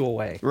chase you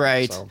away.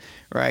 Right. So.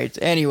 Right.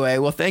 Anyway,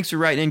 well, thanks for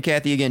writing in,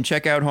 Kathy. Again,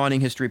 check out Haunting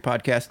History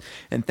Podcast,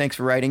 and thanks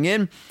for writing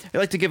in. I'd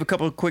like to give a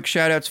couple of quick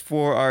shout-outs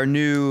for our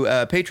new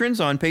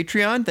patrons on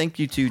Patreon. Thank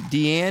you to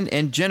Deanne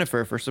and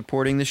Jennifer for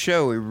supporting the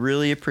show. We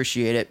really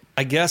appreciate it.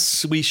 I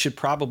guess we should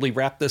probably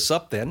wrap this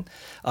up then.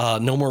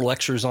 No more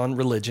lectures on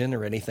religion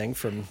or anything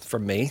from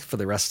me for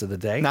the rest of the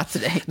day. Not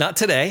today. Not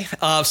today.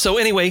 So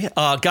anyway,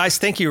 guys,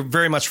 thank you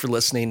very much for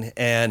listening.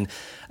 And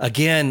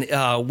again,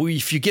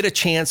 if you get a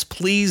chance,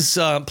 please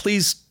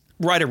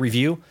write a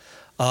review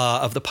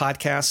of the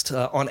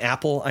podcast on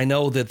Apple. I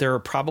know that there are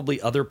probably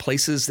other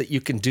places that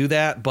you can do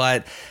that,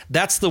 but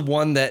that's the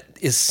one that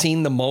is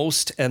seen the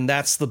most, and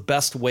that's the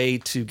best way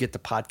to get the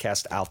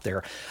podcast out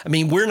there. I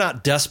mean, we're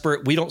not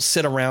desperate. We don't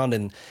sit around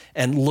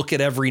and look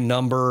at every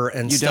number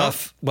and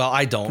stuff. Don't? Well,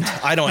 I don't.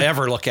 I don't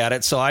ever look at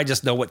it, so I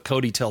just know what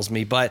Cody tells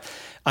me. But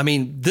I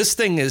mean, this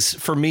thing is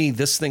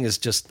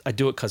just, I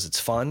do it because it's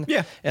fun.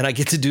 Yeah. And I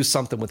get to do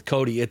something with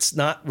Cody. It's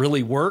not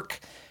really work.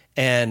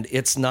 And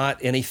it's not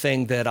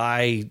anything that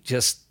I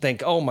just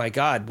think, oh my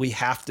God, we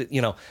have to,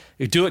 you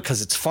do it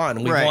because it's fun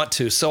and we want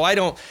to. So I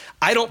don't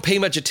pay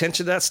much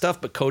attention to that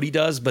stuff, but Cody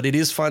does. But it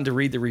is fun to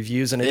read the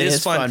reviews, and it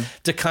is fun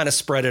to kind of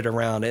spread it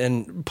around.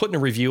 And putting a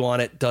review on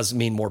it does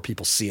mean more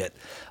people see it.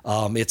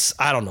 It's,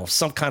 I don't know,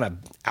 some kind of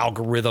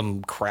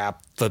algorithm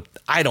crap that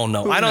I don't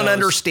know. I don't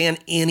understand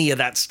any of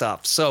that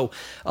stuff. So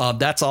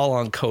that's all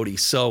on Cody.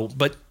 So,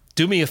 but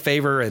do me a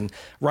favor and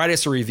write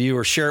us a review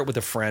or share it with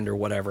a friend or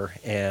whatever.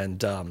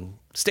 And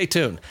stay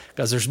tuned,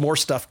 because there's more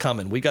stuff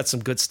coming. We got some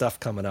good stuff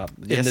coming up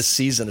in this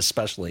season,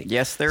 especially.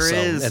 Yes, there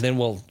is. And then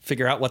we'll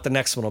figure out what the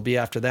next one will be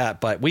after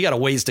that. But we got a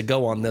ways to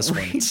go on this one.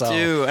 We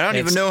do. I don't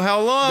even know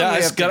how long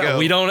we have to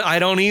go. I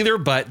don't either,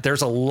 but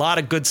there's a lot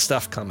of good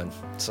stuff coming.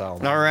 So.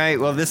 All right.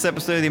 Well, this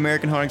episode of the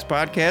American Hauntings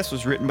Podcast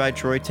was written by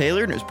Troy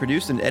Taylor, and it was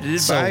produced and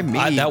edited by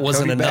me. That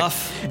wasn't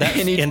enough.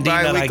 In each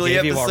bi-weekly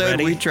episode,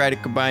 already. we try to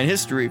combine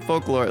history,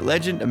 folklore,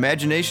 legend,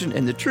 imagination,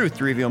 and the truth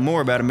to reveal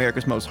more about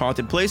America's most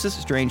haunted places,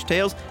 strange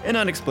tales, and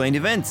unexplained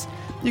events.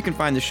 You can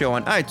find the show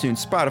on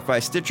iTunes,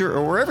 Spotify, Stitcher,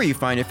 or wherever you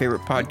find your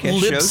favorite podcast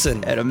shows.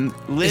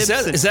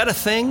 Libsyn. Is that a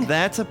thing?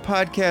 That's a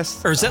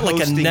podcast. Or is that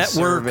like a network?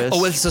 Service.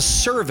 Oh, it's a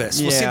service.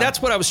 Yeah. Well, see,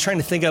 that's what I was trying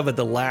to think of at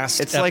the last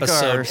episode, like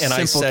our and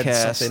I said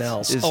Simplecast something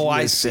else. is I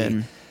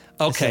Libsyn, see.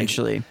 Okay.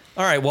 Essentially.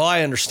 All right. Well,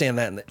 I understand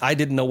that. I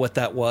didn't know what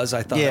that was.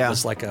 I thought it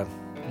was like a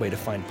way to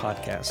find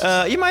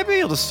podcasts. You might be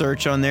able to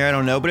search on there. I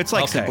don't know, but it's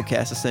like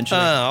Simplecast, essentially.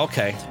 Oh,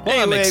 okay. Well, anyway,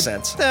 that makes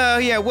sense.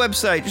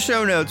 Website,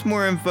 show notes,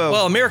 more info.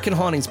 Well,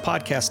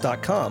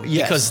 AmericanHauntingsPodcast.com.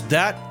 Yes. Because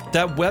that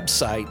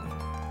website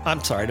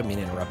I'm sorry, I didn't mean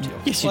to interrupt you.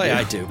 Yes, you Well,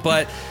 do. I do.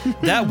 But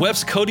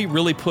that Cody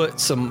really put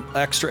some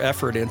extra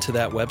effort into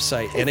that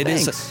website. And it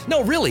is, thanks.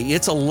 no, really,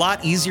 it's a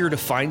lot easier to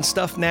find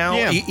stuff now.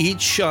 Yeah.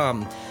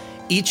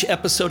 Each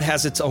episode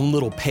has its own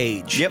little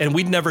page. Yep. And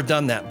we'd never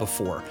done that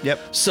before.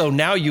 Yep. So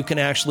now you can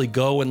actually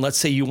go and let's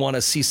say you want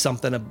to see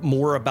something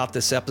more about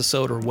this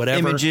episode or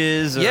whatever.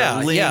 Images or yeah,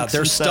 links yeah. and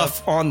There's stuff.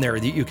 stuff on there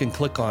that you can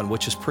click on,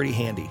 which is pretty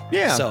handy.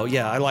 Yeah. So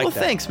yeah, I like Well, that.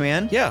 thanks,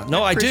 man. Yeah,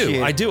 no, I appreciate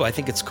do. it. I do. I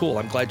think it's cool.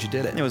 I'm glad you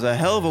did it. It was a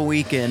hell of a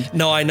weekend.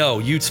 No, I know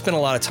you spent a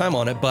lot of time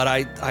on it, but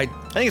I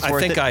think it's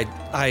worth it.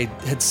 I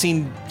had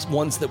seen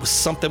ones that was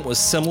something was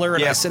similar,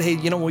 and Yeah. I said, hey,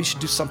 we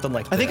should do something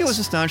like this. I think it was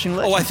Astonishing Oh,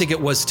 Legends. I think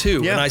it was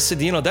too. Yeah. And I said,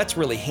 that's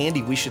really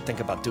handy. We should think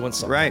about doing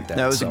something Right. like that.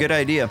 That was So, a good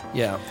idea.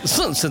 Yeah.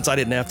 Since I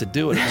didn't have to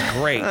do it, it was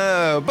great.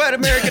 Oh, but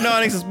American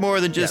Awnings is more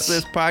than just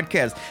Yes. this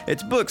podcast.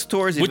 It's books,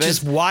 tours, Which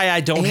events, is why I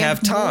don't and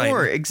have time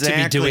more. to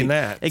Exactly. be doing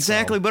that.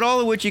 Exactly, So. but all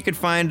of which you can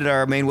find at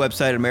our main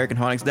website,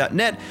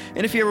 AmericanHauntings.net.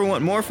 And if you ever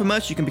want more from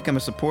us, you can become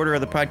a supporter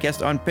of the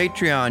podcast on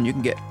Patreon. You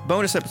can get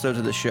bonus episodes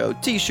of the show,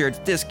 t-shirts,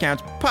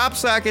 discounts, pop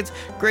sockets,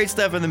 great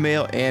stuff in the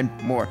mail, and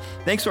more.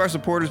 Thanks to our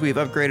supporters, we have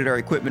upgraded our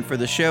equipment for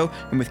the show,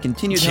 and with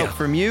continued help Yeah.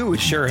 from you, we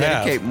Sure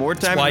dedicate have. more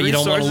That's time why and you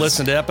don't want to resources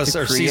listen to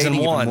episode creating season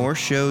even 1. more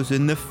shows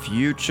in the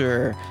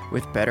future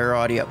with better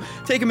audio.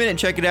 Take a minute and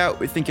check it out.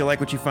 We think you'll like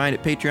what you find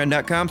at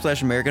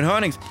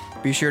patreon.com/AmericanHauntings.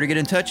 Be sure to get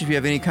in touch if you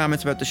have any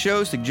comments about the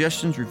show,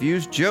 suggestions,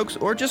 reviews, jokes,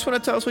 or just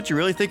want to tell us what you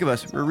really think of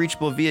us. We're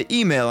reachable via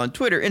email on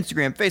Twitter,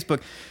 Instagram,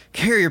 Facebook,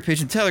 carrier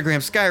pigeon, Telegram,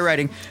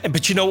 skywriting.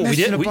 But you know what we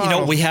Message did? in a You know bottle.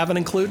 what we haven't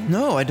included?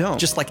 No, I don't.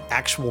 Just like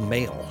actual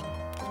mail.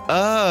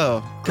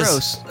 Oh, 'Cause-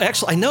 gross.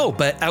 Actually, I know,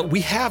 but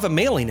we have a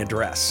mailing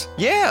address.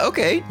 Yeah,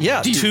 okay.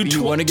 Yeah, do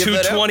you want to give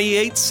that out?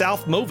 228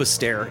 South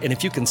Movistair, and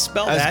if you can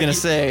spell I was that, gonna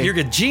say, you're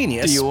a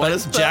genius. do you wanna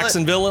but spell it?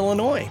 Jacksonville,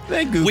 Illinois.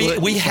 Then Google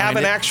it We and have find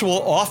an it.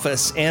 actual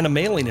office and a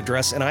mailing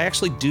address, and I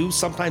actually do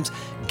sometimes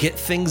get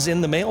things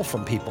in the mail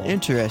from people.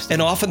 Interesting.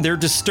 And often they're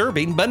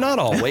disturbing, but not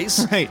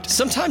always. Right.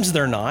 Sometimes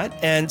they're not,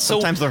 and so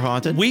Sometimes they're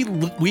haunted.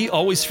 We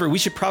always we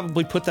should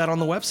probably put that on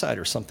the website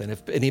or something.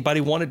 If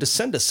anybody wanted to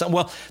send us some,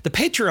 well, the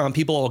Patreon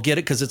people will get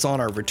it because it's on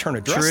our return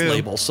address True.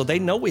 label, so they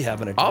know we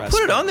have an address. I'll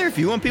put it but- on there if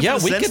you want people yeah,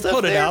 to we send could stuff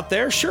put it there. out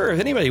there.Ure, if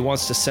anybody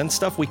wants to send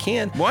stuff, we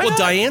can. Why well, not?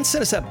 Diane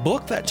sent us that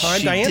book that time.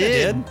 She Diana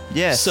did.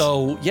 Yes.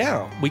 So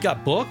yeah, we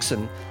got books,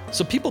 and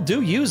so people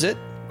do use it.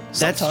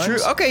 That's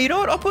sometimes. true. Okay, you know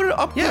what? I'll put it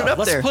up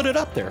let's there. put it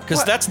up there because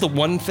What? that's the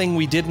one thing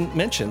we didn't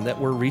mention that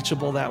we're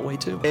reachable that way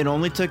too. It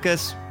only took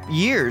us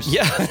years.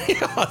 Yeah,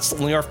 it's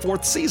only our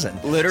 4th season.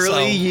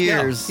 Literally So,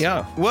 years.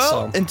 Yeah.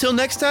 Well, so, until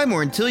next time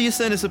or until you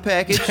send us a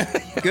package,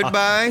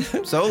 goodbye.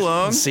 So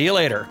long. see you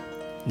later.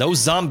 No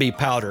zombie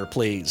powder,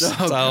 please. Oh,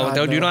 so God,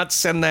 do no. not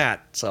send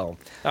that. So,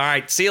 all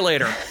right, see you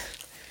later.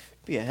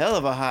 Be a hell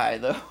of a high,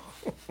 though.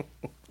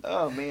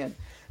 Oh, man.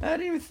 I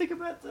didn't even think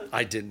about the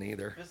I didn't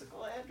either.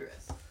 physical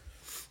address.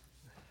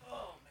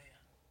 Oh, man.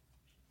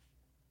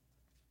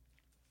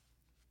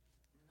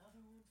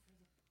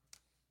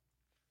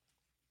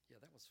 Yeah,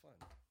 that was fun.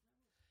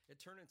 It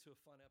turned into a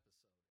fun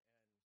episode.